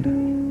Katonda.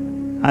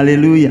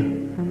 Haleluya.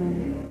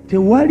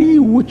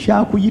 Tewaliwo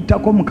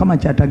kyakuyitako Mukama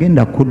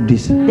kyatagenda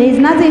kuddisa. There is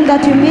nothing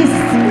that you miss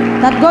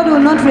that God will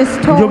not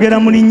restore. Njogera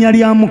mu linnya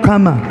lya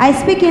Mukama. I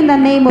speak in the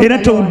name of the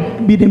Lord.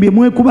 Era bye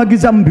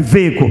mwekubagiza mu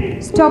biveeko.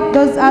 Stop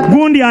those other.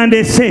 Gundi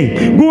andese,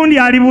 gundi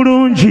ali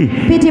bulungi.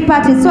 Pity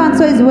party, so and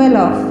so is well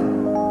off.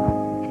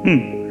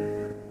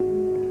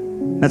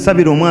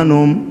 Nasabira omwana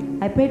omu.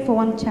 I prayed for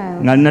one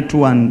child. Ngalina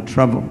tour and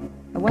travel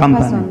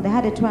company. They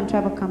had a tour and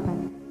travel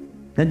company.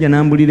 Yajja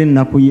n'ambulira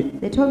ennaku ye.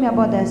 They told me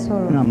about their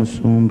sorrow.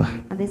 Namusumba.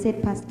 And they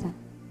said, Pastor,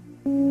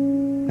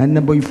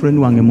 nalina boyfriend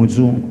wange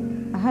muzungu.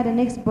 I had an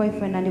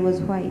ex-boyfriend and he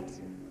was white.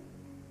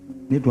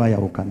 Ne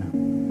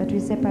twayawukana. But we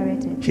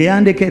separated.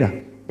 Kyeyandekera.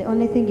 The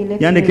only thing he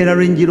left yandekera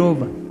me, Range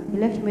Rover. he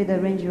left me the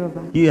Range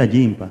Rover. Yo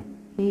yagimpa.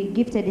 He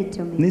gifted it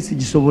to me.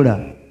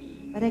 Nisigisobola.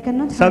 But I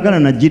cannot Saagala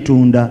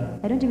nagitunda.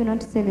 I don't even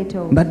want to sell it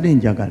all. Mbadde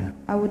njagala.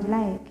 I would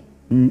like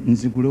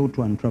Nzigulewo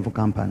tour and travel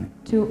company.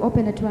 to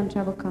open a tour and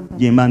travel company.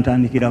 Gye mba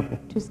ntandikirako.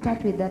 To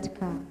start with that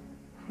car.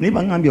 Naye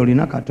bangambye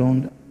olina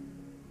Katonda.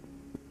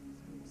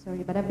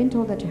 Sorry, but I've been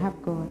told that you have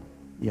God.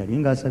 Yali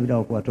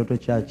ng'asabira ku Watoto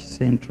Church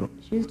Central.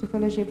 She used to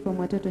fellowship from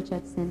Watoto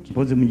Church Central.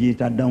 Mpozi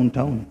mugiyita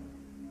downtown.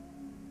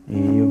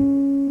 Eyo.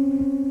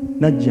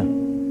 Najja.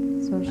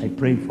 So I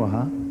prayed for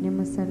her.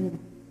 Nemusabira.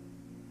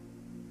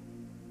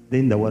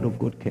 Then the word of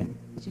God came.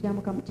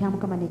 Ekigambo kya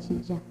Mukama ne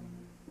kijja.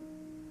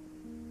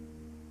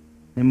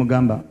 Ne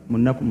mugamba mu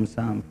nnaku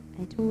 7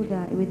 I told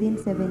her within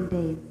 7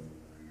 days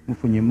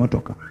mufunye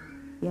emmotoka.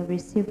 you have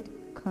received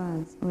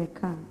cars or a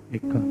car.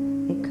 Eka.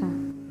 A car.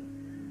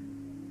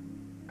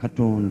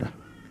 Katonda.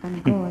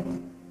 And God,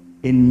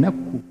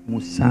 Ennaku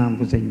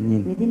 7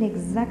 zennyini. within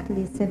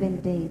exactly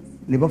 7 days,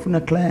 Ne bafuna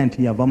client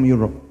yava mu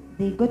Europe.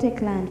 they got a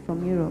client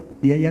from Europe.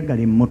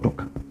 Yayagala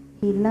emmotoka.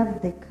 He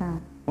loved the car.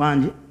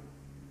 Wanje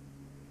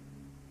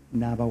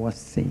n'abawa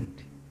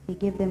ssente. He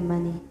gave them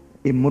money.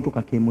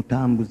 Emmotoka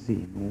kemutambuze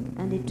eno.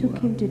 And it took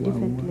him to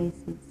different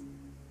places.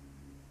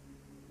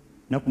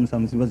 Nnaku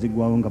 7 ziba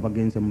zigwawo nga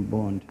bagenze mu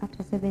bond.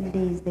 After 7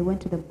 days, they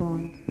went to the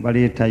bond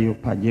Baleetayo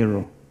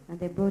Pajero. and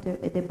they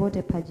bought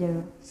a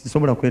Pajero.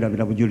 Sisobola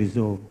kwerabira bujulizi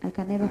obwo. I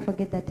can never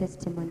forget that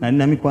testimony.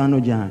 Nalina mikwano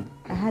gyange.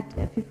 I had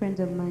a few friends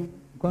of mine.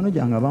 Mikwano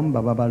gyange abamu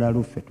baba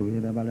balalu, ffe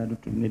tubeera balalu,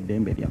 tulina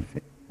eddembe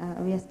lyaffe.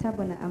 We are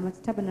stubborn. I'm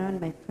stubborn around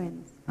my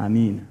friends.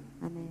 Amiina.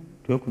 Amen.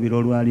 Twekubira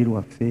olwali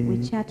lwaffe. We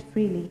chat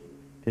freely.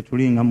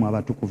 Tetulinga mu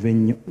abatukuvu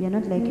ennyo. We are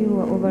not like you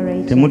who are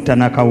overrated. Temutta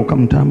n'akawuka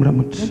mutambula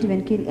muti. Don't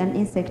even kill an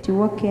insect. You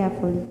walk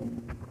carefully.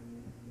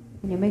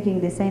 When you're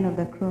making the sign of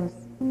the cross.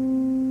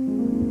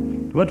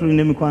 Tuba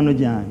tulina mikwano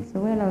gyange. So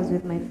while I was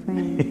with my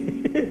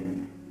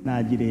friend,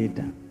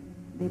 N'agireeta.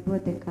 they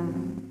bought the car.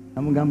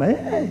 Namugamba,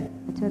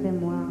 I told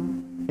them, wow.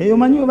 eyo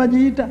manyi we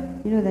bagiyita?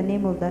 You know the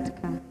name of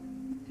that car?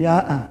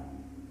 Yaa.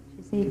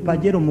 She said, no.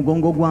 Pajero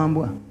mugongo gwa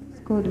mbwa. It's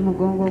called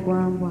Mugongo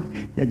Gwambwa.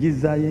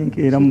 Yagizzaayo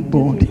enkeera mu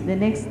bondi. The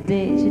next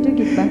day, she took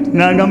it back to the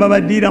N'agamba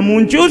baddiira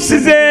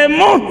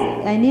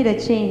munkyusizeemu. I need a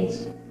change.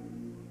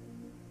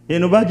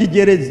 Eno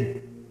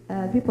bagijerezi.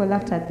 People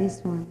laughed at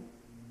this one.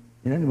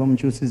 Era ne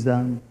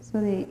bamukyusizaamu. So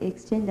they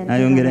exchanged and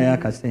N'ayongerayo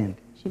akasente.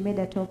 she made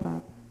a top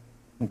up.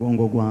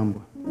 Mugongo gwa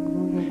mbwa.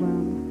 Mugongo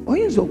Gwambwa.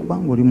 Oyinza okuba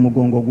ng'oli mu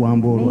mugongo gwa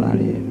mbwa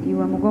olwaleero. Maybe you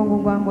are Mugongo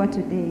Gwambwa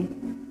today.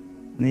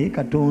 Naye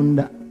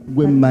Katonda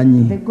gwe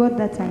mmanyi The God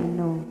that I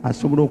know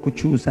asobola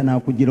okukyusa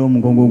n'akugirawo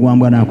omugongo gwa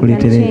mbwa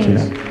n'akuleetera can ekirala.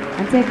 change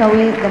and take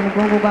away the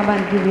Mugongo Gwambwa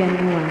and give you a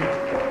new one.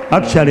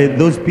 Actually,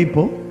 those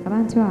people,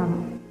 Abantu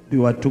abo they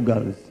were 2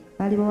 girls.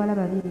 bali bawala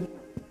babiri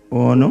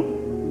Ono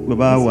gwe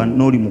baawa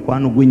n'oli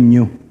mukwano gwe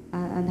nnyo.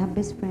 and her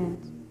best friend.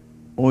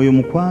 Oyo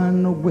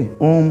mukwano gwe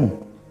omu.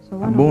 So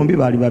one of Bombi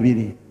baali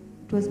babiri.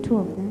 it was 2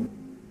 of them.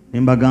 Ne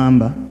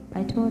mbagamba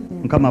I told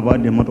them, Mukama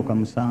abawadde emmotoka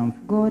 7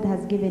 God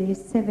has given you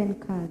 7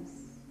 cars.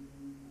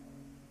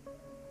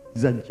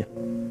 zajja.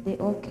 They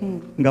all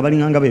came Nga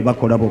balinganga be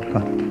bakola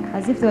bokka.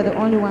 as if they were the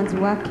only ones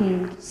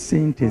working.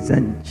 Ssente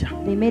zajja.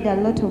 They made a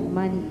lot of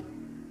money.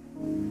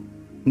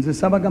 Nze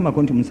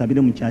saabagambako nti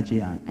musabire mu kyaki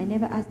yange. I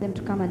never asked them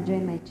to come and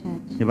join my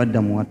church. Ne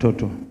badda mu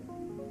Watoto.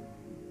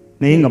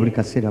 Naye nga buli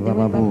kaseera They went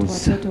back to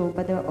bababuuza Watoto,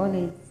 but they were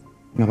always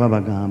nga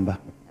babagamba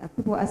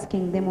people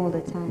asking them all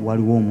the time.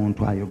 waliwo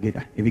omuntu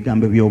ayogera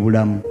ebigambo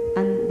by'obulamu.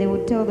 And they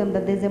would tell them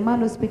that there's a man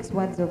who speaks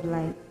words of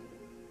life.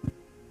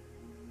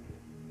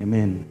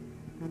 Amen.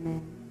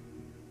 Amen.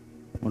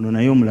 Ono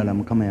naye omulala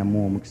Mukama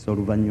yamuwa omukisa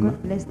oluvannyuma.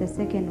 God bless the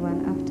second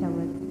one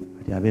afterwards.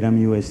 Kati abeera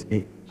mu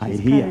USA. I She's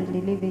hear.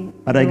 currently living.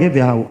 But I gave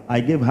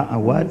her a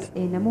word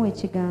Namuwa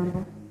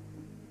ekigambo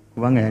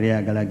kubanga yali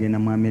ayagala agenda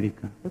mu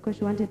America. because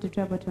she wanted to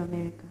travel to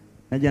America.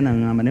 Najja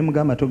n'aŋŋamba ne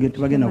mugamba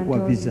tebagenda kuwa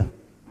visa.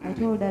 I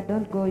told her,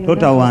 don't go. You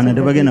Totawaana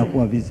tebagenda don't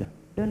kuwa visa.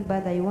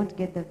 bother. You won't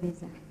get the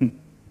visa.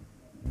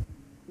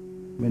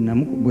 Bwe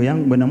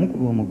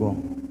namukuba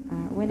omugongo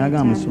When I n'agamba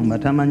turned, musumba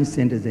tamanyi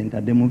ssente ze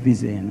ntadde mu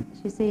visa eno.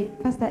 she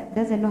said, Pastor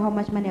doesn't know how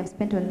much money I've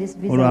spent on this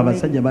visa Olwo already.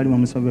 abasajja baali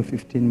bamusobye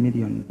 15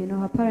 million. You know,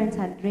 her parents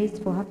had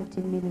raised for her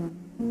 15 million.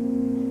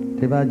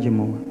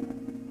 Tebaagimuwa.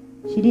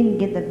 She didn't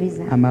get the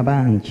visa.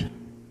 Amabanja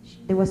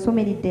There were so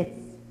many debts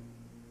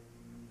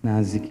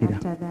n'azikira.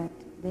 after that.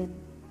 Then,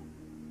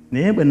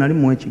 Naye bwe nali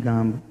muwa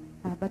ekigambo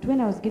but when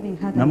I was giving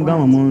her the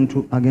namugamba word,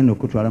 omuntu agenda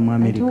okutwala mu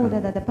I told her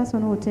America that the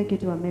person who will take you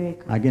to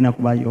America agenda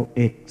kuba your will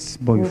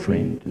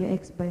ex-boyfriend. be your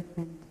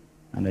ex-boyfriend.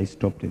 And I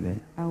stopped there.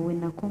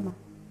 Nakoma.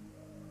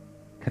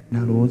 Kati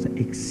nalowooza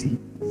ex.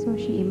 So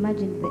she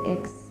imagined the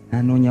ex.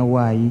 N'anoonya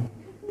waayi.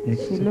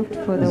 She looked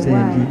for the Z. Y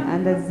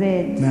and the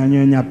Z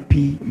N'anoonya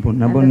P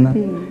bonna and bonna. the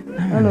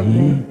P. All of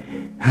them.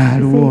 She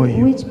Aliwo said,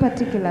 oyo. which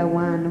particular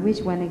one?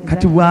 Which one Kati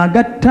exactly?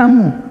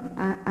 bw'agattamu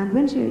And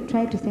when she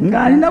tried to think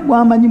ng'alina about it,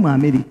 gw'amanyi mu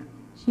America.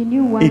 she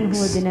knew one Ex.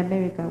 who was in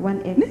America, one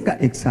Naye ex. nga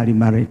ex ali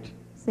married.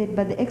 said,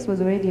 but the ex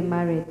was already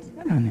married.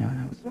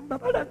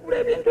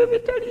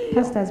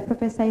 Pastors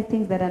prophesy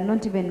things that are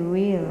not even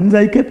real. And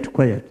I kept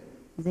quiet.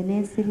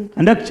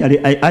 And actually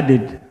I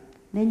added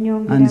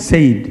and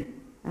said,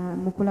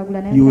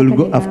 you will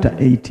go after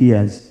 8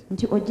 years.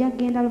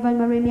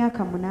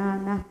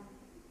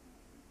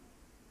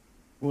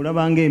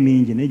 Olabanga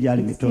emingi naye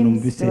gyali mitono mu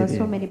biseera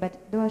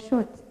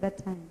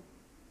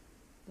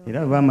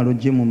era baamala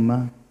ojje mu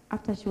mma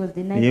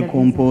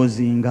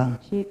yekompozinga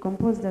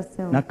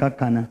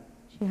nakkakkana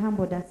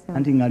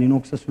anti ng'alina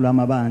okusasula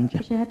amabanja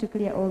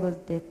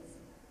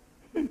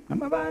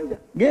amabanja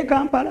g'e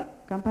Kampala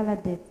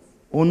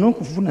olina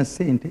okufuna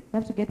ssente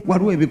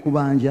waliwo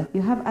ebikubanja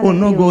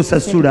olina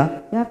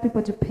og'osasula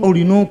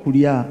olina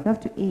okulya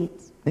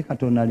ne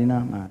Katonda alina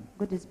amaanyi.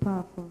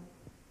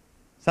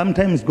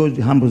 Sometimes God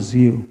humbles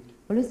you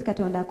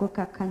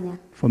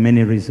for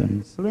many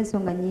reasons.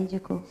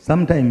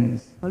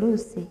 Sometimes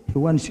He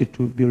wants you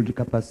to build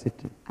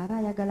capacity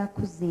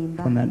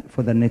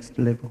for the next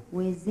level.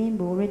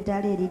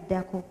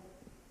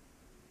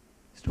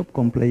 Stop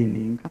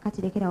complaining.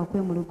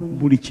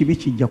 Buli kibi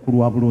kijja ku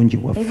lwa bulungi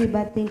bwaffe.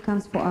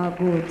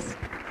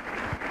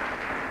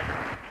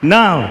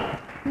 Now,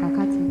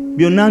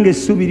 byonna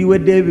ng'essuubi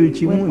liwedde buli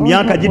kimu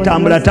emyaka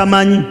gitambula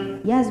tamanyi.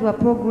 Years were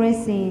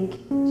progressing.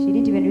 She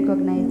didn't even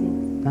recognize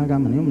him.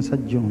 Nagamba naye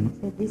omusajja ono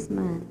Said, this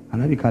man,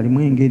 alabika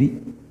alimu engeri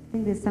I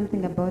think there's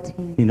something about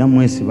him. nina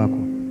mwesibako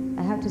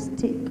I have to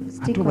stick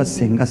ate on oba him.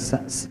 senga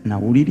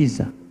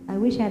nawuliriza I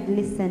wish I had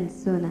listened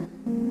sooner.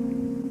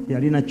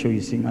 yalina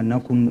choice nga alina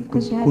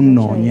Because she had no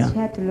kunnoonya choice. She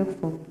had to look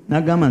for me.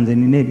 nagamba nze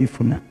nina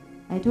ebifuna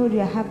I told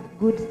you I have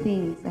good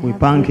things. I have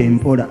wepanka goodies.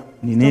 empola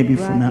nina Stop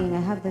ebifuna. bragging.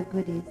 I have the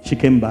goodies. She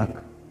came back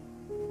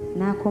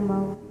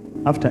Nakomawo.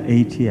 after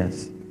 8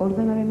 years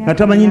Oluvannyuma lw'emyaka nga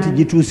tamanyi nti 8.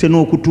 gituuse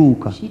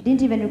n'okutuuka. She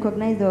didn't even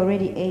recognize they were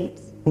already 8.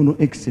 Ono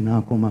ex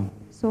n'akomawo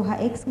So her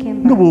ex came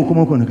nga back.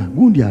 bw'okomako naga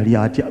gundi ali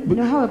atya You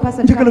know how a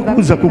person njagala comes back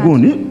kubuuza to ku the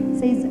gundi country,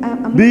 says, I'm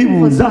looking for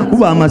bibuuza so-and-so.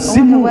 kuba I wonder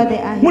amasimu where they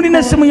are. He mulina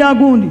called- essimu ya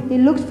gundi He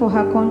looked for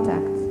her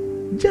contacts.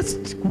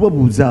 just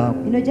kubabuuzaako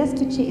You know, just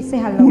to say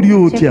hello, uli check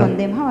otya on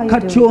them. How are you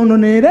kati doing? ono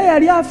neera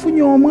yali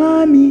afunye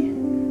omwami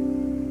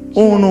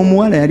ono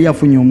omuwala yali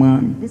afunye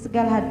omwami This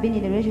girl had been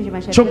in a relationship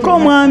and she had kyokka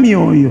gotten her omwami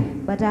oyo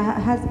husband. But her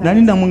husband,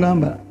 nali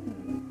ndamugamba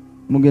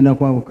mugenda I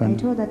kwawukana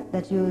told her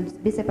that you'll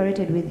be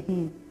separated with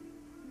him.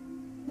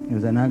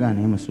 nza naagaana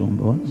naye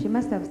musumba She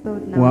must have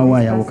thought now waawa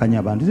this person ayawukanya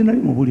abantu ze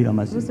nali mubuulira who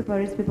mazima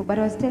separates people, but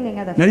I was telling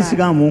her the nali fact,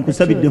 sigamba the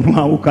munkusabidde truth.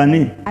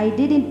 mwawukane I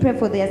didn't pray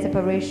for their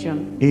separation.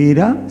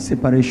 era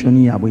separation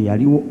yaabwe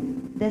yaliwo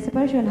The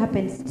separation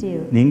happened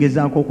still.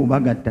 nengezaako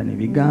okubagatta ne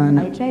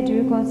bigaana I tried to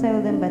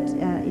reconcile them, but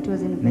it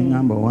was in vain.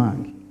 neŋŋamba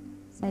owange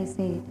So I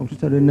said,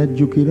 okutuusa lwe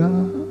najjukira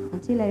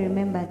until I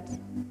remembered,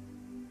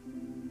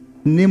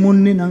 ne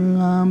munne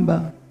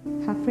naŋŋamba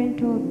her friend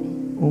told me,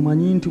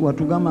 omanyi nti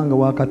watugamba nga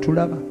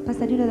waakatulaba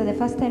Pastor, do you know that the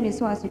first time you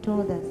saw us, you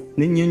told us.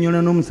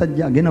 nennyonnyola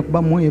n'omusajja agenda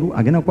kuba mweru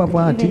agenda kuba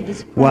bw'ati Even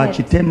described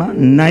wakitema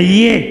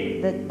naye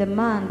The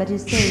man, but you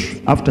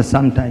said, after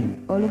some time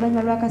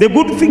oluvannyuma lw'akaseera the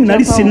good thing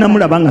nali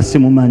sinnamulaba nga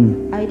simumanyi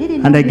I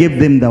didn't and I know gave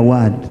them the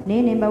word.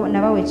 naye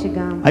nabawa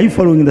ekigambo Are you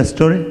following the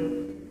story?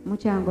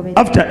 mukyangobera.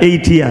 After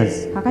 8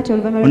 years Kakati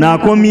oluvannyuma ono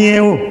lw'emyaka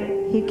akomyewo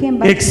he came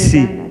back ex. to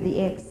Uganda, the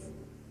ex.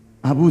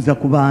 abuuza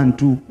ku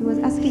bantu He was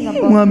asking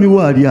about, mwami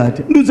waali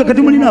ate nduuza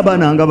kati mulina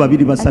abaana nga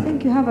babiri I basatu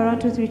think you have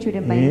around 2-3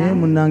 children by now.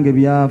 munnange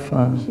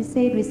byafa She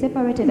said, we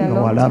separated a nga long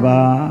time.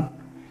 walaba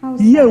How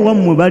ye sad.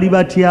 wammwe bali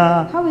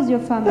batya How is your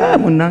family?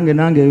 munnange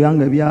nange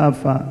ebyange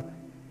byafa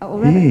Or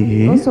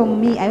rather, also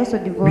me, I also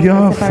divorced and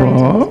byafa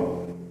separated.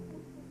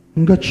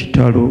 nga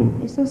kitalo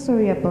I'm so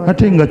sorry about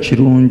ate it. nga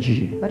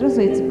kirungi But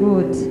also it's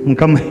good.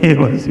 mukama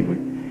yeebazibwe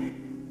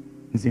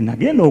nze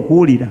nagenda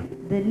okuwulira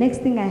The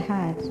next thing I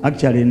had,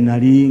 actually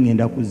nali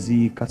ngenda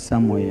kuziika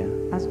somewhere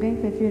I was going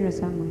for a funeral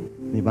somewhere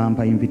ne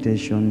bampa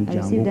invitation I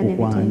jangu received an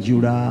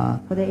okukwanjula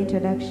for the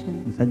introduction.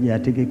 musajja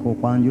yategeka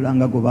okwanjula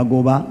nga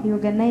gobagoba He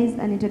organized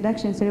an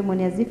introduction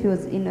ceremony as if he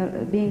was in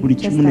being buli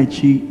kimu ne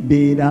tested.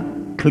 kibeera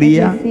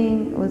clear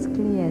Everything was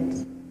cleared.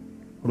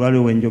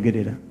 olwaliwo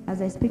wenjogerera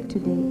As I speak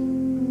today,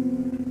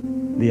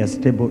 they are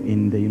stable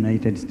in the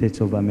United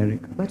States of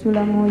America.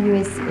 batula mu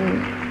USA,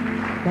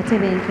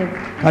 batebenkevu.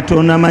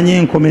 Katonda amanyi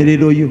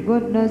enkomerero yo.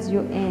 God knows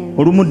your end.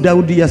 Olumu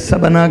Dawudi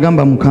yasaba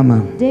n'agamba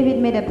Mukama David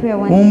made a prayer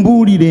one day.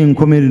 ombuulire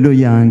enkomerero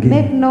yange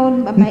Make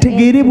known my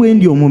ntegeere end, bwe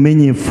ndi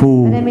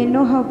omumenyefu that I may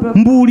know how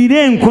broken.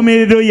 mbuulire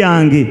enkomerero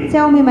yange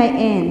Tell me my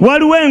end.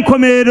 waliwo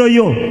enkomerero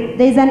yo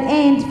There is an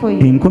end for you,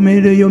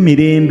 enkomerero yo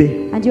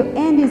mirembe and your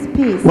end is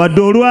peace.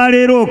 wadde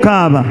olwaleero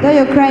okaaba Though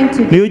you're crying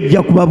today, naye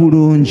ojja kuba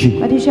bulungi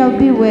but you shall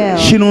be well.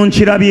 kino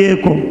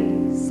nkirabyeko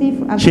See,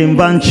 I've seen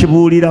kyenva this.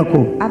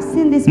 nkibuulirako I've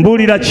seen this.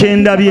 mbuulira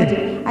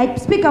kyendabye I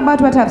speak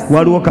about what I've seen.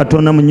 waliwo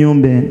katonda mu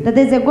nnyumba eno That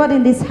there's a God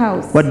in this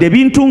house. wadde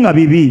ebintu nga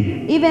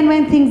bibi Even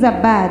when things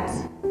are bad,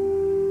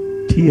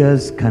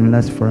 tears can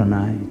last for a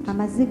night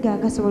amaziga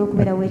gasobola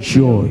okubeerawo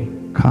ekiro. joy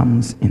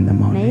comes in the Naye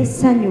morning.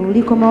 essanyu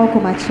likomawo ku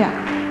makya.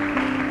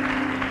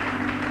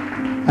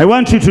 I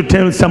want you to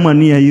tell someone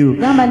near you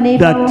Gamba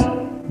neighbor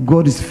that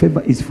God's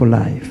favor is for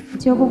life.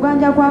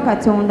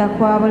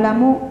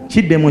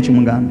 Kiddemu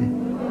kimugambe.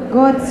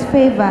 God's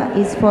favor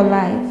is for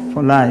life.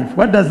 For life.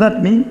 What does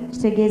that mean?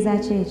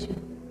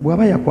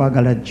 Bw'aba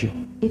yakwagala jjo.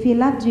 If he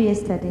loved you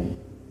yesterday,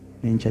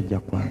 n'enkya ajja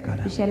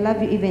kwagala. he shall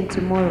love you even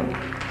tomorrow.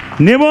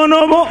 Ne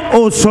bw'onooba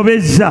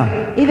osobezza,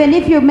 Even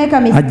if you make a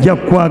mistake, ajja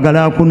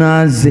kwagala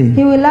akunaaze.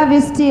 he will love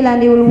you still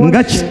and he will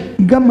watch you.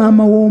 Nga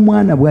maama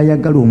w'omwana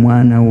bw'ayagala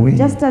omwana we.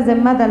 Just as a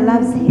mother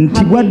loves him.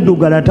 Nti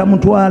bwaddugala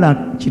tamutwala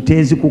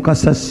kiteezi ku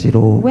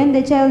kasasiro. When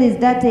the child is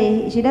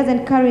dirty, she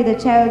doesn't carry the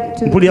child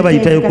to Mpulira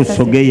bayitayo ku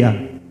sogeya.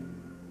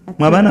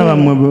 Mwe abaana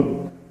bammwe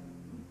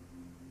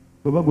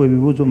bwe bagwa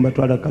ebibuuzo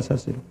mubatwala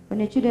kasasiro. When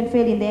your children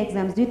fail in the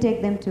exams, do you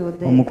take them to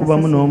the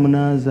Omukubamu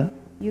n'omunaaza.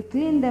 You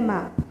clean them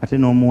up. Ate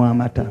n'omuwa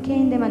amata. You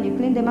clean them and you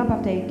clean them up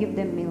after you give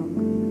them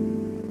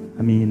milk.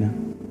 Amiina.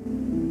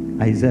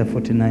 Isaiah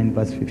 49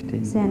 verse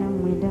 15.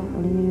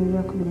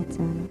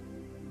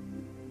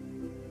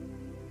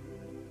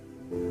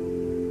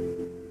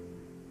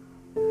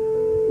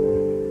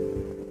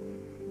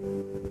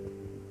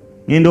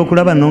 Ngenda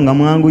okulaba nno nga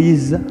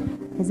mwanguyizza.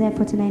 Isaiah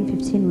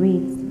 49:15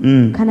 reads,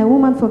 Can a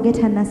woman forget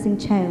her nursing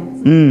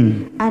child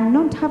and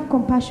not have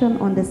compassion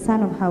on the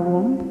son of her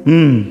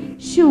womb?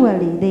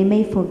 Surely they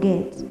may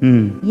forget,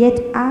 yet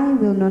I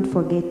will not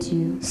forget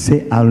you.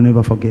 Say, I will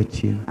never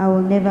forget you. I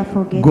will never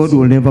forget God you.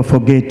 will never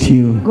forget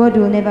you. God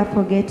will never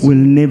forget you. Will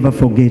never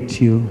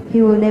forget you.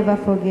 He will never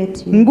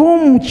forget you.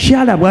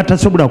 Ng'omukyala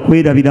bw'atasobola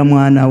kwerabira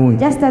mwana we,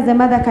 Just as a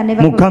mother can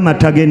never Mukama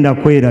forget, tagenda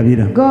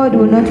kwerabira. God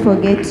will not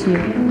forget you.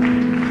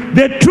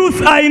 The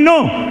truth I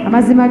know,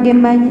 Amazima ge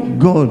mmanyi,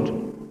 God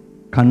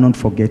cannot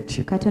forget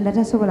you. Katonda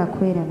tasobola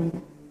kwerabira.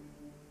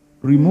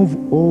 Remove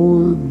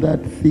all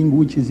that thing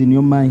which is in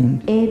your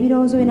mind.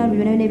 Ebirowoozo byonna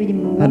byonna ebiri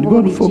mu And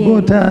bwongo God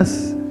forgot bijje.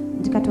 us.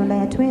 Nti Katonda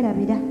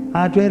yatwerabira.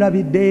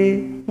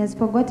 Atwerabidde. He has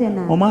forgotten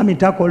us. Omwami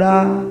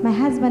takola, My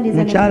husband is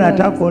mukyala unemployed.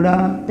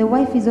 takola. The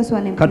wife is also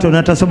unemployed.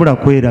 Katonda tasobola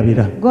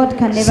kwerabira. God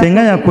can never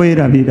Senga forget.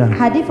 yakwerabira.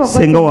 Had he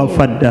forgotten Senga you,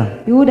 wafa dda.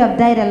 you would have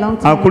died a long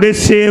time.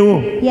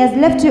 Akuleseewo. He has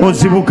left you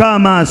Ozibuke alive.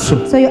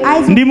 amaaso. So your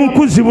eyes Ndi will mu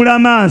kuzibula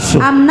amaaso.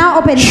 I'm now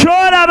opening.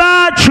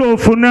 Ky'olaba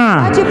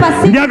ky'ofuna. What you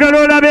perceive, Njagala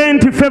olabe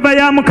nti feva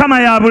ya Mukama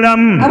ya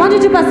bulamu. I want you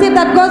to perceive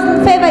that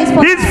God's favor is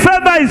for His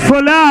favor is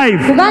for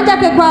life. kuganja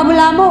kwe kwa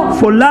bulamu.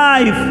 For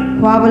life.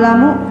 Kwa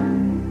bulamu.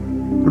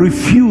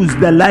 Refuse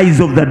the lies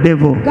of the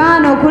devil.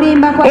 Gaana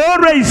okulimba kwa.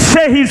 Always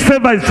say his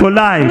favor is for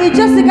life.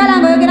 Bulijjo sigala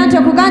ng'oyogera nti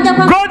okuganja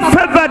kwa. God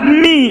favored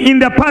me in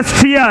the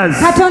past years.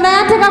 Katonda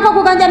yanteekako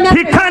okuganja myaka.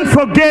 He can't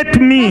forget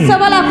me.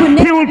 Tasobola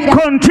kunneebira. He will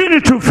continue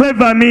to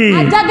favor me.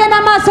 Ajja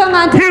genda maaso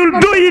nga nte. He will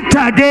do it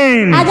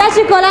again. Ajja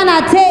kikola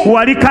nate.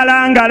 Wali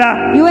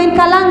kalangala. You in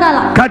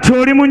Kalangala. Kati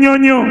oli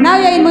munyonyo. Now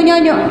you're in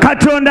Munyonyo.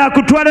 Katonda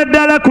akutwala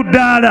ddala ku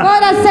ddaala.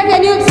 God has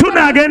taken you.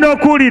 Tunaagenda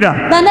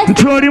okuwulira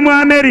nti oli mu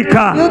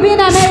America. You'll be in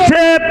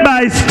America. Step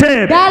by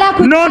step,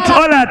 not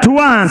all at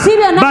once,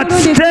 but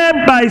step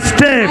by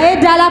step,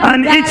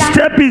 and each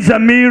step is a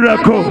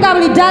miracle.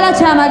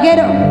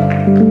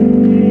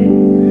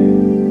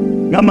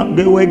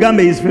 Wegambe,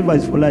 his favor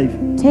is for life.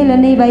 Tell your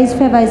neighbor his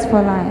favor is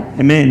for life.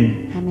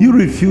 Amen. You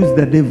refuse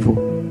the devil.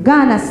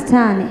 Gaana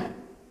sitaani.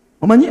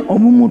 Omanyi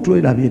omumu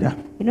twerabira.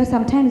 You know,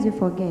 sometimes you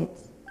forget.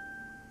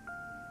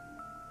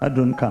 I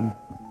don't come.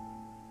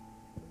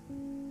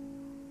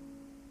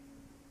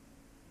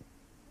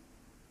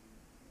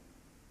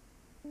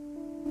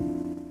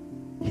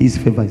 His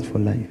favor is for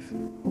life.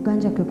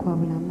 Kuganja kwe kwa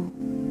bulamu.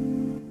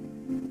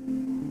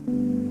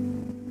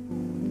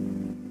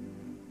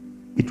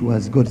 It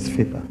was God's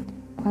favor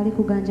Kwali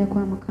kuganja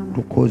kwa Mukama.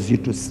 to cause you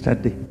to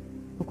study.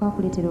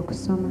 Okwakuleetera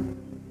okusoma.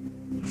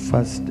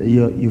 First,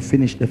 you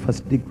finished the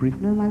first degree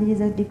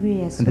N'omaliriza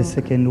degree and the yasooka.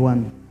 second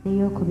one.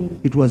 N'eyokubiri.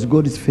 It was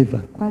God's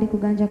favor Kwali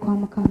kuganja kwa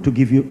Mukama. to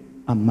give you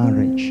a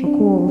marriage.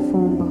 Okuwa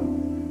obufumbo.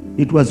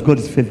 It was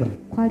God's favor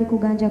Kwali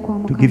kuganja kwa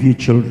to give Mukama. you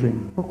children.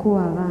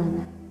 Okuwa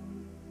abaana.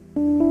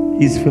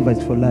 His favor is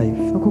for life.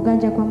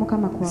 Okuganja kwa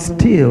Mukama kwa bulamu.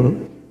 Still,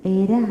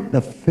 Era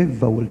the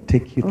favor will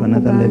take you to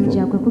another okuganja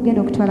level. kwe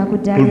kugenda okutwala ku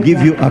It ddaala will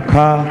give you eddala. a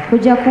car,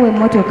 Kujja kuwa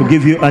emmotoka. to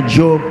give you a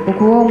job,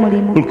 Okuwa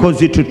omulimu. will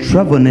cause you to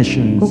travel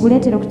nations.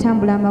 Kukuleetera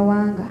okutambula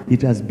amawanga.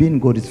 It has been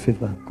God's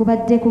favor.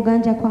 Kubadde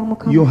kuganja kwa Your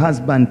Mukama.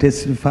 husband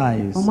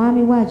testifies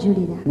Omwami we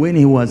ajulira. when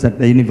he was at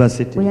the Bwe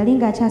university. yali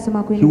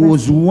ng'akyasoma ku He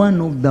was university.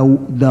 one of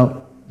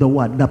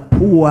the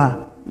poor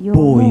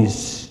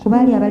boys, Ku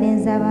baali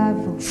abalenzi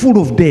abaavu. full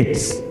of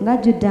debts.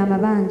 Ng'ajjudde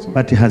amabanja.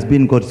 But it has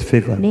been God's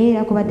favor. Naye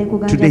era kubadde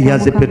kuganja Today he kwa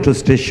has a Mukama. petrol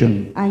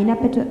station. Alina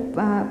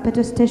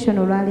petrol station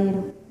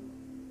olwaleero.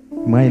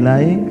 Am I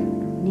lying?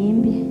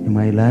 Nimbye. Am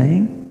I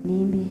lying?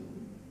 Nimbye.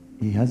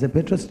 He has a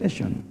petrol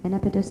station. Alina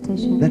petrol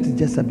station. That is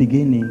just a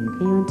beginning.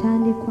 Eyo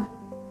ntandikwa.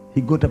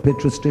 He got a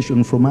petrol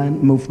station from my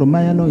Petrol station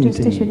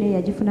anointing. eyo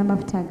yagifuna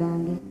mafuta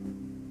gange.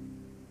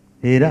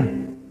 Era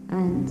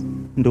And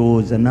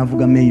ndowooza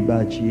navuga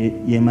Maybach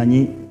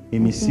yemanyi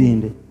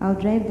emisinde. I'll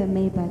drive the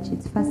Maybach.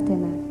 It's faster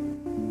now.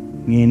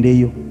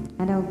 Ngendeyo.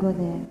 And I'll go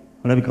there.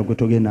 Olabika gwe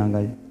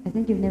togendangayo. I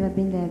think you've never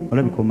been there before.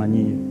 Olabika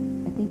omanyiyo.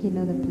 I think think you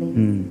know the place.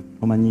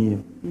 Omanyiyo.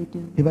 You do.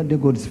 Ebadde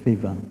God's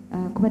favor.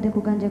 Kubadde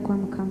kuganja kwa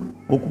Mukama.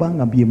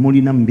 Okubanga bye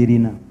mulina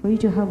mbirina. For you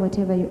to have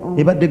whatever you own.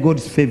 Ebadde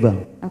God's favor.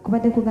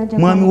 Kubadde kuganja kwa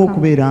Mwami Mukama.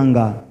 w'okubeera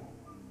nga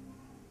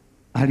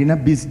alina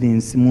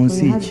business mu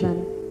nsi ki.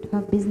 To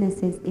have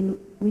businesses in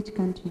which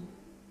country?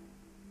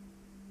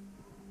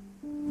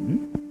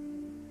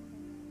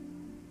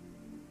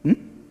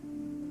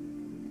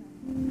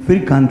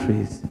 Three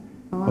countries.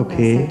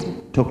 Okay,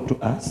 talk to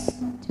us.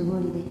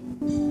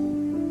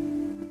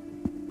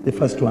 The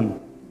first one.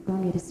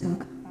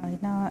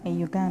 Now in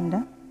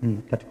Uganda.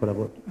 Kati kola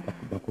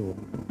bakubako.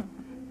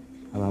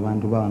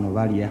 Abantu bano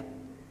balya.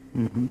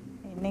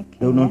 They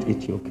will not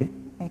eat you, okay?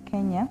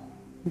 Kenya.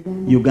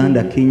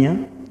 Uganda, Kenya.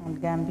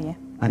 And Gambia.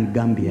 And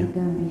Gambia.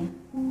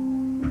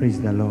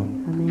 Praise the Lord.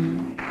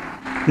 Amen.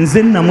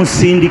 Nze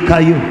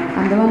namusindikayo.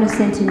 I'm the one who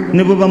sent him.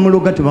 Ne bwe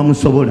bamuloga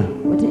tebamusobola.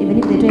 Even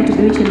if they try to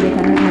do it, they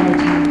cannot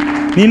manage him.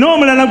 Nina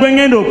omulala gwe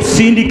ngenda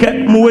okusindika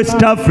mu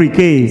West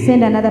Africa.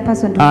 Send another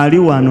person to ali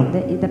wano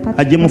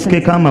ajje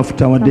mufukeko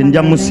amafuta wadde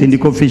nja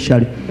musindika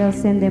officially.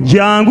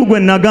 Jangu gwe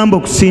nagamba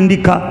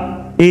okusindika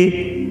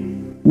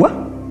wa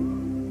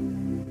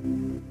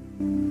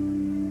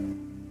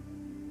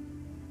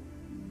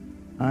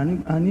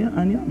ani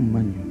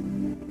amumanyi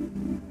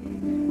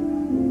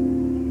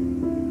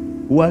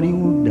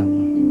waliwo ddawa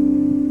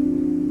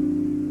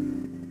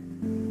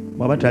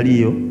waba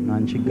taliyo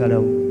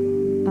nankigalawo.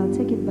 I'll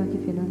take it back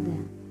if you're not there.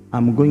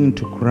 I'm going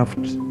to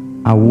craft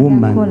a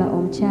woman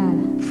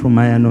from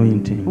my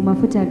anointing.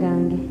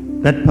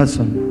 That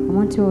person.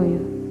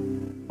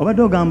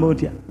 Obadde ogamba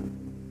otya?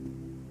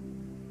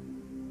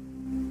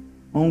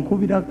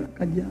 Onkubira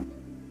kajja.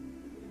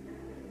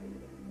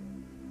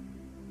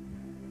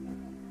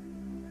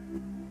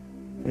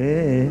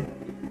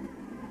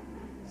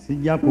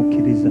 Sijja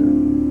kukkiriza.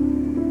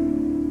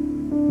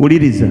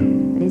 Wuliriza.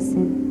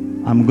 Listen.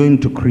 I'm going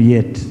to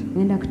create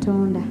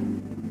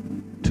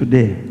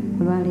today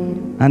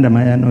under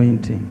my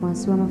anointing.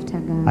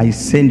 I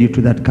send you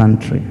to that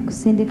country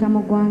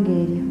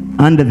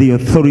under the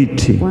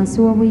authority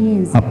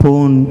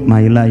upon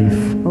my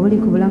life.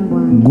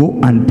 Go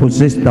and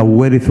possess the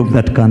wealth of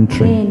that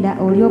country.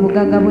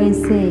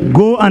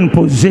 Go and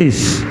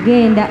possess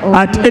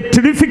at a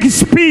terrific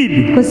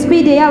speed.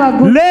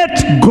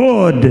 Let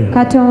God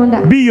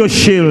be your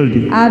shield.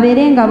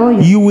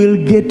 You will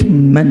get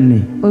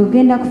money.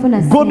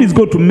 God is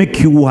going to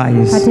make you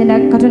wise.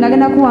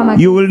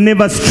 You will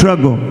never struggle.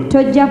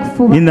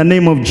 In the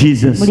name of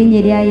Jesus.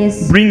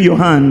 Bring your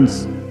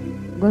hands.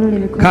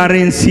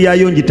 Currency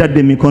yayo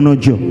njitadde mikono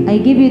gyo. I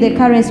give you the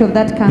currency of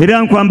that country.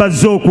 Era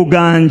nkwambazza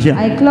okuganja.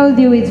 I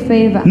clothe you with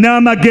favor.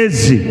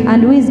 N'amagezi.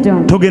 And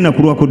wisdom. Togenda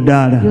kulwa ku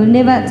ddaala. You will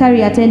never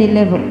tarry at any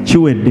level.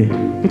 Kiwedde.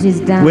 It is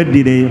done.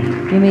 Weddireyo.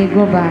 You may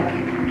go back.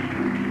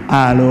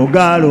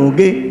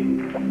 Aloge.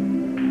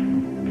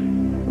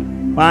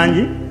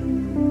 Wangi?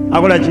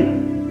 Akola ki?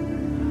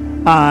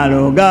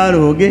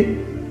 Aloge.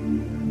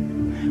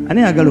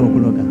 Ani agala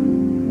okuloga?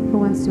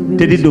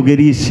 There is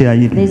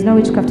no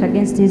witchcraft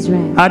against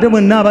Israel. Ate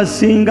bwenna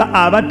abasinga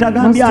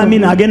abatagambye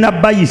amina agenda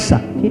bayisa.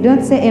 If you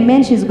don't say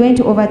amen, she's going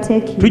to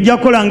overtake you. Tujja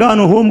kukola nga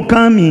wano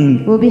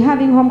homecoming. We'll be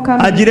having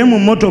homecoming. Agire mu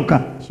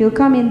motoka. She'll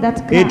come in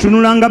that car.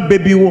 Etunula nga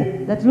baby wo.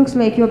 That looks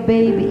like your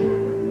baby.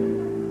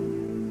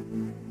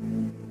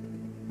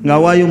 Nga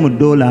waayo mu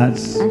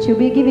dollars. And she'll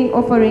be giving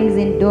offerings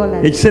in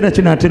dollars. Ekiseera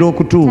kinaatera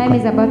okutuuka. Time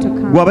is about to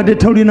come. Gwabadde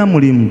tolina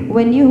mulimu.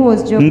 When you who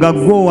was jobless. Nga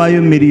gwe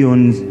owaayo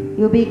millions.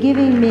 You'll be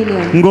giving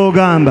millions.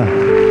 Ng'ogamba.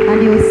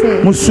 And you'll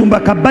say. Musumba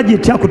ka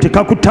budget ako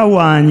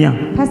tekakutawaanya.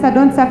 Pastor,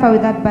 don't suffer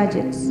with that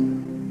budget.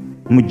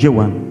 Mujje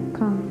wano.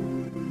 Come.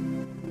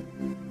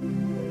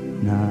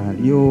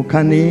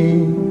 Nalyoka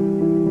ne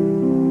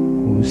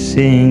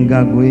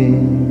kusenga gwe.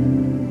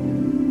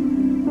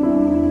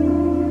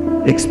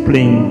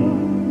 Explain.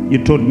 You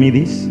told me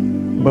this,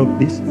 about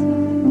this,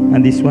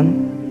 and this one,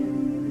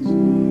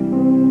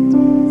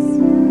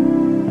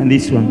 and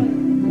this one.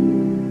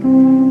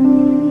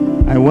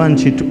 I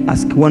want you to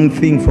ask one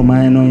thing from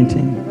my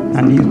anointing,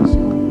 and you.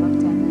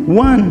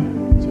 One.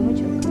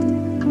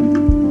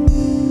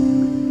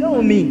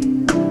 Tell me.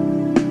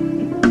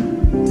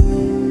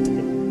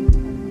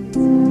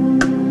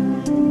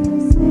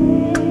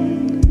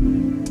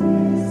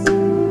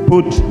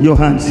 Put your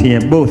hands here,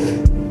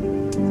 both.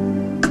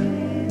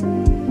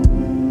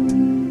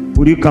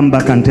 Will you come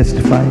back and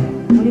testify?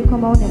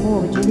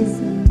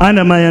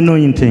 Under my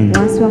anointing,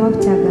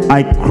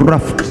 I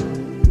craft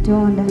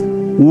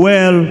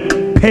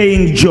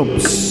well-paying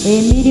jobs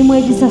in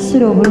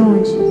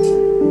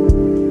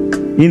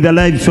the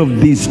lives of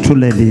these two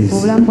ladies.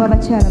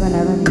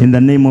 In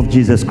the name of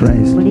Jesus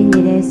Christ.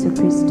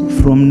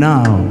 From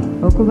now,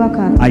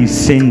 I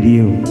send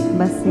you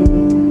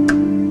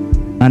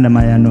under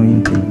my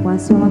anointing.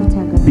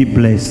 Be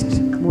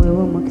blessed.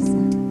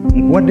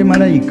 Nkuwadde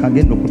malayika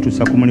agenda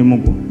okutuusa ku mulimu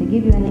gwo.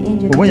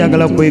 Oba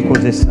oyagala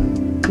kwekozesa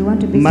You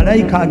want to be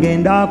malayika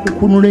agenda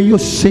akukunuleyo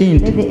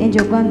sente let the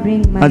angel go and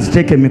bring money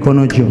aziteeke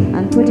emikono gyo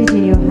and put it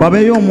in your hand.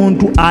 wabeeyo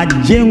omuntu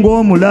ajje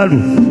ng'omulalu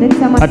Let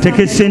someone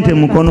ateeke sente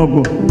mu mukono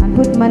gwo and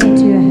put money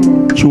into your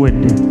hand.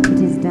 kiwedde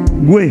It is done.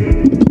 gwe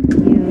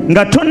You,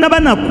 nga tonnaba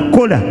na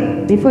kukola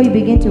before you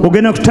begin to work,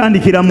 ogenda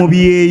kutandikira mu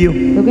byeyo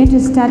you're going to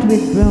start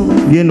with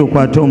broom. genda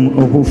okwate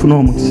okufuna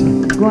omukisa.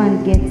 Go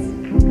and get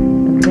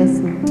a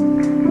blessing.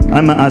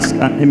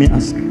 Let me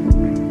ask.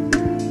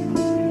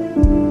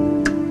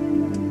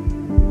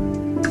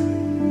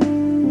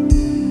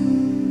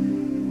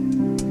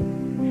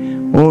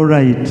 All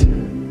right.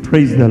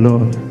 Praise the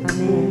Lord.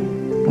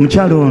 Amen.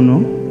 Omukyalo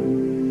ono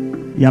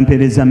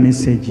yampeereza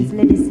message This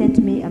lady sent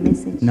me a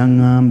message.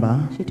 n'aŋŋamba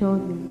She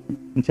told me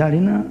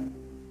nkyalina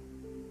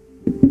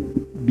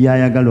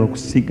by'ayagala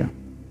okusiga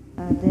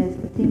there's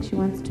a thing she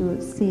wants to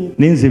see,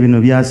 ninze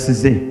bino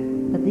byasize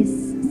but this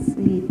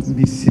seed,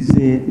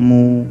 bisize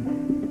mu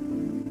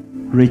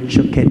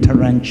Rachel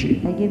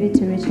Ketaranchi. I give it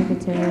to Rachel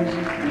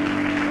Keteranchi.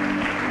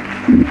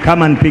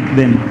 Come and pick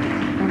them.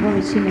 Mambo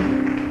bichine.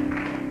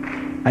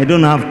 I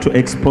don't have to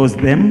expose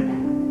them.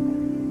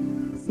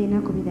 Sina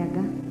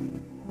kubidaga.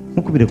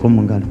 Mukubireko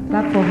mu ngalo.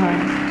 Clap for her.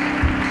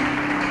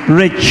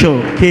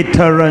 Rachel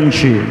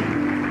Ketaranchi.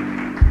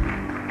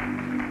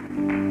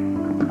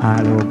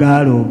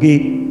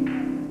 Aloge.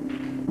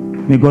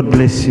 May God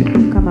bless you.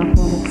 Kama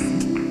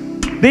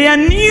promise. They are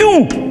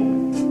new.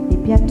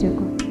 Bipya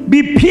tuko.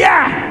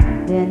 Bipya.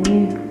 They are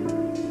new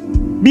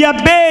Bya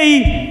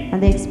bei.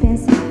 and they're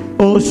expensive.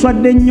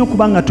 Oswadde nnyo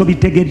kubanga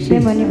tobitegedde.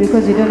 Shame on you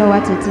because you don't know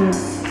what it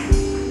is.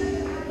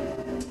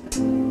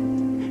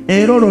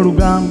 Era olwo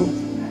lugambo.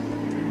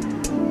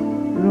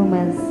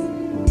 Rumors.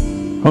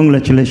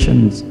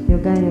 Congratulations.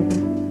 Yoga.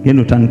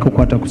 Genda otandika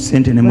okukwata ku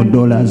ssente ne mu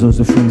dollars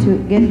ozifuna. To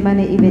get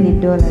money even in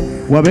dollars.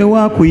 Wabeewo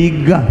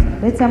akuyigga.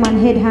 Let someone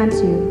headhunt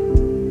you.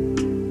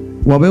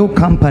 Wabeewo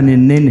kampani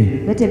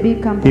ennene Let a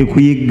big company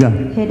ekuyigga.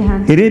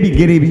 headhunt Era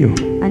ebigere byo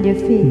and your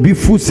feet.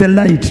 bifuuse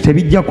light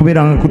tebijja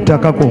kubeeranga ku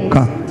ttaka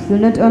kwokka. You'll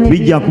not only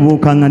Bijja be,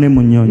 kubuukanga ne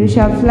mu you nnyonyi.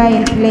 shall fly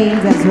in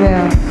planes as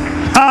well.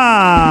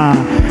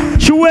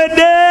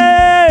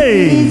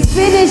 Kiwedde. It's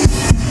finished.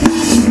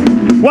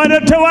 Wano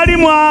tewali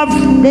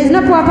mwavu. There's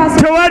no poor person.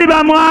 Tewali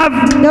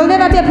bamwavu. There will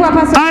never be a poor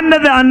person. Under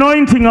the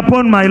anointing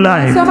upon my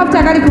life, So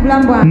mafuta gali ku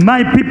bulamu bwange.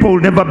 my people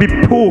will never be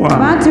poor.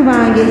 Abantu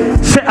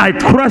bange Say, I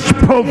crush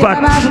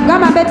poverty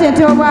gamba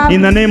mbetente obwavu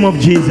in the name of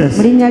Jesus.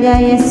 mu linnya lya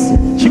Yesu.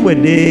 It is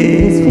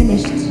Kiwedde.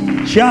 finished.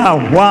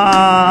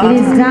 Kyawa.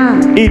 It is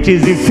done. It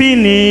is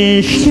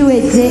finished.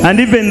 Kiwedde. And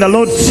even the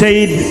Lord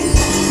said,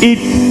 it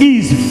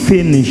is Ne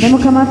finished.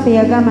 Mukama waffe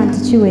yagamba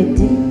nti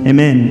kiwedde.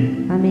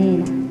 Amen.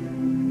 Amiina.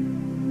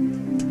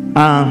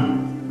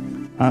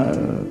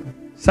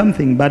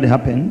 Something bad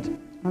happened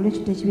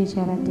Olw'ekintu ekibi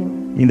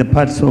ekyabaddewo in the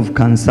parts of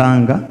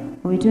Kansanga,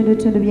 mu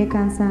bitundutundu by'e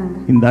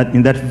Kansanga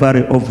in that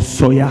valley of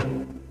Soya.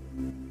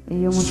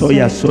 eyo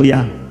mu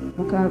Soya.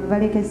 mu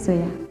kavale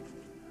k'essoya.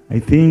 I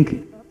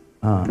think,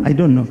 I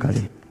don't know,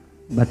 Kali,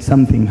 but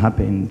something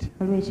happened.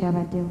 Waliwo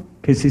ekyabaddewo.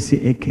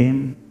 KCCA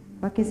came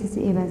Bakesisi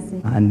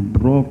ebazze and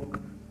broke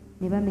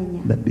ne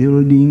bamenya the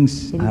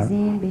buildings,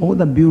 all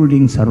the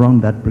buildings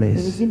around that place.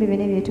 ebizimbe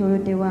byonna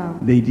ebyetooloddewo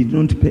awo They did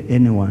not pay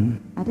anyone,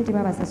 ate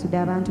tebabasasudde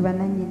abantu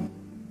bannannyini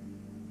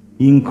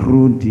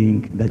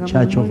including the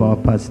church of our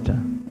pastor.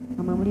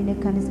 nga mwe muli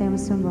n'ekkanisa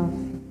y'omusumba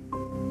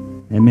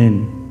waffe.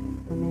 Amen.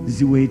 Amen.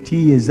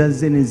 Ziweetiiye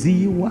ezazze ne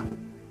ziyiwa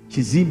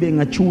kizimbe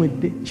nga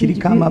kiwedde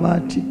kiriko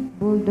amabaati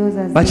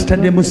Bulldozers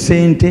bakitaddemu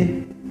ssente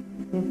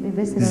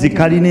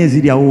zikalina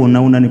eziri awo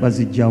wonna ne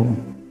baziggyawo.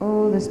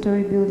 all the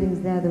story buildings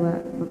there they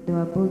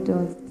were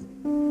bulldozed.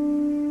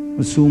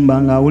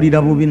 Musumba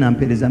ng'awulira bubi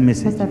nampeereza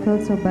message. Pastor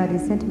felt so bad, he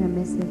sent me a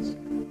message.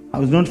 I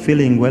was not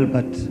feeling well,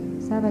 but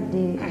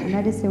Saturday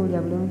anadde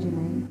sewulira bulungi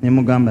naye ne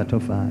mugamba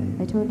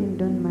tofaayo. I told him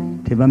don't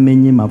mind.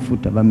 Tebamenye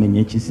mafuta, bamenye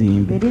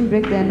ekizimbe. They didn't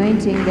break the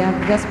anointing, they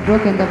have just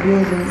broken the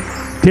building.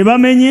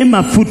 Tebamenye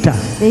mafuta,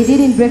 They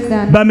didn't break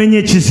the bamenye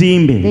they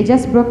ekizimbe.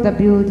 just broke the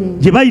building.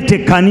 Gye bayita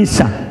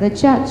ekkanisa The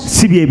church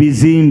si bye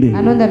bizimbe.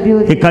 and on the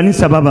building.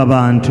 Ekkanisa baba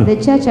bantu. The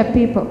church are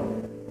people.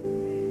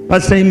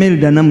 Pastor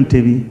Imelda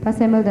Namutebi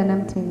Pastor Imelda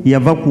Namutebi.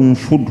 yava ku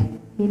nfudu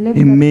He left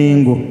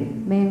Mengo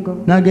Mengo.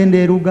 n'agenda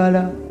e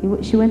Lugala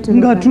She went to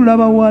nga Lugala.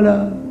 tulaba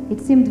wala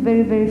It seemed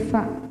very, very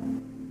far.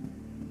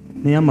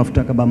 naye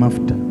amafuta gaba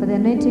mafuta But the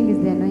anointing is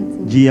the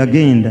anointing. gye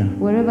yagenda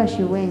Wherever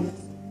she went,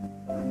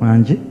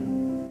 wanje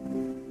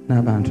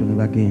n'abantu ne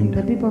bagenda.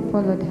 the people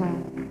followed her.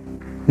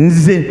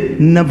 Nze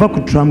nava ku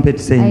trumpet I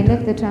center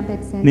left the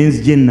trumpet center ne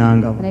nzija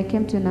ennangawo and I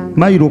came to Nanga,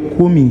 mayiro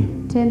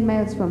 10 10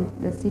 miles from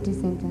the city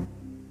center.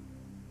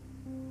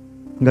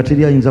 nga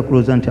teri ayinza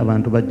kulooza nti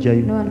abantu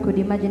bajjayo. No one could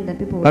imagine that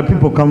people But would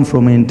people come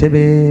from Naye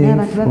Entebbe,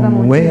 abantu bava mu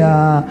from Ntebe,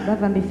 where,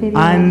 bava mu bifo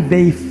ebirala. and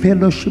they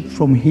fellowship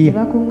from Ne here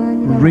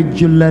bakuŋŋaanira buli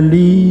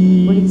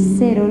regularly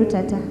kiseera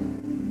olutata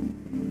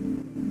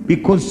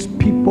because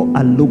people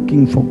are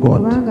looking for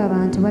God. kubanga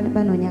abantu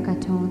banoonya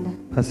Katonda.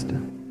 Pastor,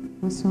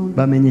 Musumba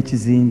bamenye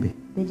ekizimbe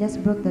They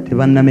just broke the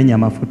tebannamenya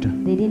mafuta,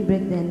 They didn't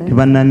break the anointing.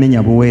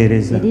 tebannamenya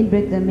buweereza. They didn't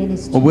break the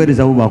ministry.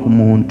 Obuweereza buba ku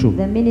muntu.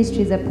 The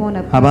ministry is upon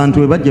a Abantu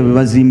bwe person. bajja bwe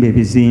bazimba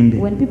ebizimbe,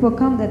 When people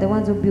come, they're the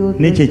ones who build.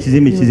 n'ekyo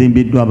ekizimbe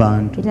kizimbiddwa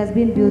abantu. It has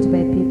been built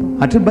by people.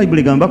 Ate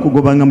Bayibuli egamba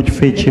bakugobanga mu kifo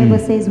The Bible ekimu,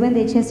 says when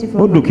they chase you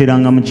from one,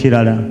 oddukiranga mu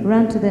kirala.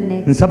 run to the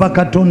next. Nsaba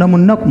Katonda mu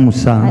nnaku I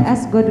musanvu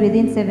ask God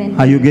within 7 days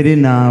ayogere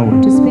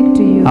naawe, to speak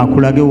to you,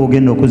 akulage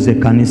w'ogenda okuzza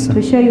ekkanisa.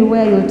 to show you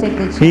where you'll take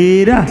the church.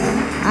 Era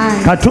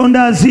And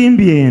Katonda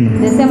azimbye eno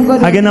the same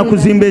God agenda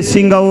kuzimba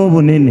esingawo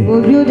obunene.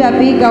 will build a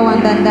bigger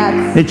one than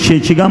that. Ekyo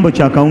ekigambo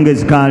kya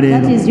kawungezi ka That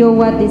leero. is your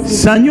word this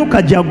evening.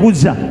 Sanyuka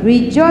jaguza,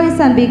 Rejoice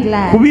and be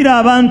glad. kubira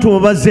abantu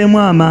obazzeemu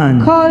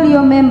amaanyi, Call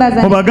your members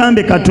and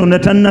obagambe Katonda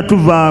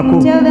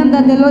tannatuvaako. tell them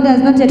that the Lord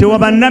has not yet.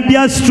 Tewaba nnabbi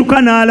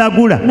asituka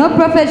n'alagula No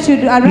prophet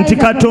should arise nti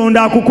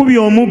Katonda akukubye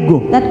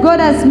omuggo, that God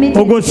has met.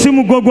 ogwo si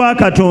muggo gwa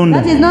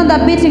Katonda. That is not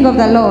the beating of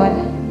the Lord.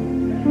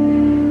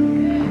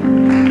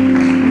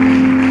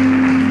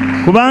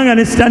 Kubanga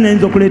ne Sitaani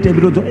ayinza okuleeta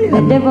ebiroozo.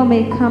 The devil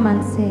may come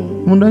and say,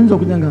 Omuntu ayinza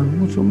okujja nga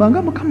musumba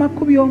nga Mukama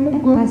akubye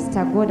omuggo.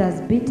 Pastor, God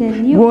has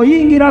beaten you.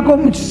 Bw'oyingirako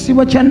mu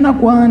kisibo kya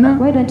nnakwana,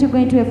 Why don't you go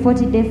into a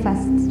 40-day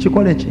fast?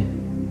 kikole ki?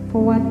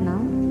 For what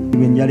now?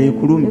 Enjala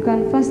ekulumye. You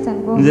can fast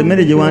and go. Nze home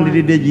emmere if gye you want.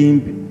 wandiridde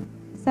gimpi.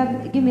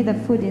 Give me the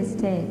food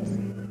instead.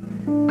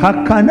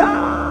 Kakkana.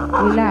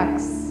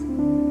 Relax.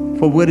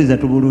 Fe obuweereza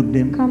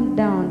tubuluddemu. Calm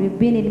down. We've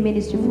been in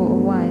ministry for a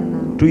while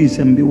now.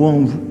 Tuyise mu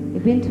biwonvu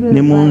We've been through ne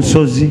the mu valleys,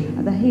 nsozi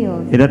the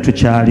hills, era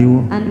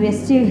tukyaliwo. and we are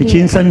still here.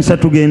 Ekinsanyusa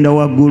tugenda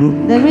waggulu.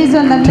 The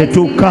reason that makes me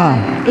Tetuka.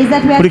 glad is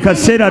that we Buli are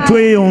kaseera still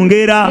high. We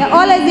tweyongera. are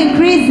always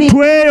increasing.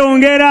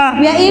 Tweyongera.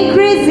 We are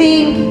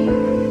increasing.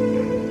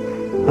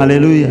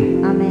 Haleluya.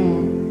 Amen.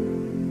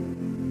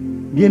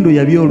 Genda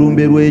oyabye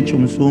olumbe lw'ekyo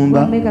musumba.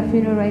 We'll make a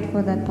funeral right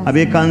for that person.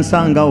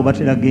 Ab'ekansanga abo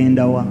batera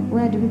genda wa?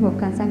 Where do people of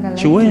Kansanga like?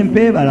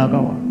 Kiwempe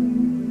balagawa.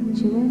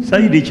 Chiwe?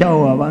 Sayidi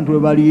kyawo abantu we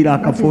baliira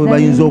akafo we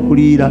bayinza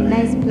okuliira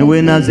ne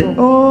weenaze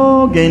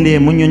genda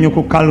emunyonyo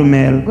ku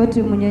Carmel. Go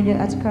to Munyonyo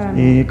at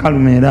Caramel.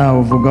 Carmel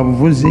awo vuga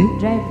buvuzi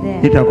Drive there.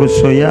 yita ku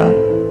soya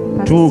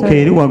tuuka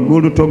eri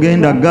waggulu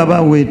togenda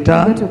gaba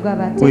weta Go to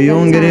Gaba. Take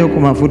weyongereyo the ku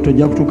mafuta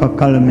ojja kutuuka ku the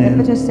Carmel.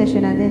 petrol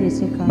station and then you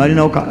take car.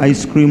 Balinawo ka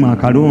ice cream They have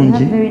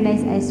akalungi very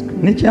nice ice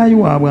cream ne kyayi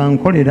waabwe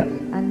ankolera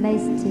and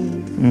nice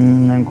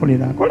tea.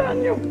 ankolera akola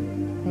nnyo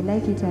I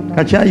like it a lot.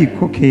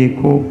 kakyayiko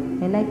keeko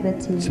I like the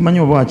tea. simanyi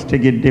oba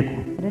wakitegeddeko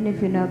I don't know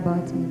if you know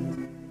about it.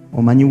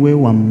 omanyi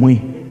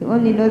weewammwe You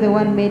only know the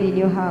one made in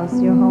your house,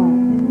 your home.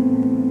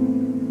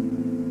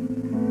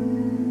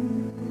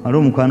 wali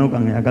omukwano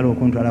gange yagala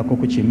okuntwalako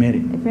ku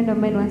kimere A friend of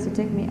mine wants to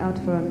take me out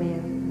for a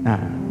meal.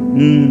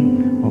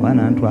 oba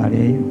nantwala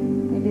eyo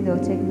Maybe they'll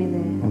take me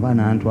there. oba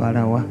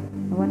nantwala wa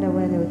I wonder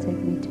where they'll take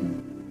me to.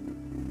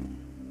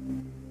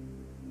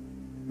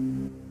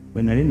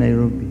 bwe nali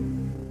Nairobi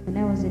When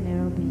I was in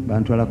Nairobi,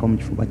 bantwalako mu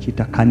kifo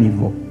bakiyita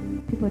Carnival.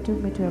 people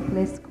took me to a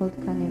place called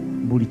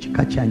Carnival. Buli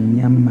kika kya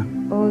nnyama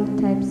All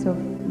types of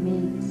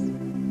meats.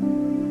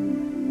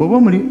 bw'oba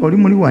oli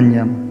muli wa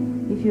nnyama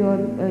If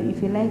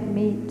you like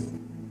meat,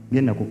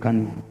 genda ku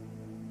Carnival.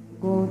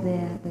 go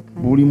there. The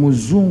Carnival. Buli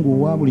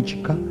muzungu wa buli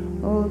kika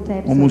All types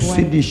of wine.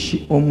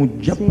 omusidishi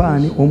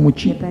omujapaani Swedish,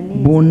 omuki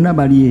Japanese. bonna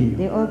bali eyo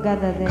They all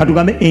gather there.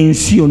 katugambe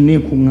ensi yonna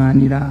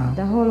ekuŋŋaanira awo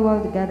The whole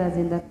world gathers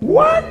in that place.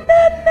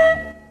 wanene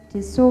It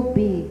is so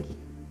big.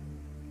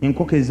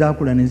 enkoko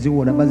ezaakula ne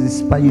ziwola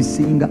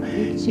bazisipayisinga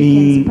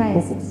Chicken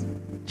spiced.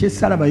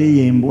 kyesalaba ye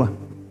yembwa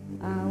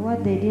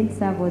What they didn't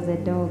serve was a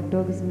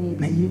dog's meat.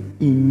 naye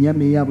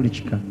ennyama eya buli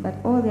kika But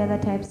all the other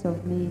types of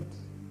meat.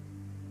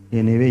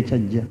 eno eba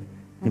ekyajja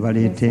ne as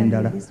baleeta they serve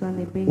endala this one,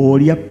 they bring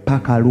olya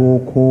paka eat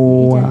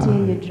lwokoowa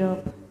until you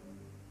drop.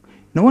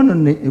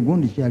 nawano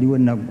egundi kyaliwo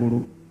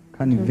enaggulu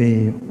kaniva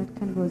eyo What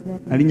kind was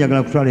that? nali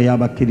njagala kutwala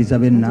ey'abakkiriza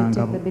To take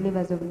b'ennangabo the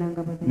believers of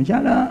Nangabo there.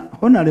 mukyala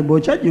honalebo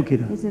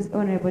okyajjukira This is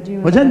honorable. Do you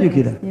What's that remember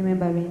you this? kira? You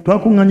remember me?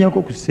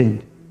 twakuŋŋanyako ku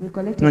ssente We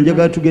collected nga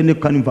njagala money. tugende ku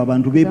kaniva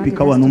abantu We wanted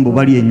beepika us wano to mbu go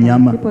balya to the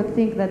ennyama People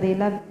think that they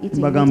love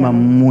eating bagamba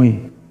meat. mmwe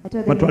I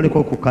told them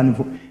batwaleko ku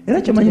kanivo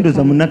era kyemanyi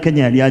ndooza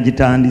munnakenya yali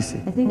agitandise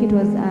I think it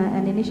was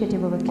an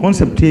initiative of a Kenyan.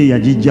 konsepti eyo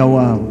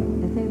yagijjawaabo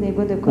I think they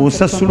got the concept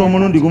osasula from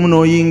omulundi there. gumu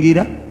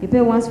n'oyingira You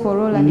pay once for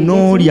all and you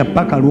n'olya get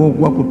paka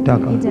lw'ogwa ku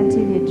ttaka eat until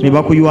you ne drop.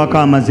 bakuyiwako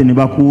amazzi ne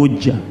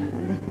bakuwujja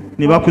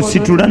ne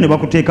bakusitula ne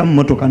bakuteeka mu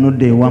mmotoka n'odda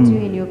Put you ewamu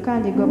in your car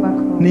and you go back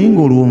home. naye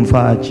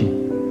ng'olwonfaaki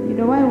You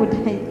know why would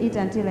I eat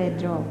until I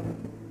drop?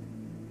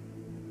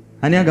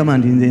 ani agamba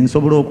nti nze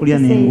nsobola okulya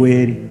He says,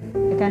 n'engweri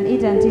I can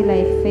eat until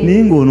I faint.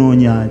 naye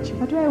ng'onoonya ki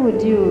But why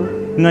would you?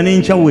 nga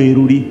n'enkya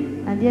weeruli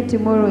And yet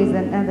tomorrow is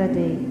another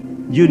day.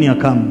 junior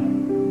kamu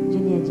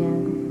Junior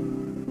Jango.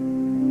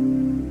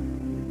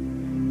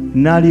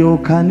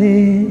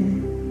 nalyokane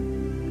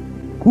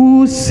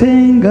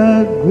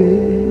kusenga gwe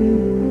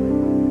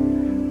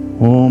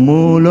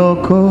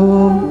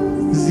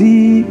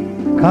omulokozi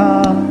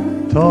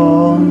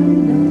katonda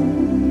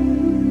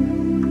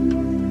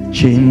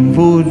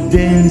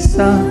kyenvudde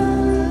nsa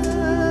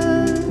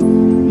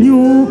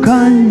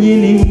lyuka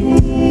nnyini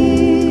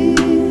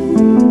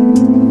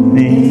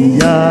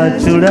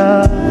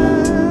nenjatula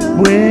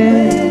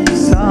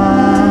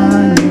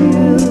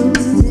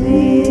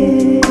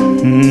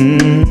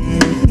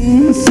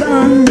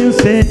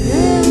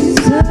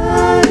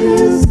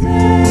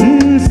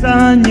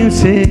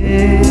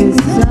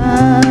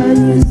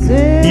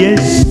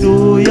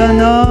Yesu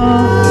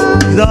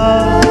yanaza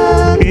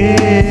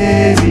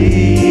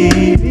kebibi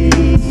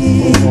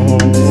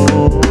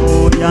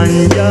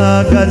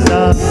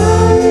yanjagaza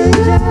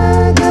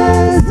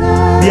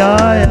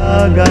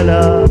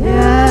byayagala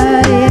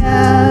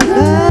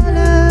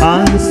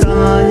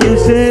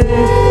ansanyuse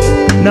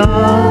na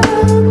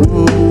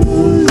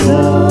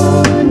kuzona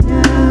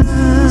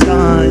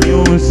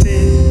sanyuse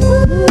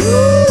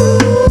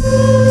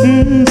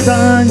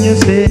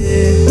sanyuse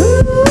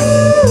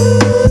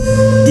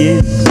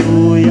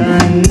Yesu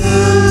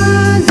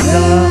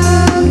yanaza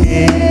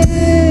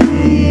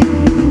kebibi.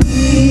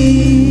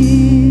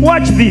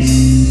 Watch this.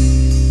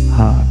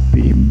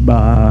 Happy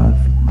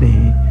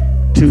birthday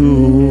to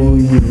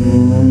you.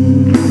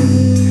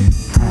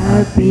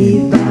 Happy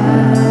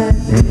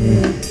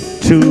birthday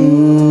to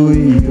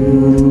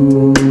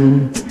you.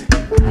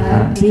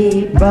 Happy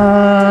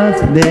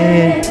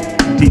birthday,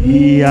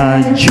 dear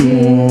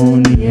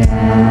Junior.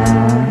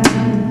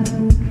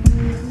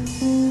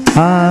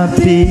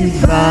 Happy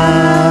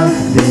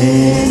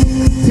birthday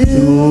to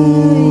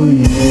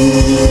you.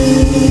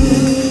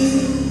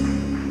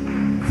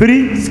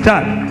 3,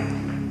 start.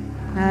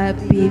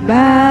 Happy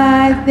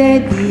birthday,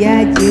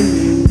 dear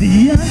Junior.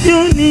 Dear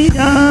Junior,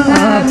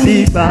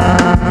 happy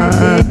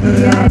birthday,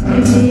 dear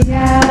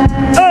Junior.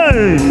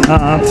 Hey,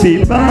 happy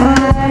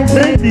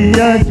birthday,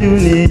 dear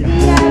Junior.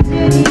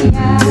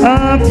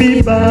 Happy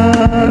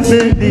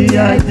birthday,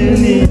 dear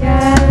Junior.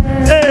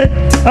 Hey,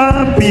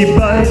 happy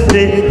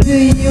birthday to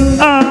you.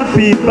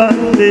 Happy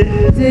birthday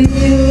to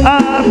you.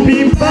 Happy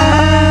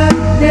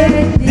birthday,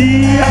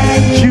 dear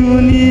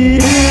Junior.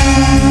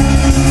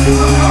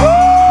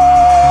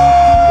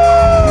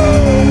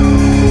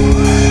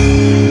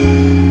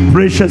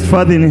 Precious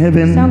Father in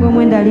heaven, I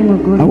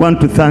want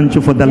to thank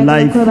you for the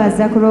life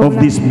of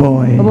this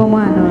boy.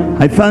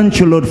 I thank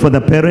you, Lord, for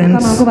the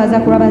parents.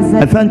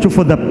 I thank you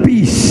for the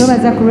peace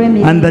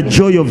and the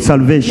joy of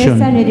salvation.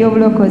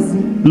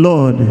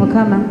 Lord,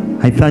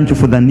 I thank you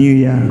for the new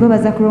year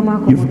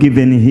you've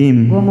given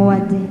him.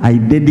 I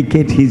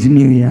dedicate his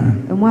new year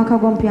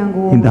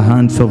in the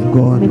hands of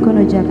God.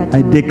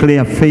 I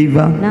declare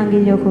favor,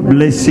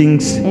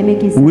 blessings,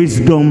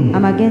 wisdom,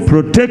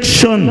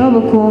 protection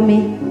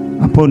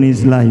upon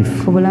his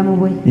life.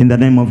 In the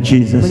name of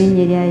Jesus.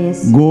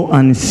 Go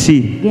and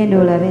see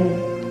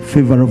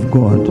favor of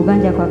God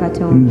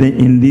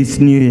in this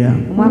new year.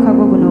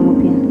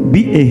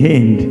 Be a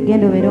hand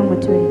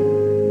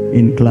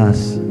in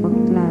class.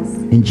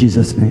 In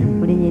Jesus'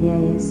 name.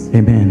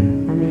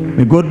 Amen.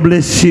 May God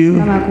bless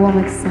you.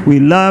 We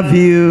love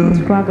you.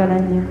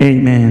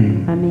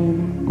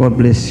 Amen. God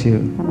bless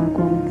you.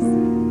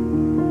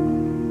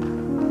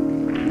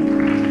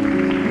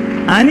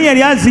 Ani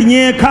yali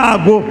azinyeeko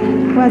ago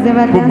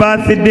ku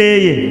birthday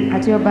ye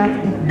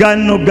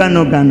gano.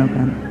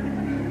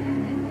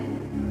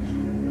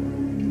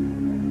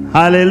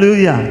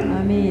 Hallelujah.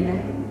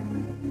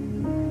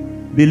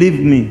 Believe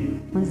me,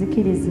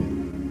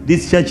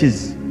 this church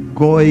is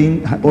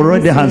going,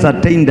 already has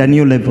attained a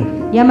new level.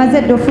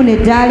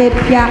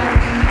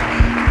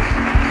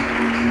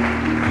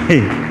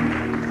 Hey,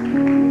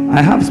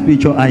 I have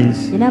spiritual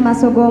eyes.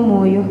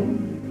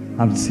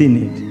 I've seen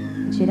it.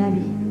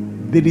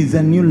 There is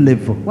a new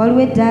level.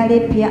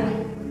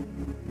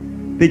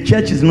 The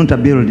church is not a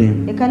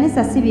building.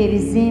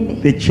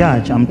 The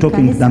church, I'm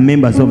talking to the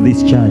members of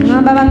this church.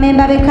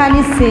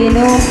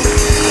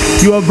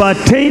 You have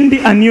attained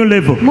a new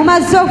level.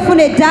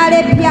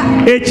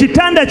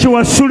 Ekitanda kye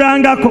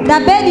wasulangako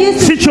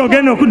si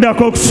kyogenda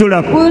okuddako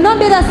okusulako.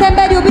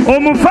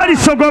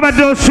 Omufaliso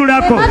gw'obadde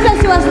osulako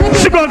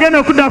si gwogenda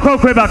okuddako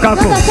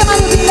okwebakako.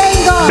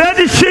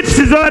 Bed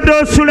sheets z'obadde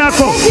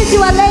osulako,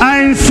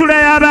 ensula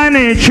y'abaana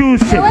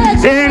ekyuse,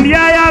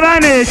 endya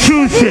y'abaana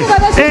ekyuse,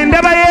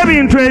 endaba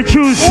y'ebintu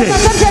ekyuse,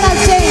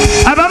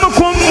 abamu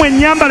ku mmwe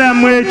ennyambala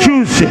yammwe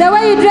ekyuse.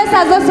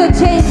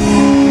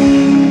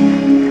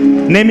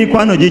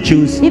 N'emikwano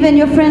gikyuse. Even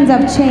your friends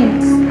have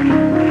changed.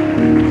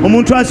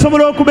 Omuntu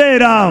asobola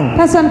okubeera awo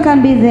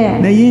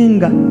naye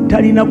nga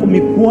talina ku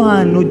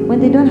mikwano.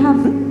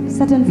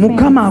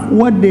 Mukama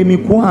akuwadde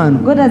emikwano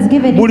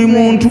buli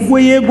muntu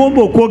gwe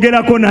yeegomba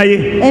okwogerako naye.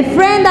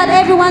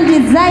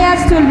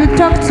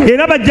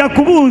 Era bajja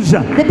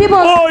kubuuza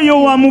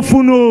oyo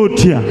wamufuna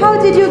otya,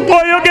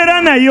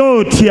 oyogera naye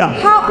otya.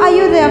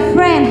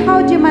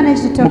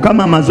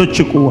 Mukama amaze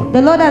okikuwa.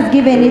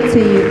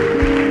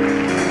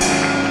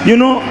 You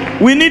know,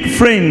 we need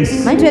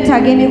friends.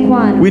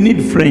 We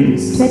need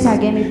friends.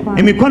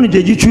 Emikwano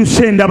gye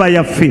gikyusa endaba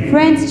yaffe.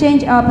 Friends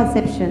change our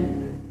perception.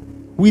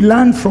 We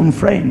learn from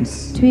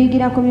friends.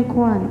 Tuyigira ku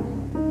mikwano.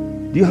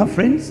 Do you have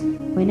friends?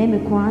 Olina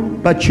emikwano.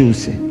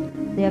 Bakyuse.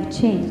 They have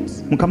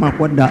changed. Mukama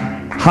akwadda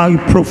high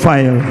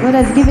profile. God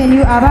has given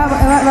you a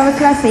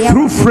class.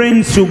 Through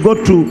friends you go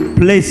to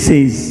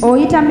places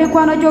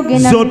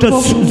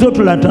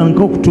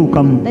zotolatandika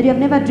okutuukamu. That you have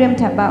never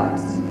dreamt about.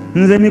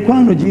 Nze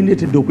mikwano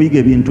gindeetedde okuyiga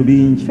ebintu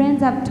bingi.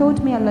 Friends have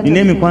taught me a lot. Nina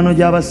emikwano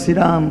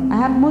gy'abasiraamu. I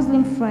have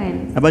Muslim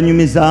friends.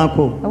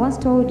 Abanyumizaako. I once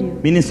told you.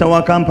 Minisita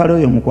wa Kampala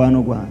oyo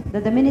mukwano gwange.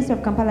 That the minister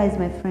of Kampala is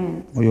my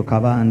friend. Oyo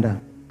Kabanda.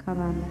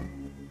 Kabanda.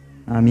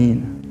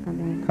 Amiina.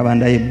 Amen.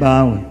 Kabanda ye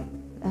bbaawe.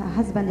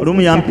 Husband is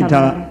olumu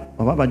yampita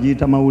oba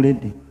bagiyita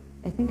mawuledi.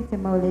 I think it's a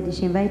Maulidi.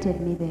 She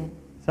invited me there.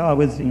 Sawa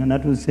bwezinga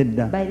natuuse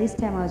dda. By this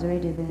time I was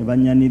already there. Ne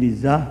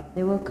bannyaniriza.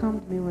 They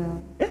welcomed me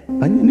well.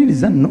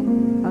 Bannyaniriza nno.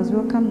 I was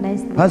welcomed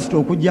nicely. Pastor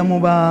okujja mu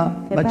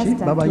baki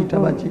babayita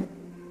baki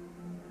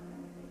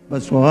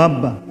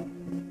baswabba.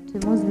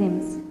 To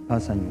Muslims.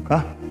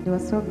 Basanyuka. They were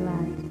so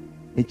glad.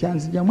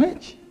 Ekyanzijamu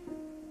eki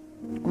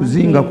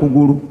kuzinga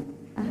kugulu.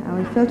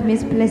 I felt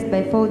misplaced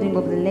by folding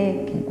of the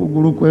leg.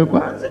 Kugulu kwe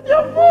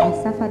kwanzijamu.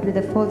 I suffered with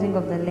the folding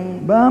of the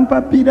leg.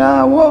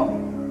 Bampapiraawo.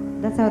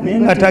 That's how they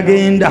nenga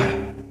tagenda.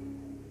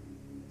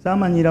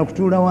 Saamanyira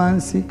kutuula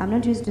wansi. I'm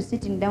not used to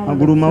sitting down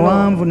magulu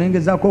mawanvu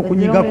nengezaako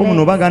okunyigako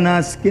muno baga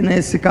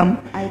neesikamu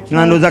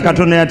nga ndooza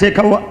Katonda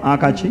yateekawo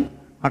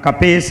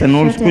akapeesa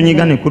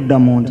n'okunyiga ne kudda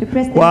munda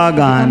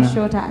kwagaana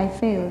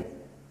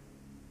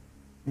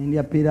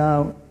nendya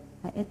piraawo.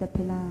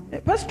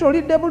 Pastor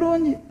olidde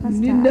bulungi.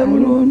 Ndidde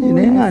bulungi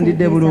naye nga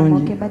ndidde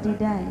bulungi.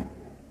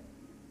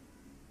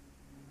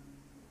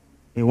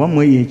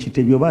 Ewammwe eyo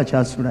Ekitebi oba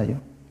akyasulayo?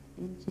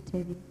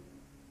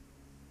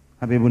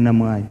 Ab'e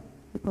Bunnamwayo.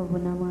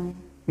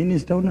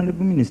 Minisita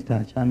Honorable Minister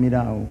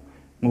akyamiraawo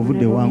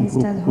ng'ovudde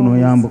wankulu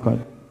kunoyambuka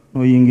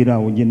n'oyingira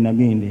awo gye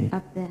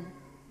nagenda.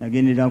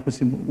 Nagendera ku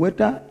simu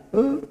weta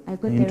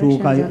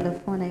entuukayo.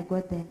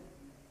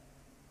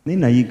 Naye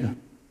nayiga.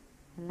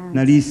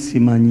 Nali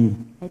simanyi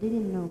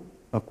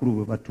bakulu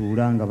bwe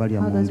batuula nga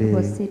balya mu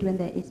ndeere.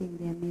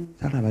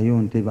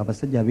 Salabayo ntebe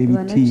abasajja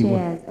ab'ebitiibwa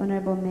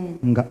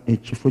nga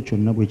ekifo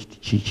kyonna bwe kiti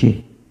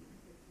kiki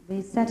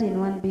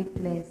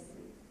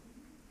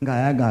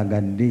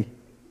ng'ayagaagadde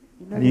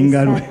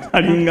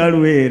alinga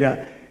lwera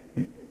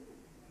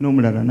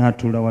n'omulala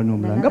n'atuula wali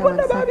n'omulala nga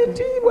bonna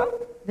babitiibwa.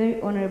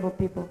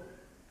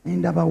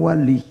 Ndaba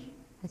wali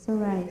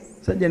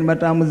sajja ne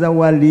batambuza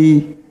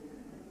wali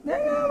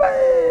neŋŋamba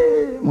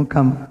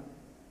Mukama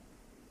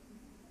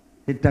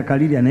ettaka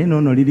lirya naye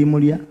noono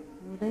lirimulya.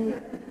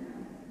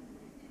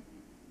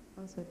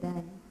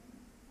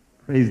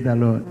 Praise the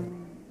Lord.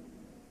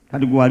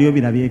 Kati gwe wali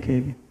obirabyeko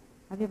ebyo?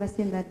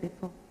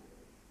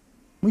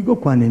 Mwiga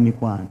okwana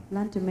emikwano.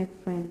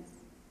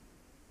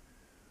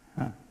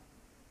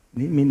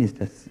 Ni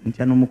minister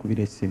ntya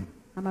n'omukubira essimu.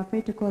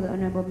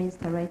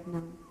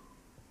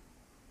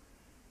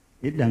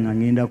 Edda nga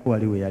ŋŋendako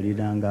wali we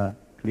yaliranga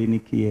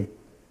klinikki ye.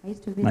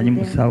 Manyi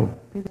musawo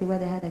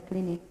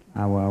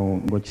awo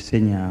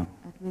ng'Okisenyi awo.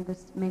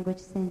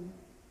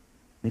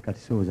 Ne kati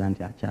sowooza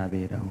nti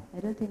akyabeerawo.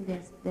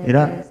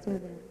 Era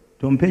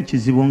tompa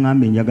ekizibu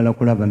ngambe njagala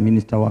kulaba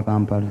minisita wa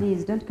Kampala.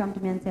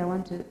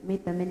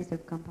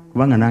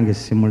 Kubanga nange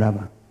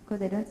simulaba.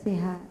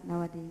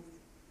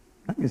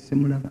 Nange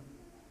simulaba.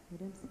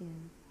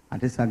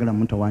 Ate saagala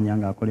mutawanya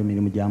ng'akola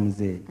emirimu gya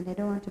muzeeyi.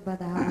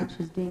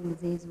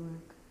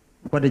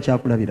 Nkwadde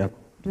kyakulabirako.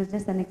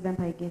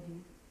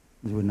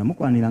 Nze bwe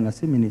namukwaniranga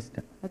si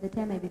minisita.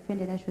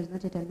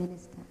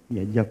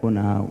 Yajjako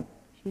naawe.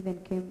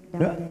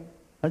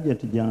 Ajja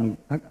tujjangu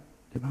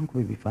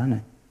tebankuba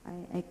ebifaananyi.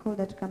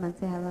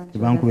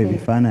 Tebankuba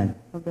ebifaananyi.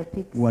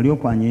 Wali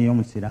okwanyeeyo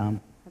omusiraamu?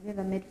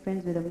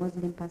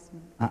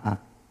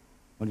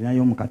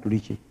 Olinayo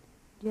omukatuliki?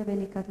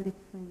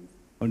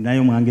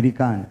 Olinayo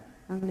omwangirikaani?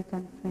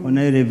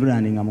 Olinayo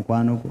reverand nga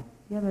mukwano gwo?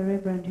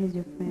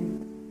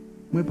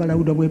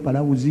 Mwepalawuda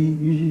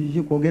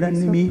bwepalawuzi kwogera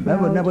nnimi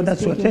bonna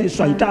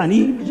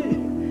swaitaani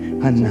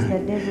anna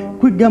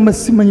kwegamba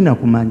simanyi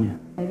nakumanya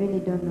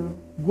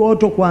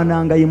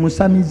gwotokwananga ye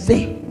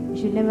musamize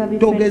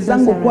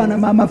togezanga okwana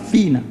maama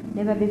fiina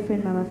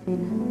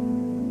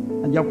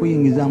ajja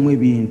kuyingizaamu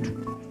ebintu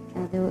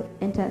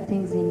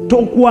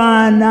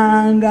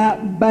tokwananga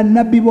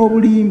bannabbi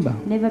b'obulimba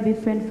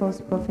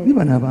ni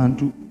bano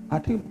abantu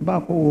ate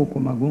baako wooko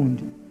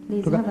magundi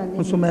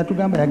musoma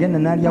yatugamba yagenda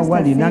n'alya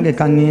wali nange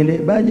kaŋŋende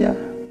bajja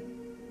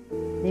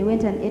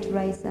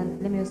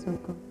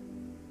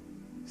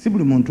si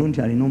buli muntu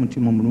nti alina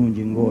omutima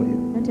omulungi ng'oyo.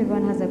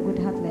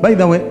 By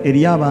the way,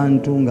 eriyo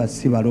abantu nga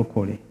si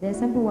balokole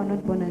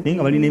naye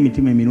nga balina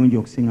emitima emirungi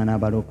okusinga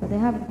n'abalokole.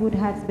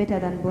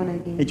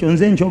 Ekyo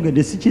nze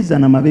nkyogedde sikizza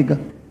na mabega.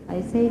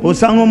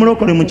 Osanga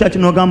omulokole mu kyaki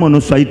n'ogamba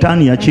ono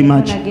Swaitaani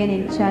yakimaki.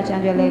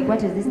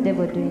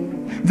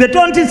 Nze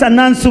tontiisa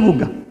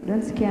Nansubuga.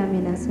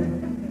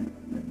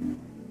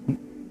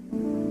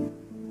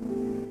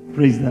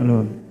 Praise the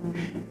Lord.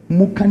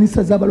 Mu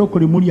kkanisa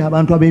z'abalokole muli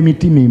abantu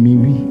ab'emitima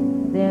emibi.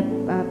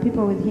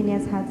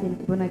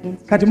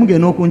 Kati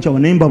mugenda okuncawa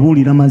naye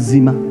mbabuulira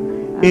mazima.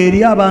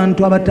 Eri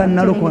abantu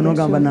abatannalokola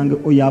n'ogamba nange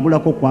oyo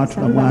abulako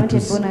kwatula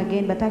bwatuzi.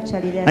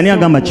 Ani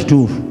agamba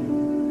kituufu?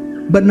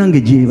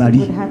 bannange gye bali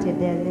good-hearted,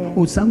 they are there.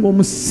 osanga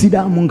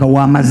omusiraamu nga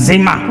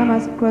w'amazima Come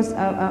across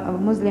a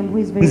Muslim who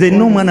is very nze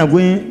nina honest. omwana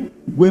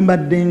gwe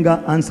mbadde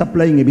nga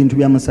ansupplying ebintu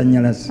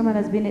by'amasannyalaze Someone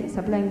has been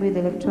supplying with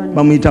electronics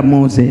bamuyita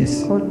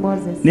Moses called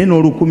Moses. naye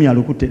n'olukumi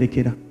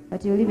alukuterekera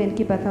But you'll even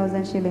keep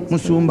 1,000 shillings. for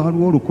musumba you.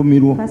 waliwo olukumi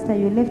lwo Pastor,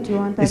 you left your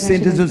 1,000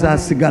 esente zo shillings behind.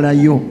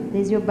 zaasigalayo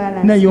There's your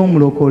balance. naye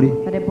omulokole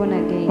But a born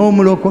again.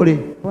 omulokole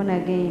Born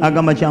again.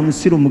 agamba kya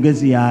musiru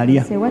mugezi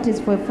yalya Say, what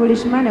is for a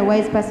foolish man, a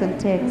wise person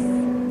takes.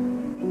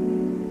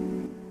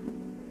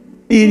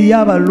 eri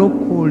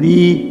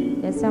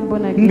abalokole There's some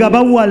born again. nga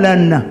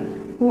bawalana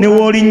ne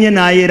w'olinnye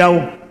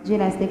n'ayerawo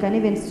Jealous, they can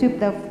even sweep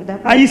the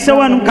ayise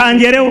wano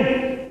kanjerewo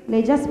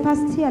They just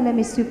passed here, let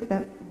me sweep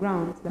the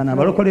ground. the bano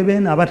floor. abalokole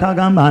beena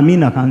abatagamba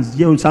amiina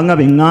kanzije osanga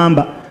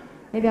beŋŋamba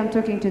Maybe I'm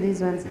talking to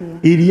these ones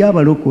here. eri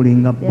abalokole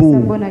nga There are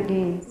some bo born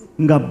agains.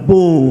 nga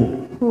bo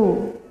Who?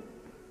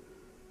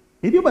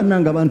 ebyo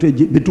bannanga abantu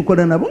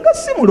betukola nabo nga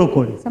si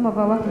mulokole Some of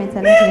our workmates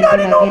are not even born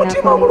alina again.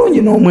 omutima Are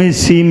omulungi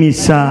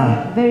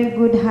n'omwesiimisa very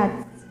good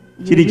hearts.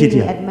 You Kiri really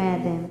kitya? admire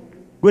them.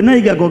 gwe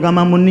nayigaga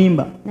ogamba mu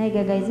nnimba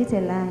Naigaga, is it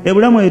a lie?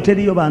 ebulamu eyo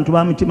teriyo bantu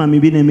ba mitima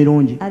mibi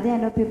n'emirungi Are there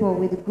no people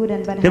with good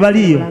and bad hearts?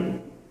 Tebaliyo. in Islam?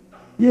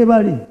 ye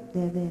bali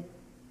They're there.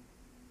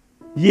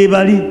 ye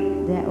bali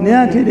They are all naye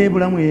ate there. era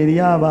ebulamu eri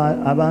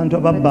abantu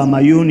ababba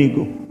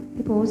amayunigo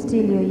People who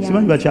steal your simanyi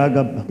yam.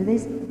 bakyagabba Do they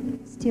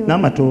steal?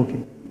 n'amatooke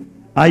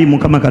ayi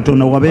mukama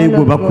katonda wabeeyi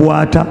gwe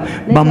bakwata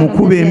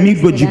bamukuba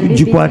emiggo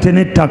gikwate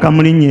n'ettaka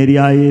mu linnya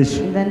erya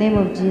yesu In the name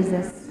of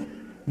Jesus.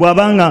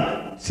 bw'abanga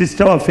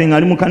sisita waffe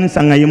ng'ali mu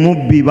kanisa nga ye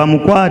mubbi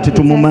bamukwate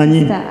tumumanyi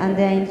Sister, and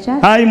they are in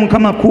church. ayi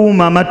mukama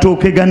kuuma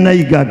amatooke ga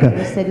nayigaga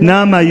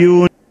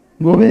n'amayuni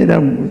ng'obeera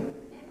gwe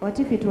What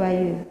if it were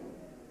you?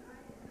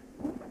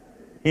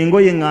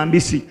 engoye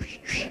ng'ambisi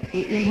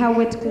In her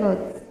wet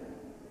clothes.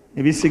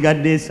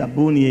 ebisigadde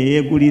sabbuuni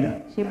yeyeegulira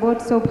She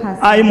bought soap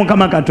herself. ayi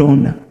mukama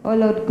katonda Oh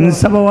Lord God.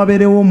 nsaba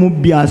wabeerewo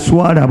omubbi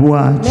aswala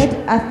bw'ati Let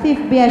a thief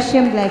be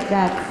ashamed like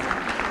that.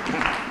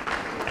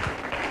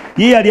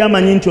 ye yali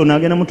amanyi nti ono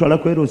agenda mutwala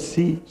ku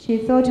erosi She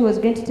thought he was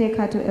going to take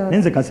her to naye El.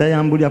 nze kasa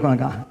yambulyako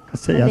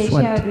kasa They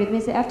yaswadde shared with me.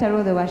 Say, after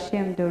all, they were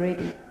ashamed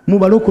already. mu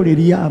balokole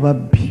eriyo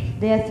ababbi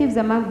There are thieves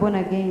among born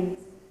agains.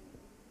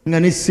 nga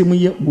n'essimu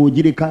ye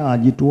bw'ogireka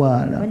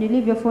agitwala When you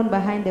leave your phone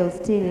behind, they'll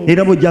steal it.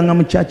 era bw'ojjanga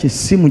mu kyaki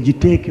essimu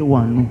giteeke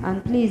wano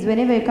And please,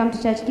 whenever you come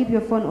to church, keep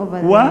your phone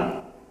over wa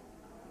there.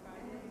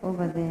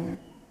 Over there.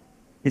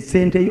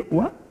 essente yo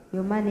wa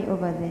Your money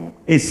over there.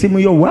 essimu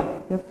yo wa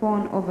Your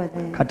phone over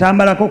there.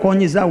 katambalako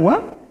konyiza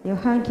wa Your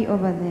hanky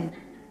over there.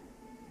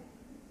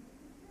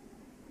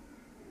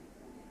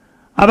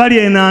 abali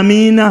eno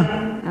amiina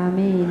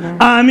Amina.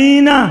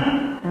 amiina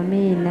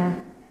Amina.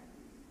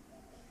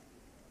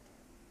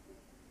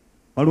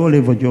 waliwo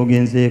levo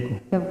gy'ogenzeeko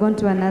You have gone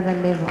to another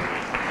level.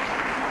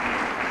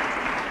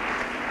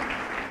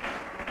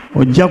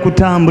 ojja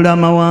kutambula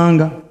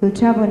amawanga You'll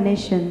travel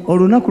nations.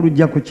 olunaku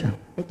lujja kukya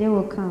A day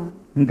will come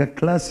nga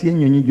kilasi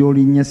y'ennyonyi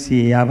gy'olinnya si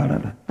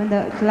ey'abalala when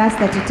the class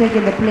that you take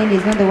in the plane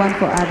is not the one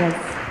for others.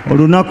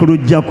 olunaku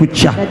lujja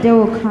kukya The day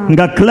will come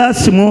nga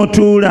kilasi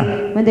mw'otuula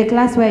when the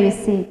class where you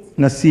sit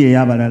nga si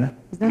ey'abalala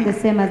is not the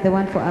same as the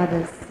one for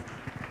others.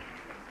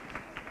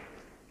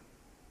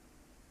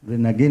 lwe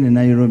nagenda e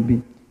Nairobi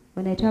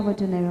When I traveled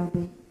to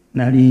Nairobi,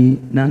 nali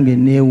nange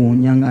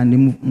neewuunya nga ndi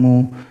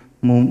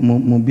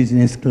mu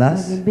business I was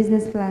class in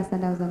business class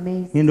and I was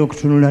amazed. ngenda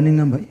okutunula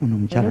neŋŋamba ono I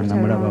omukyala looked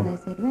around namulabawo and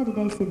I said, where did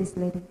I see this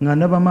lady? nga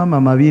ndaba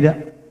maama mabira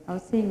I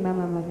was seeing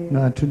Mama Mavira.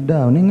 ng'atudde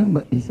awo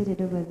neŋŋamba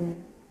Seated over there.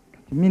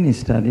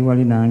 minisita ali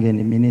wali nange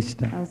ndi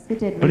minisita I was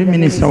seated with oli the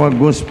minisita wa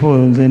gospel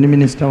nze ndi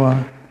minisita wa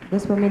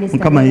gospel minister.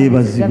 mukama This is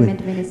yeebazibwe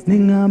government minister.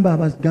 neŋŋamba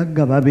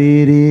abagagga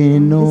babeera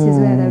eno This is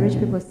where the rich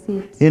people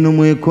sit. eno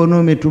mu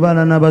ekonome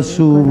tubaala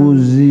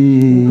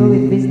n'abasuubuzi We go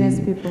with business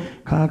people.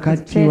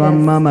 kaakati Traders.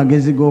 wamma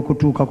amagezi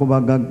g'okutuuka ku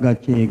bagagga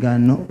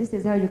kyegano So this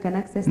is how you can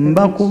access the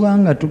mba rich. kuba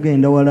nga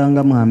tugenda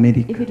walanga mu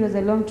amerika If it was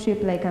a long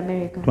trip like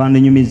America,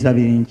 twandinyumiza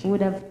bingi we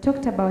would have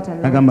talked about a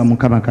agamba lot.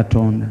 mukama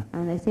katonda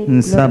And I said, Lord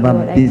nsaba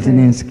God, I pray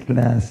business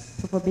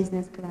class for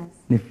business class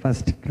ne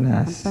first and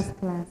class first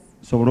class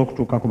sobole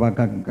okutuuka ku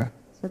bagagga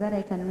so that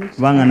I can reach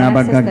kubanga I can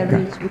access the n'abagagga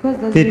rich because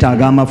those rich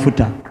beetaaga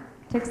amafuta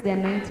takes the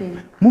anointing.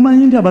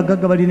 mumanyi nti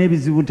abagagga balina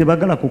ebizibu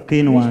tebagala kukka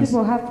eno Rich wansi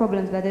people have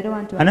problems but they don't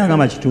want to Ani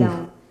agamba accept kituufu?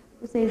 down.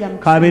 Who says I'm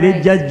kabeere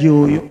right? jjajja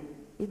oyo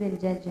Even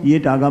judge.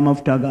 yeetaaga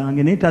amafuta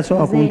gange naye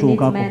tasobola Say he needs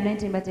kuntuukako my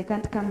anointing but he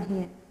can't come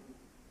here.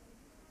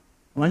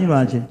 omanyi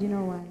lwaki Do you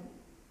know why?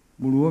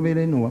 buli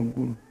wobeera eno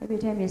waggulu Every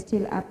time you're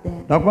still up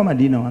there, lwakuba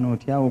madiina wano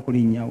otyawo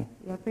okulinnyawo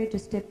you're afraid to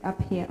step up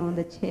here on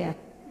the chair.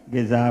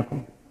 gezaako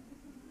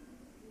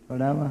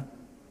olaba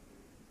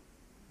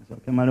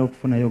asooke mala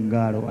okufunayo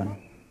gaalo wano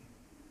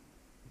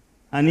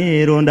ani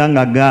yeeronda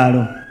nga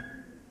gaalo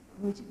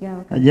Which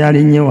girl can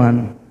agyalinnye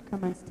wano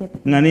come and step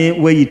nga ne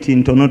weyiti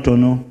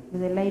ntonotono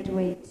with a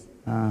lightweight?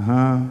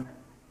 aha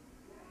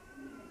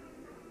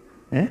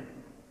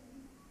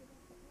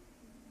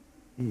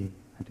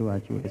ate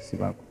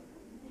wakiweesibako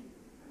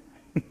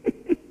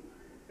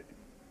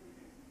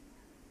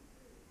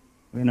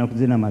ogenda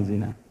kuzina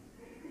mazina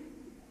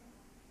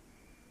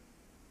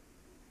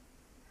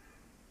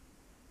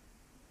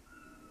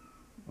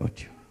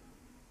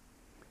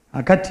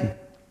akati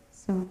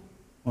So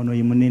ono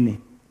ye munene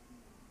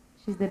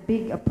she's the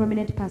big, a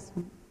prominent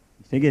person.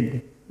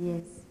 kitegedde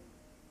Yes.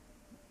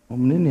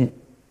 omunene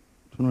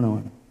tunula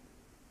wano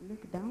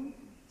Look down.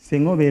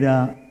 singa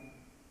obeera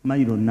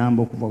mayiro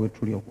namba okuva we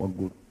tuli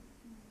waggulu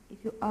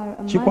If you are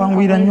a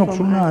kikwanguyira mile nnyo away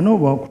from okutunula us,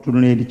 n'oba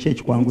okutunula eri ki is it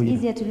ekikwanguyira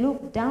easier to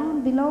look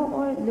down below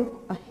or look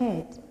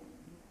ahead?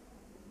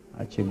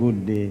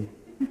 akigudde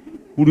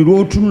buli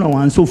lw'otunula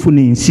wansi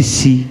ofuna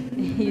ensisi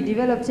You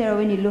develop terror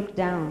when you look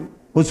down.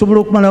 osobola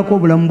okumalako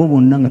obulamu bwo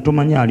bwonna nga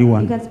tomanyi ali You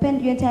wano can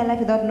spend your entire life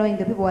without knowing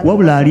the people who are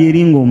wabula ali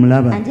eri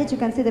ng'omulaba and yet you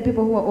can see the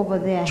people who are over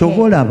there. kyova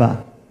ahead.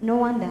 olaba No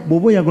wonder.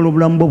 bw'oba oyagala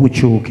obulamu bwo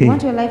bukyuke You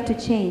want your life to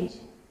change.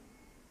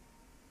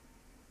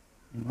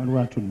 waliwo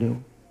atuddewo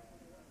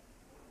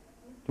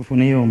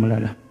tufuneyo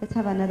omulala Let's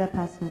have another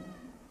person.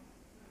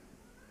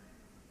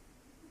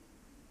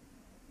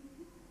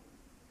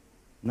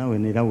 nawe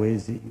nera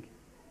weezinge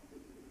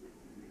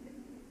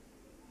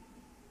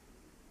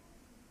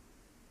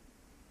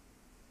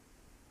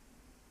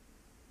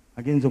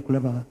agenza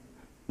okulaba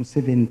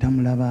Museveni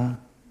tamulaba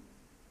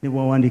ne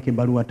bwawandiika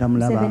ebbaluwa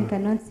tamulaba Seven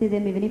cannot see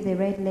them even if they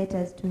write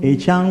letters to him.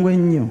 ekyangu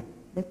ennyo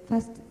The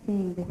first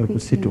thing, the kwe quick thing,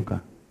 kusituka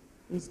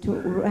is to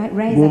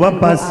rise up bw'oba and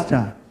go pasita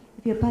up.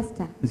 If you're a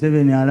pastor,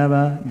 Museveni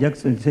alaba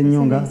Jackson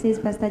Ssenyonga Seven sees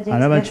Pastor Jackson,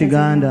 alaba Jackson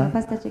Kiganda Senyonga,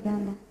 Pastor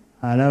Chiganda,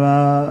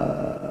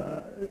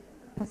 alaba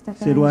Pastor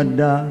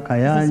Serwadda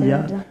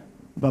Kayanja Serwadda.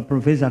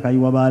 baprofesa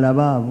Kayiwa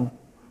balaba abo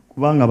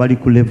kubanga bali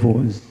ku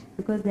levels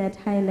Because they're at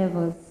high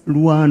levels.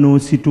 lwana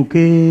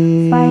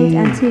osituke Fight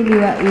until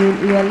you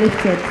are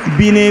lifted.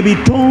 bino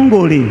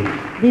ebitongole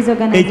These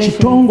organizations,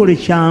 ekitongole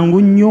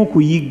kyangu nnyo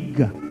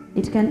okuyigga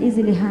it can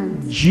easily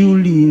hunt.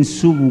 Julie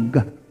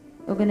Nsubuga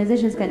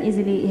Organizations can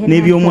easily head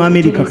n'ebyomu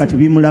Amerika kati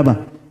bimulaba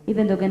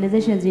even the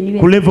organizations in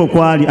ku US, level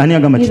kwali ani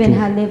agamba even kituufu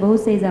her level, who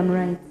says I'm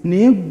right.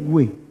 naye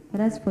ggwe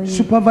But as for you,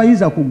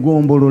 supervisor ku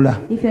ggombolola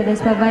if you're the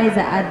supervisor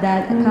at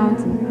that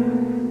county,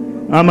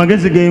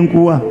 amagezi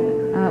genkuwa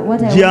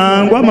what I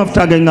jangu want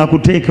amafuta ge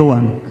ngakuteeke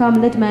wano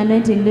come, let my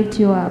anointing lift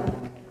you up.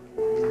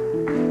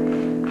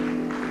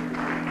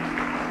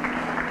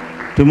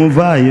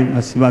 temuvaayo Stay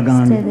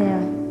asibagambe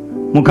there.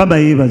 mukama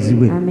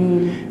yeebazibwe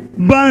Amen.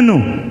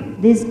 bano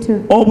These two,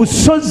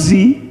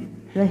 obusozi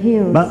the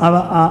hills.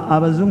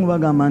 abazungu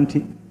bagamba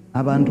nti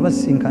abantu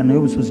basinkana naye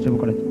obusozi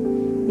tebukola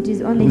It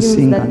is only hills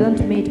that don't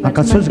meet, but human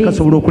akasozi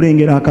kasobola beings.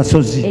 okulengera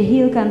akasozi A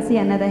hill can see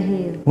another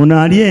hill. ono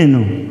ali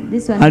eno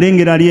This one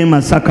alengera ali e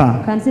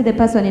Masaka can see the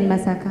person in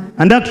Masaka.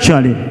 and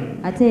actually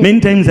Ate many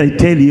times I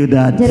tell you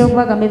ntera that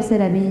okubagamba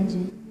ebiseera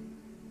bingi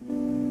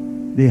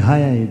the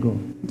higher you go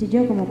nti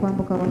gyokoma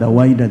okwambuka the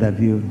wider the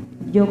view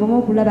gyokoma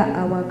okulaba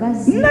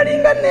awagazi.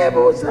 nalinga I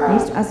neebuuza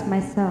used to ask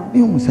myself,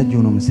 naye omusajja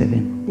ono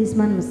Museveni this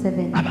man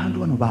Museveni, abantu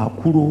bano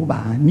bakulu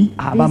baani these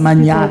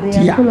abamanya people, they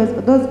are atya full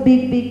of- those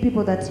big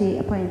people that he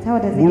appoints, how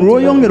does he buli get to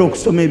lw'oyongera know?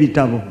 okusoma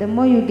ebitabo The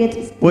more you get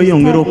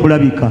weeyongera studied,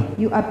 okulabika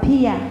you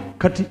appear.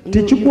 kati You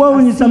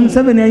tekikwewunyisa are seen.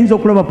 Museveni ayinza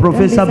okulaba Don't be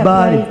Profesa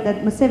Bale surprised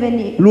that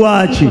Museveni,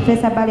 lwaki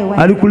Professor Bale, why?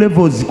 ali ku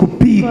levels ku Because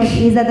peak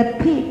he's at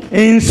the peak.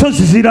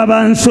 ensozi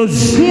ziraba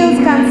nsozi Hills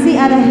can see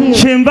other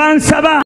hills. kyenva nsaba